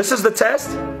 This is the test?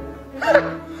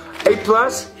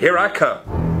 A+? Here I come.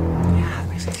 Yeah, that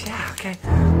makes sense. Yeah, okay.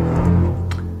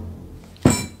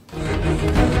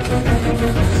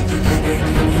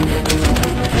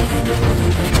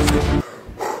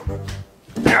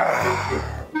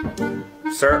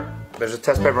 Sir, there's a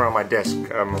test paper on my desk.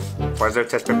 Why is there a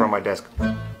test paper on my desk?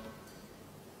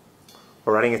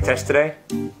 We're writing a test today?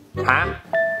 Huh?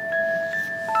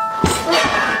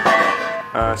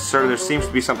 Sir, there seems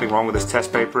to be something wrong with this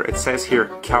test paper. It says here,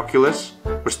 calculus.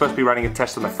 We're supposed to be writing a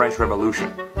test on the French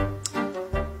Revolution.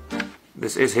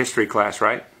 This is history class,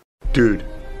 right? Dude,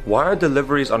 why are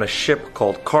deliveries on a ship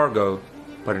called cargo,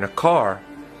 but in a car,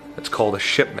 it's called a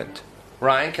shipment?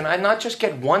 Ryan, can I not just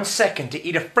get 1 second to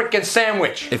eat a frickin'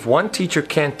 sandwich? If one teacher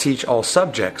can't teach all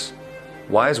subjects,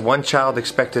 why is one child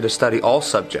expected to study all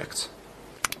subjects?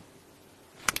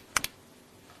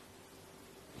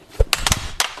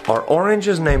 Are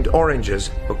oranges named oranges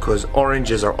because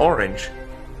oranges are orange?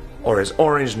 Or is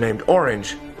orange named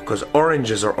orange because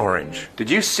oranges are orange? Did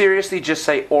you seriously just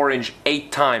say orange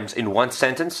 8 times in one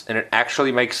sentence and it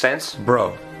actually makes sense?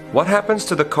 Bro, what happens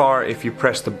to the car if you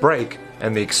press the brake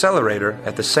and the accelerator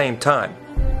at the same time?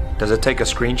 Does it take a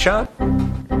screenshot?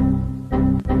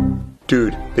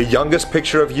 Dude, the youngest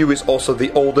picture of you is also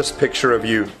the oldest picture of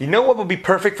you. You know what would be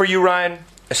perfect for you, Ryan?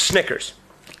 A Snickers.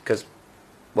 Because,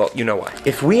 well, you know why.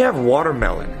 If we have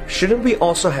watermelon, shouldn't we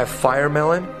also have fire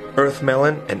melon, earth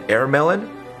melon, and air melon?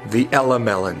 The Ella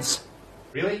melons.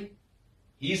 Really?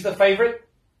 He's the favorite?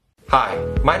 Hi,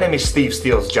 my name is Steve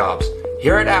Steele's Jobs.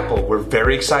 Here at Apple, we're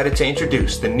very excited to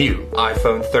introduce the new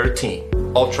iPhone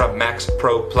 13, Ultra Max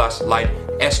Pro Plus Lite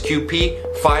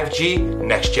SQP 5G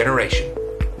Next Generation.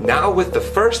 Now with the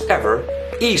first ever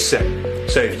eSIM.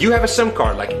 So if you have a SIM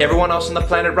card like everyone else on the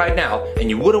planet right now, and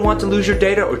you wouldn't want to lose your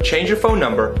data or change your phone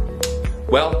number,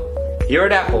 well, here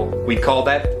at Apple, we call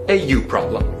that a you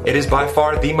problem. It is by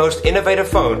far the most innovative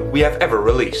phone we have ever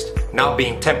released. Now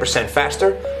being 10%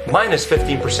 faster, minus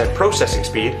 15% processing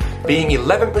speed, being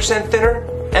 11% thinner,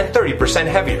 and 30%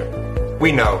 heavier.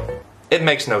 We know, it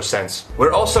makes no sense.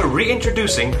 We're also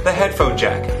reintroducing the headphone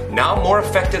jack, now more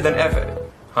effective than ever.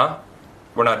 Huh?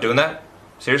 We're not doing that?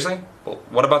 Seriously? Well,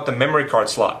 what about the memory card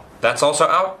slot? That's also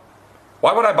out?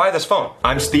 Why would I buy this phone?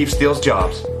 I'm Steve Steele's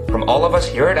Jobs. From all of us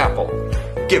here at Apple,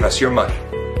 give us your money.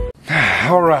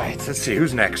 All right, let's see,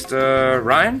 who's next?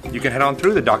 Ryan, you can head on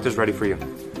through. The doctor's ready for you.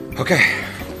 Okay.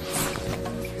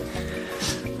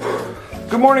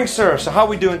 Good morning, sir. So how are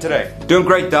we doing today? Doing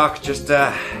great, Doc. Just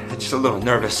a little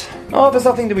nervous. Oh, there's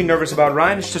nothing to be nervous about,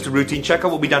 Ryan. It's just a routine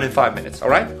checkup. We'll be done in 5 minutes, all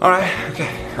right? All right, okay.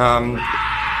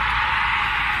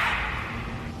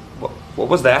 What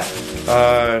was that?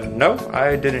 No,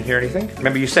 I didn't hear anything.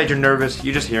 Remember, you said you're nervous.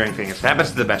 You just hear anything. It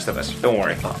happens to the best of us. Don't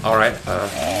worry. All right.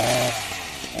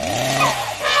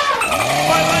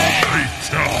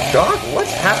 Doc,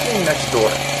 what's happening next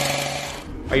door?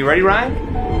 Are you ready, Ryan?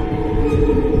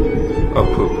 Oh,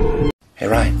 poop. Hey,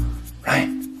 Ryan.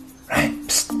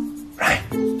 Psst.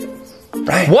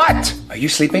 Ryan. What? Are you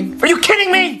sleeping? Are you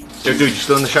kidding me? Dude, you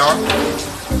still in the shower?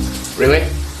 Really?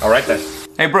 All right, then.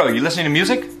 Hey, bro, you listening to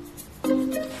music?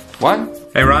 What?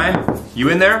 Hey, Ryan, you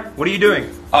in there? What are you doing?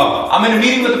 Oh, I'm in a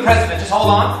meeting with the president. Just hold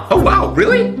on. Oh, wow,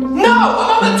 really? No, I'm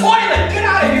on the toilet. Get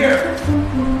out of here.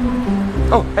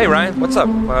 Oh, hey, Ryan, what's up?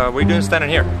 What are you doing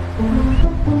standing here?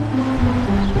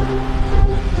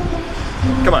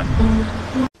 Come on.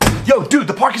 Yo, dude,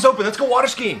 the park is open. Let's go water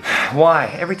skiing. Why?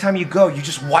 Every time you go, you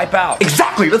just wipe out.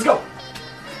 Exactly, let's go.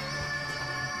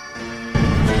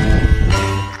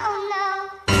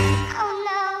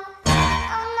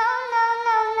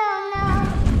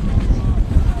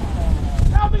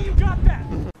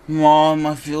 Mom,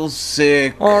 I feel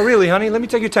sick. Oh, really, honey? Let me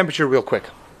take your temperature real quick.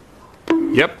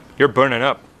 Yep, you're burning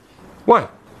up. What?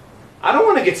 I don't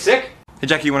want to get sick. Hey,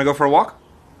 Jackie, you want to go for a walk?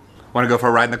 Want to go for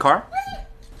a ride in the car?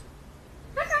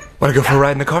 Want to go for a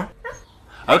ride in the car?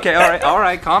 Okay, all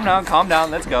right, calm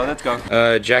down, let's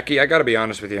go. Jackie, I gotta be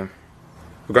honest with you.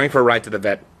 We're going for a ride to the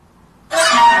vet.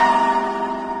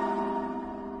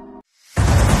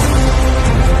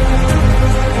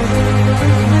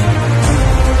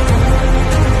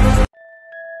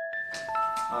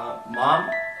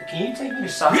 Can you take me to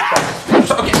soccer?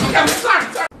 Okay, I'm sorry.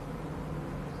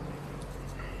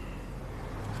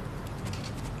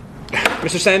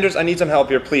 Mr. Sanders, I need some help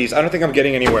here, please. I don't think I'm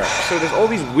getting anywhere. So there's all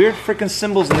these weird freaking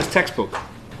symbols in this textbook.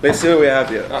 Let's see what we have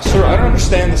here. Sir, I don't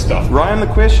understand this stuff. Ryan,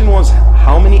 the question was,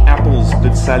 how many apples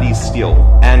did Sally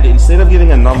steal? And instead of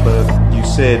giving a number, you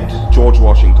said George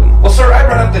Washington. Well, sir, I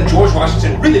brought up that George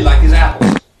Washington really liked his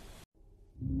apples.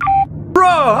 Bro,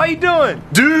 how you doing?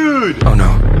 Dude! Oh no,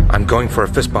 I'm going for a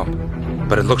fist bump,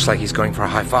 but it looks like he's going for a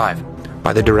high five.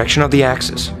 By the direction of the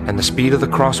axis and the speed of the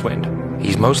crosswind,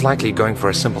 he's most likely going for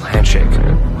a simple handshake.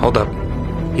 Hold up.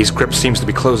 His grip seems to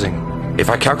be closing. If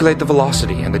I calculate the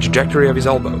velocity and the trajectory of his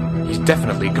elbow, he's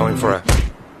definitely going for a...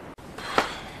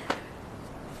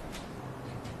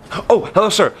 Oh, hello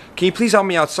sir. Can you please help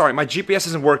me out? Sorry, my GPS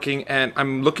isn't working and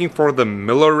I'm looking for the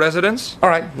Miller residence.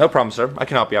 Alright, no problem, sir. I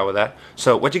can help you out with that.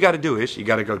 So what you gotta do is, you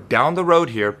gotta go down the road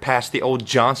here, past the old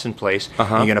Johnson place, and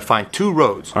you're gonna find two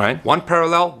roads. Alright. One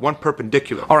parallel, one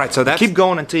perpendicular. Alright, so that's... Keep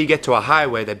going until you get to a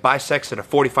highway that bisects at a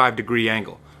 45-degree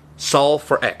angle. Solve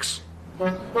for X.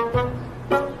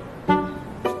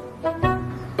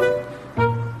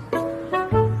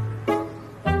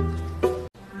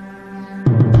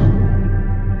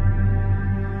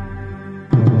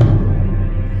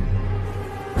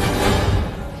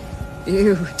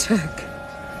 You took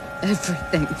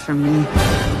everything from me.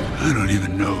 I don't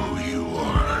even know who you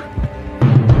are.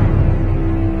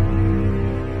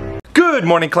 Good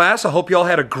morning, class. I hope you all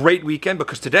had a great weekend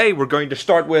because today we're going to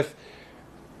start with...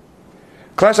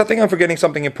 Class, I think I'm forgetting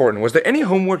something important. Was there any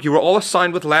homework you were all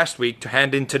assigned with last week to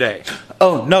hand in today?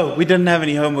 Oh, no, we didn't have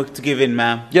any homework to give in,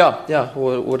 ma'am. Yeah,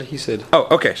 what he said. Oh,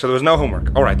 okay, so there was no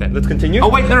homework. All right then, let's continue. Oh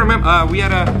wait, no, remember, we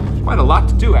had quite a lot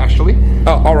to do actually.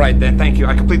 Oh, all right then, thank you.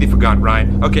 I completely forgot,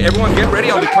 Ryan. Okay, everyone get ready.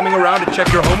 I'll be coming around to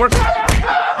check your homework.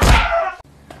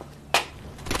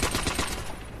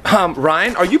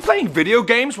 Ryan, are you playing video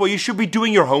games while you should be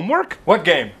doing your homework? What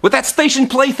game? With that station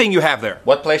play thing you have there.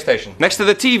 What PlayStation? Next to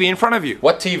the TV in front of you.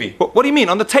 What TV? What do you mean?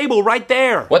 On the table right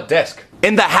there. What desk?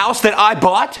 In the house that I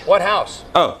bought? What house?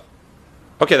 Oh.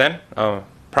 Okay then.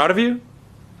 Proud of you,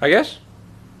 I guess?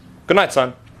 Good night,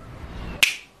 son.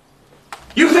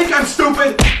 You think I'm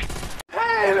stupid?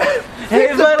 Hey, man.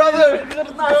 Hey, brother.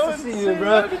 Nice to see you,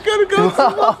 bro. We gotta go to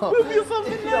the movie or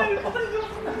something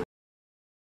nice.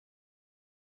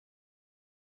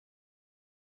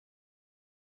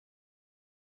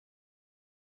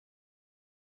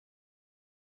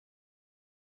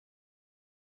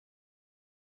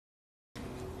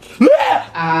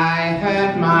 I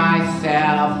hurt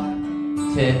myself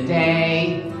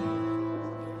today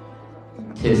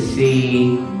to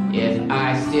see if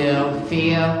I still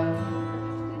feel.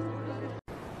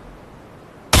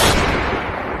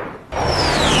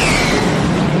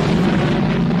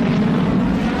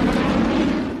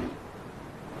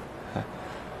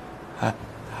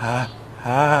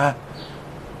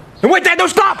 Wait, Dad, no,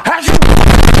 stop!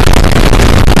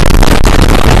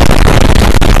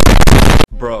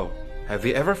 Bro, have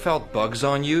you ever felt bugs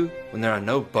on you when there are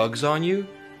no bugs on you?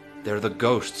 They're the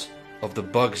ghosts of the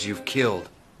bugs you've killed.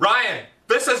 Ryan,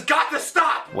 this has got to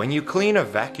stop! When you clean a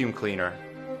vacuum cleaner,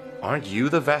 aren't you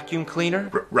the vacuum cleaner?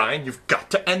 Ryan, you've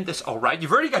got to end this, all right?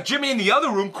 You've already got Jimmy in the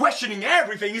other room questioning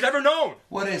everything he's ever known.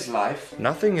 What is life?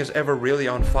 Nothing is ever really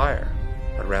on fire,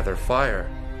 but rather fire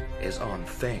is on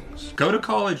things. Go to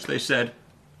college, they said.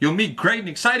 You'll meet great and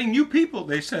exciting new people,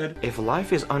 they said. If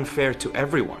life is unfair to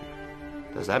everyone,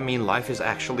 does that mean life is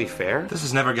actually fair? This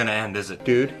is never gonna end, is it?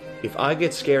 Dude, if I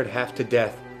get scared half to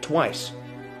death twice,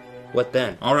 what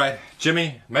then? All right,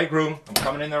 Jimmy, make room. I'm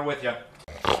coming in there with you.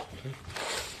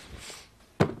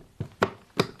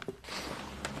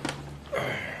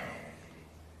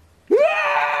 Bro,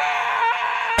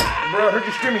 I heard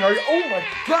you screaming. Are you? Oh my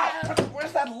God!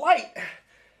 Where's that light?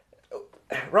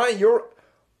 Ryan, you're...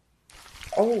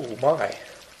 Oh my.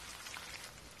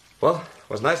 Well, it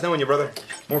was nice knowing you, brother.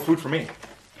 More food for me.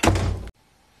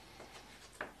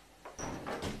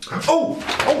 Oh!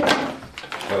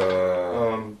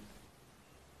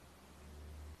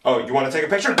 Oh, you want to take a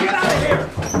picture? Get out of here!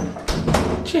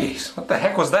 Jeez, what the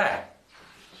heck was that?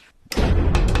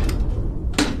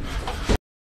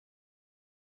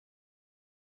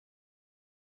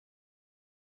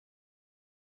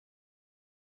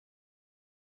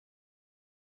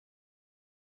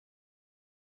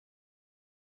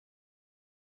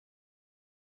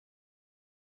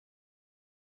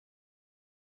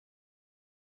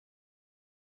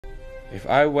 If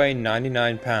I weigh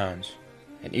 99 pounds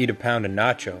and eat a pound of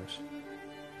nachos,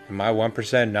 am I 1%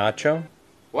 nacho?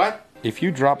 What? If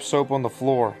you drop soap on the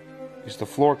floor, is the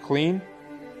floor clean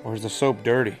or is the soap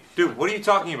dirty? Dude, what are you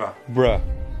talking about? Bruh,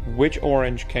 Which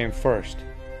orange came first?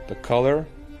 The color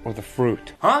or the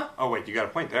fruit? Huh? Oh wait, you got a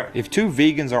point there. If two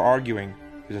vegans are arguing,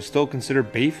 is it still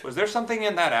considered beef? Was there something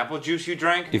in that apple juice you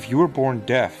drank? If you were born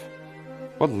deaf,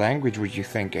 what language were you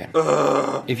thinking?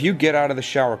 Ugh. If you get out of the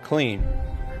shower clean,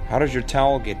 how does your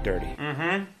towel get dirty?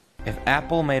 Mm-hmm. If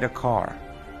Apple made a car,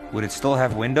 would it still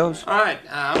have windows? Alright,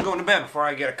 I'm going to bed before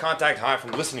I get a contact high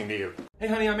from listening to you. Hey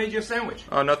honey, I made you a sandwich.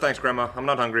 Oh, no thanks, Grandma. I'm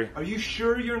not hungry. Are you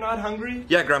sure you're not hungry?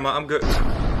 Yeah, Grandma, I'm good.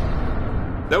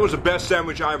 That was the best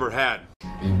sandwich I ever had.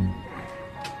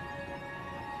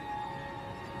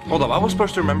 Hold up, I was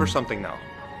supposed to remember something now.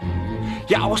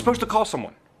 Yeah, I was supposed to call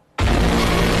someone.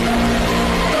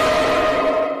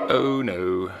 Oh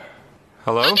no.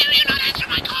 Hello? How dare you not answer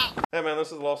my call? Hey man,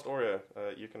 this is Lost Oreo.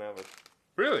 You can have it.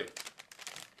 Really?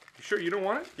 You sure you don't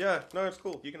want it? Yeah, no, it's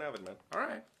cool. You can have it, man.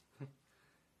 Alright.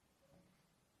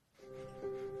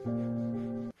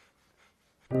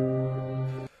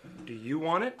 Do you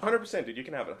want it? 100%, dude. You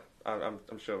can have it.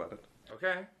 I'm sure about it.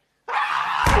 Okay.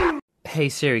 Hey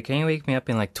Siri, can you wake me up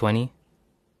in like 20?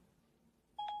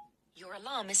 Your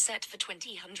alarm is set for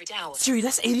 2000 hours. Siri,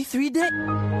 that's 83 days.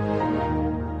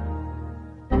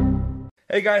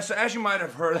 Hey guys, so as you might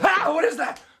have heard, what is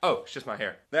that? Oh, it's just my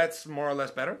hair. That's more or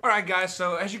less better. Alright guys,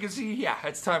 so as you can see, yeah,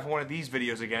 it's time for one of these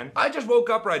videos again. I just woke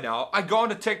up right now, I go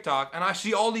onto TikTok, and I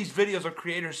see all these videos of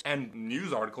creators and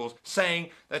news articles saying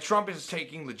that Trump is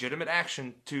taking legitimate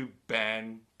action to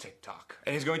ban TikTok.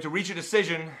 And he's going to reach a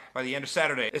decision by the end of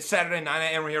Saturday. It's Saturday, 9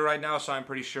 a.m. here right now, so I'm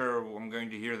pretty sure I'm going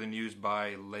to hear the news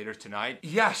by later tonight.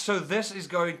 Yeah, so this is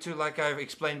going to, like I've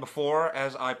explained before,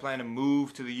 as I plan to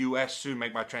move to the US soon,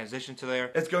 make my transition to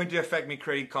there, it's going to affect me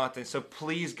creating content. So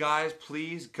please, guys,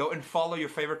 please go and follow your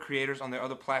favorite creators on their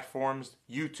other platforms.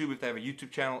 YouTube, if they have a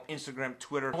YouTube channel, Instagram,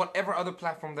 Twitter, whatever other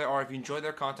platform they are. If you enjoy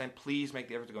their content, please make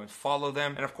the effort to go and follow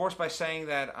them. And of course, by saying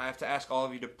that, I have to ask all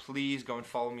of you to please go and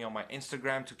follow me on my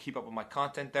Instagram to keep up with my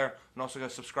content there, and also go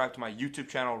subscribe to my YouTube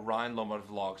channel, Ryan Lombard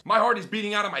Vlogs. My heart is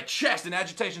beating out of my chest in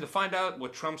agitation to find out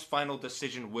what Trump's final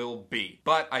decision will be.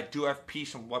 But I do have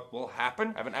peace on what will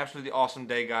happen. Have an absolutely awesome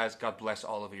day, guys. God bless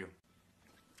all of you.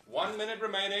 1 minute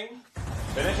remaining.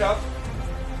 Finish up.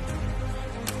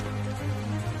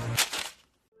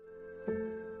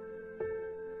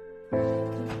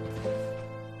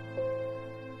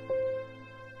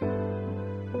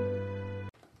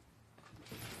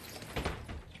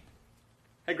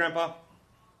 Hey, Grandpa.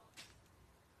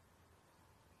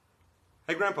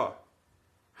 Hey, Grandpa.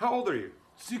 How old are you?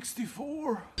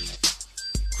 64.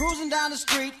 Cruising down the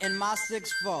street in my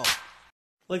 6'4".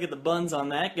 Look at the buns on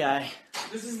that guy.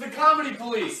 This is the comedy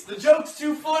police. The joke's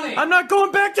too funny. I'm not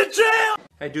going back to jail!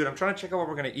 Hey, dude, I'm trying to check out what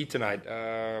we're gonna eat tonight.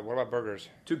 What about burgers?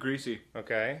 Too greasy.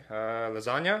 Okay.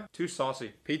 Lasagna? Too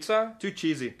saucy. Pizza? Too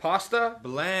cheesy. Pasta?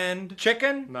 Bland.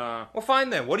 Chicken? Nah. Well, fine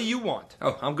then. What do you want?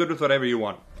 Oh, I'm good with whatever you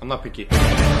want. I'm not picky.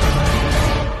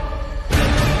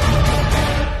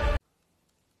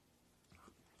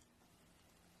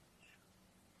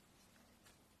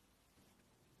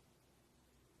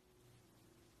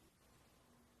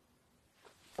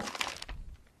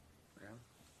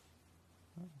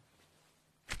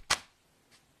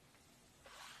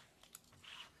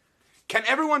 Can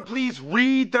everyone please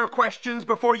read their questions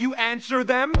before you answer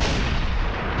them?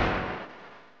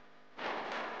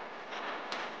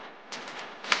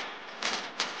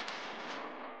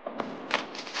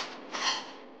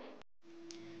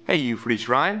 Hey, you've reached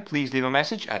Ryan. Please leave a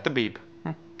message at the beep.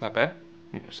 Not bad.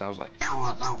 Yeah, sounds like.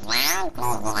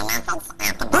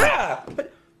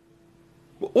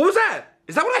 What was that?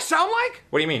 Is that what I sound like?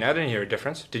 What do you mean? I didn't hear a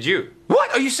difference. Did you?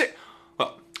 What? Are you sick?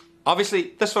 Well,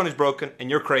 obviously, this phone is broken and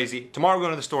you're crazy. Tomorrow we're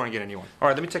going to the store and get a new one.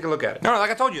 Alright, let me take a look at it. No, like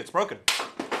I told you, it's broken.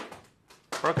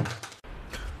 Broken.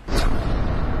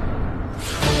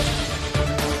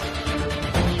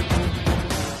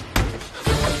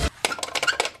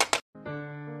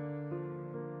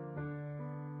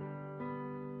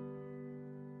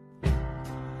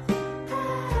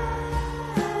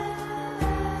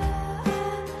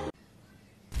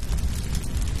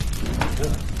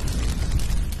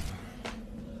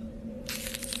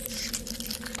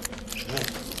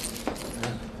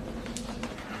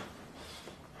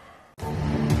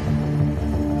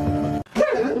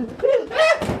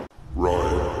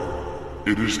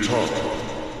 It is time.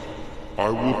 I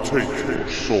will take your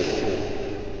soul.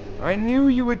 I knew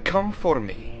you would come for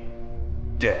me.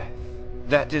 Death.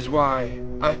 That is why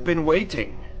I've been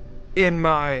waiting. In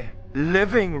my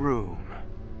living room.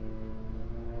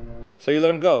 So you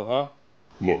let him go, huh?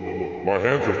 Look, my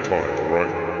hands are tied,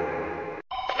 right?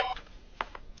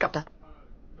 Got that.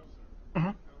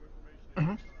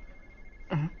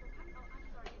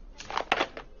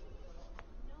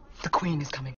 The queen is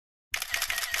coming.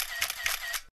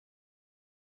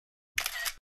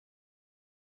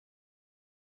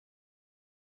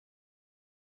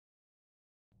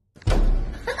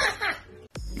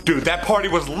 Dude, that party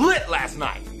was lit last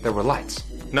night. There were lights.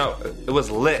 No, it was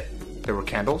lit. There were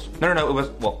candles. No, it was,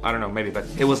 well, I don't know, maybe, but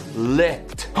it was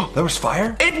lit. Oh, there was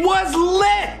fire? It was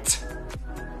lit!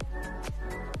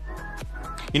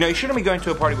 You know, you shouldn't be going to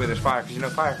a party where there's fire, because you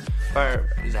know fire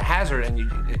is a hazard and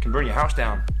it can burn your house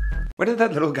down. Where did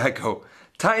that little guy go?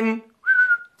 Titan,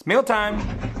 it's mealtime.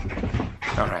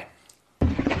 All right.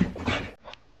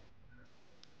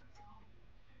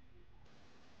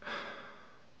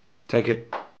 Take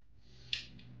it.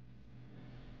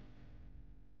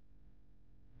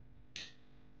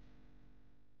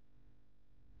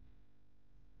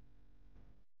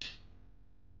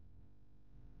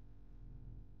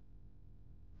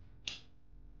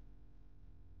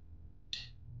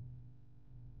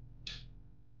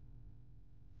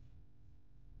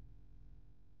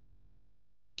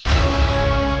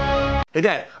 Hey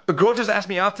Dad, a girl just asked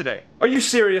me out today. Are you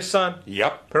serious, son?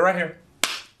 Yep. Put it right here.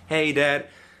 Hey Dad,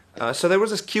 so there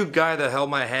was this cute guy that held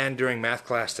my hand during math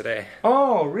class today.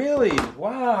 Oh, really?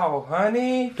 Wow,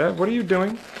 honey. Dad, what are you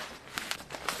doing?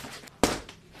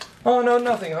 Oh, no,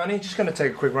 nothing, honey. Just gonna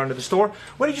take a quick run to the store.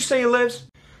 Where did you say he lives?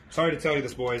 Sorry to tell you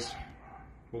this, boys,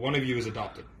 but one of you is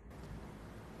adopted.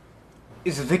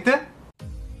 Is it Victor?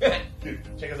 Dude,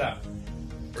 check us out.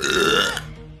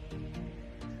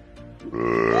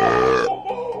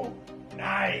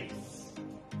 Nice.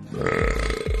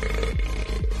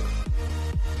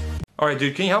 Alright,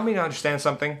 dude, can you help me to understand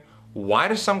something? Why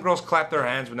do some girls clap their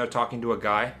hands when they're talking to a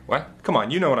guy? What? Come on,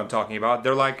 you know what I'm talking about.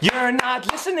 They're like, "You're not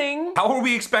listening." How are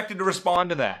we expected to respond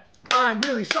to that? I'm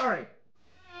really sorry.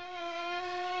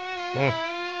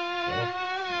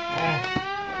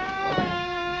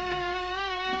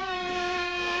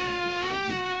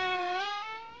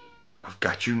 I've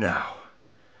got you now.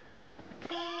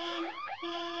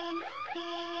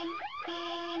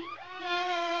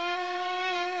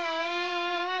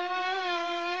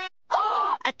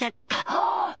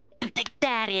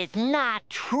 That is not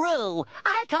true.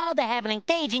 I called to have an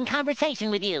engaging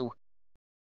conversation with you.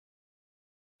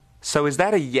 So is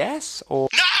that a yes or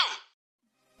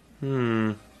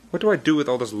no? What do I do with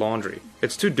all this laundry?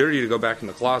 It's too dirty to go back in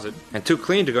the closet and too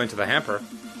clean to go into the hamper.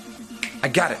 I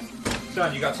got it.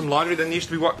 Son, you got some laundry that needs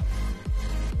to be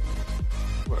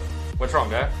What's wrong,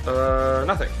 Dad?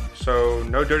 Nothing. So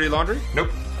no dirty laundry?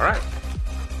 Nope. All right.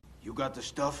 You got the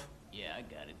stuff? Yeah, I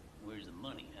got it. Where's the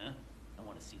money, huh? I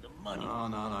want to see the money.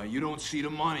 No. You don't see the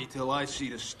money till I see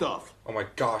the stuff. Oh my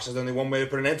gosh, there's only one way to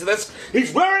put an end to this.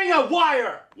 He's wearing a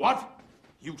wire! What?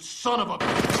 You son of a...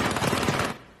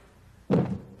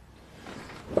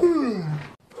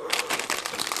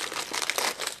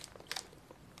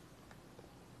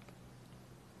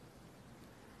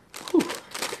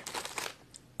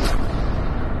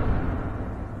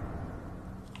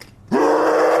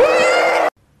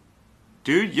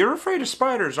 Dude, you're afraid of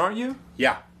spiders, aren't you?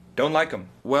 Yeah, don't like them.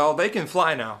 Well, they can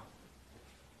fly now.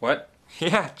 What?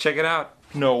 Yeah, check it out.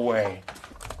 No way.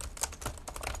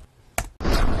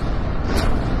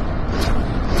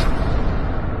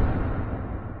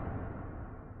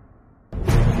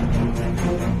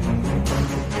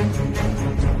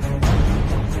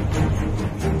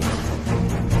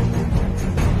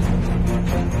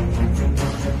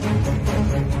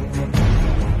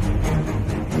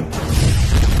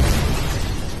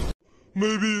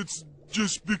 Maybe it's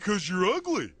just because you're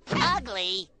ugly.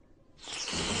 Ugly?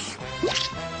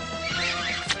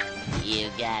 You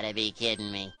gotta be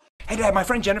kidding me. Hey Dad, my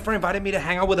friend Jennifer invited me to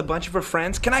hang out with a bunch of her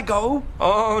friends. Can I go?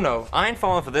 Oh no, I ain't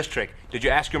falling for this trick. Did you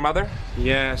ask your mother?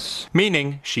 Yes.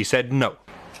 Meaning, she said no.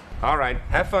 All right,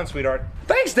 have fun, sweetheart.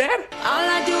 Thanks, Dad. All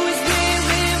I do is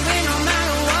win, no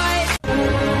matter what.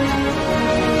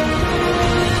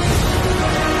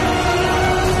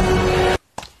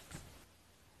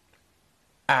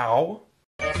 Ow.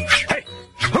 Hey,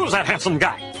 who's that handsome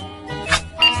guy?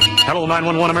 Hello,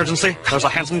 911 emergency. There's a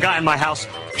handsome guy in my house.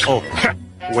 Oh,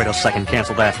 wait a second,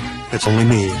 cancel that. It's only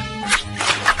me.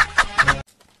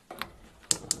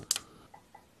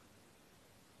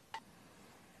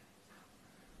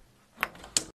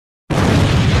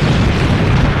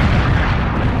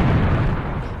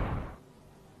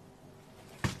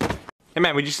 Hey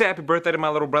man, would you say happy birthday to my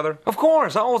little brother? Of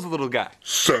course, I was a little guy.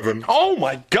 7. Oh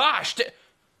my gosh!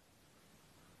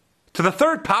 To the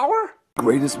third power?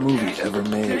 Greatest movie ever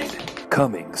made.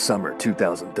 Coming summer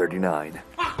 2039.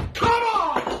 Come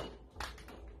on!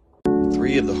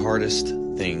 3 of the hardest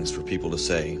things for people to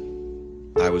say.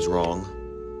 I was wrong.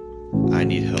 I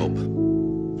need help.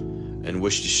 And and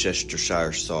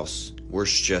Worcestershire sauce.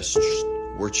 Worcestershire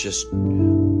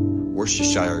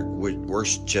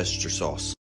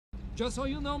sauce. Just so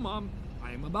you know, Mom,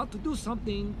 I am about to do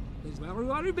something that's very,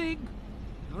 very big,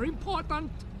 very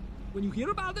important. When you hear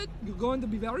about it, you're going to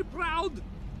be very proud.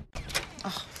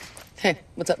 Hey,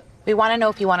 what's up? We want to know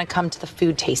if you want to come to the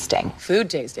food tasting. Food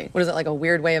tasting? What is it, like a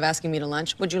weird way of asking me to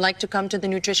lunch? Would you like to come to the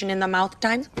Nutrition in the Mouth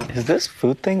time? Is this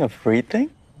food thing a free thing?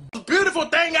 The beautiful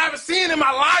thing I've ever seen in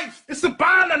my life. It's a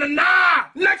banana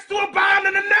next to a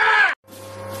banana.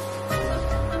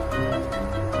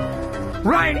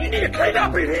 Ryan, you need to clean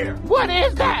up in here. What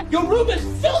is that? Your room is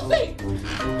filthy!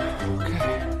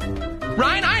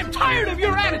 Ryan, I am tired of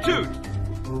your attitude.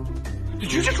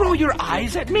 Did you just roll your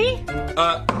eyes at me?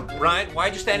 Ryan, why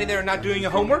are you standing there and not doing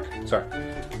your homework? Sorry.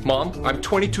 Mom, I'm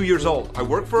 22 years old. I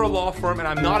work for a law firm and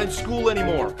I'm not in school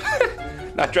anymore.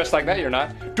 Not dressed like that, you're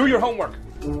not. Do your homework.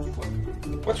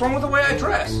 What's wrong with the way I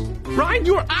dress? Ryan,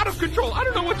 you are out of control. I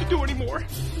don't know what to do anymore.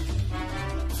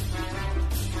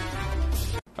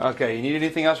 Okay, you need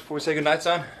anything else before we say goodnight,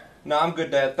 son? No, I'm good,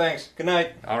 Dad. Thanks. Good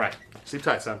night. All right. Sleep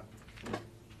tight, son.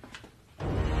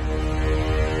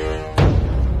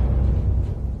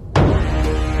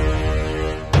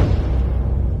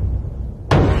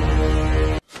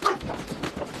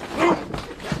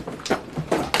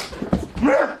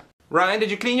 Ryan,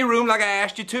 did you clean your room like I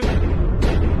asked you to?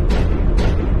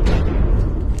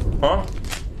 Huh?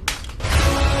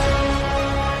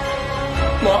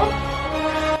 Mom?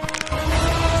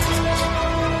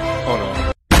 Oh no.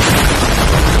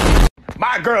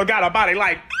 My girl got a body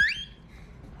like...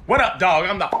 What up, dog?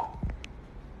 I'm the...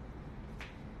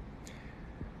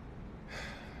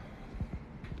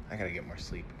 I gotta get more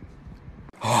sleep.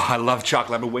 Oh, I love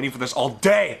chocolate. I've been waiting for this all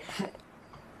day.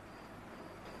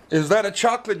 Is that a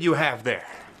chocolate you have there?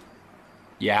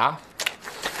 Yeah.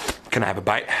 Can I have a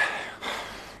bite?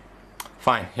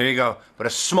 Fine, here you go. But a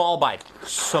small bite.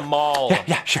 Small.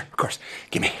 Yeah, sure, of course.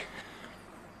 Give me.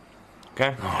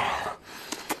 Okay?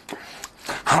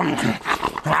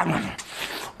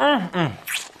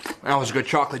 That was good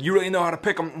chocolate. You really know how to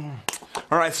pick them.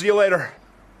 All right, see you later.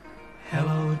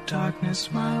 Hello,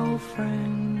 darkness, my old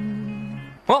friend.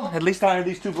 Well, at least I have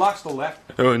these 2 blocks still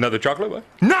left. Oh, another chocolate? What?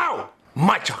 No!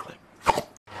 My chocolate.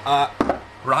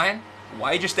 Ryan, why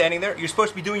are you just standing there? You're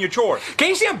supposed to be doing your chores. Can't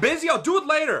you see I'm busy? I'll do it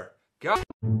later. God.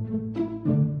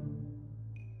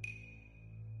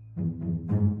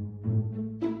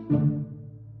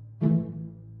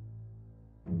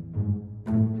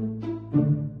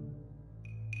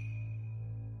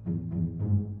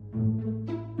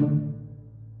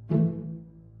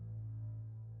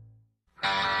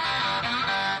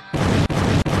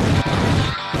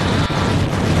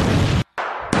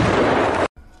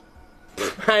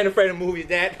 I ain't afraid of movies,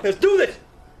 Dad. Let's do this!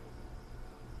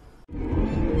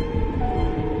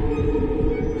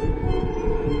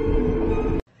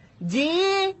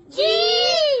 G G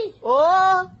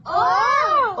O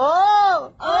O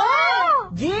O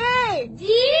O G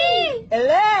G L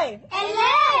L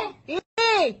E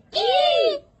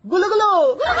E Gulu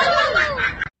Gulu.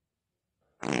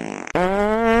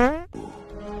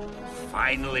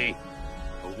 Finally,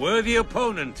 a worthy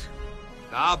opponent.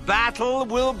 Our battle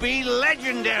will be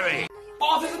legendary.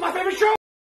 Oh, this is my favorite show!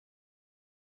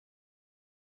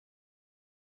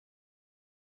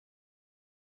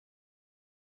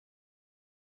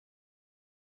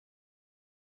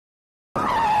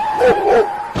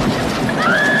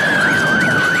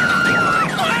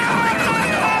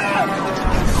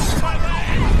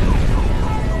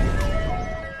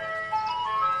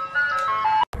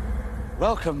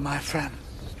 Welcome, my friend.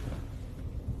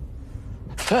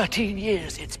 13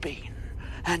 years it's been,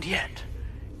 and yet,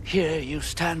 here you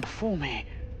stand before me,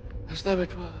 as though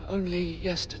it were only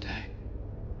yesterday.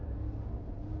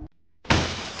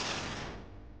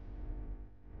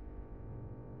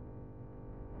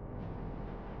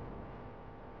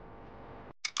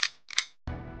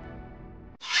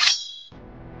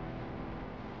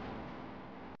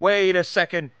 Wait a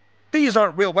second. These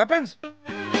aren't real weapons.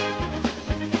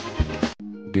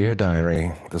 Dear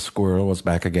Diary, the squirrel was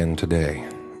back again today.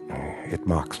 It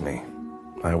mocks me.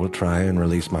 I will try and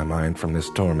release my mind from this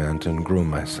torment and groom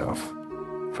myself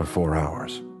for 4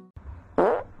 hours.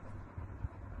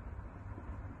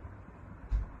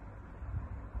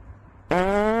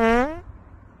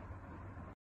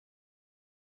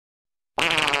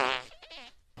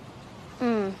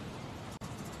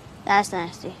 That's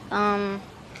nasty. I'm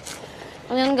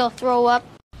gonna go throw up.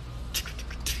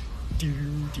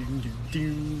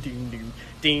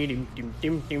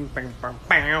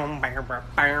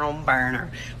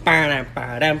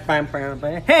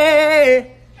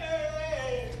 Hey!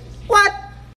 What?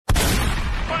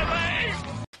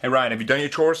 Hey, Ryan, have you done your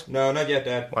chores? No, not yet,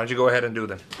 Dad. Why don't you go ahead and do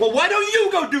them? Well, why don't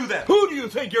you go do that? Who do you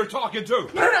think you're talking to?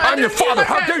 I'm your father.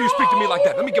 How dare you speak to me like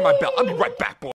that? Let me get my belt. I'll be right back, boy.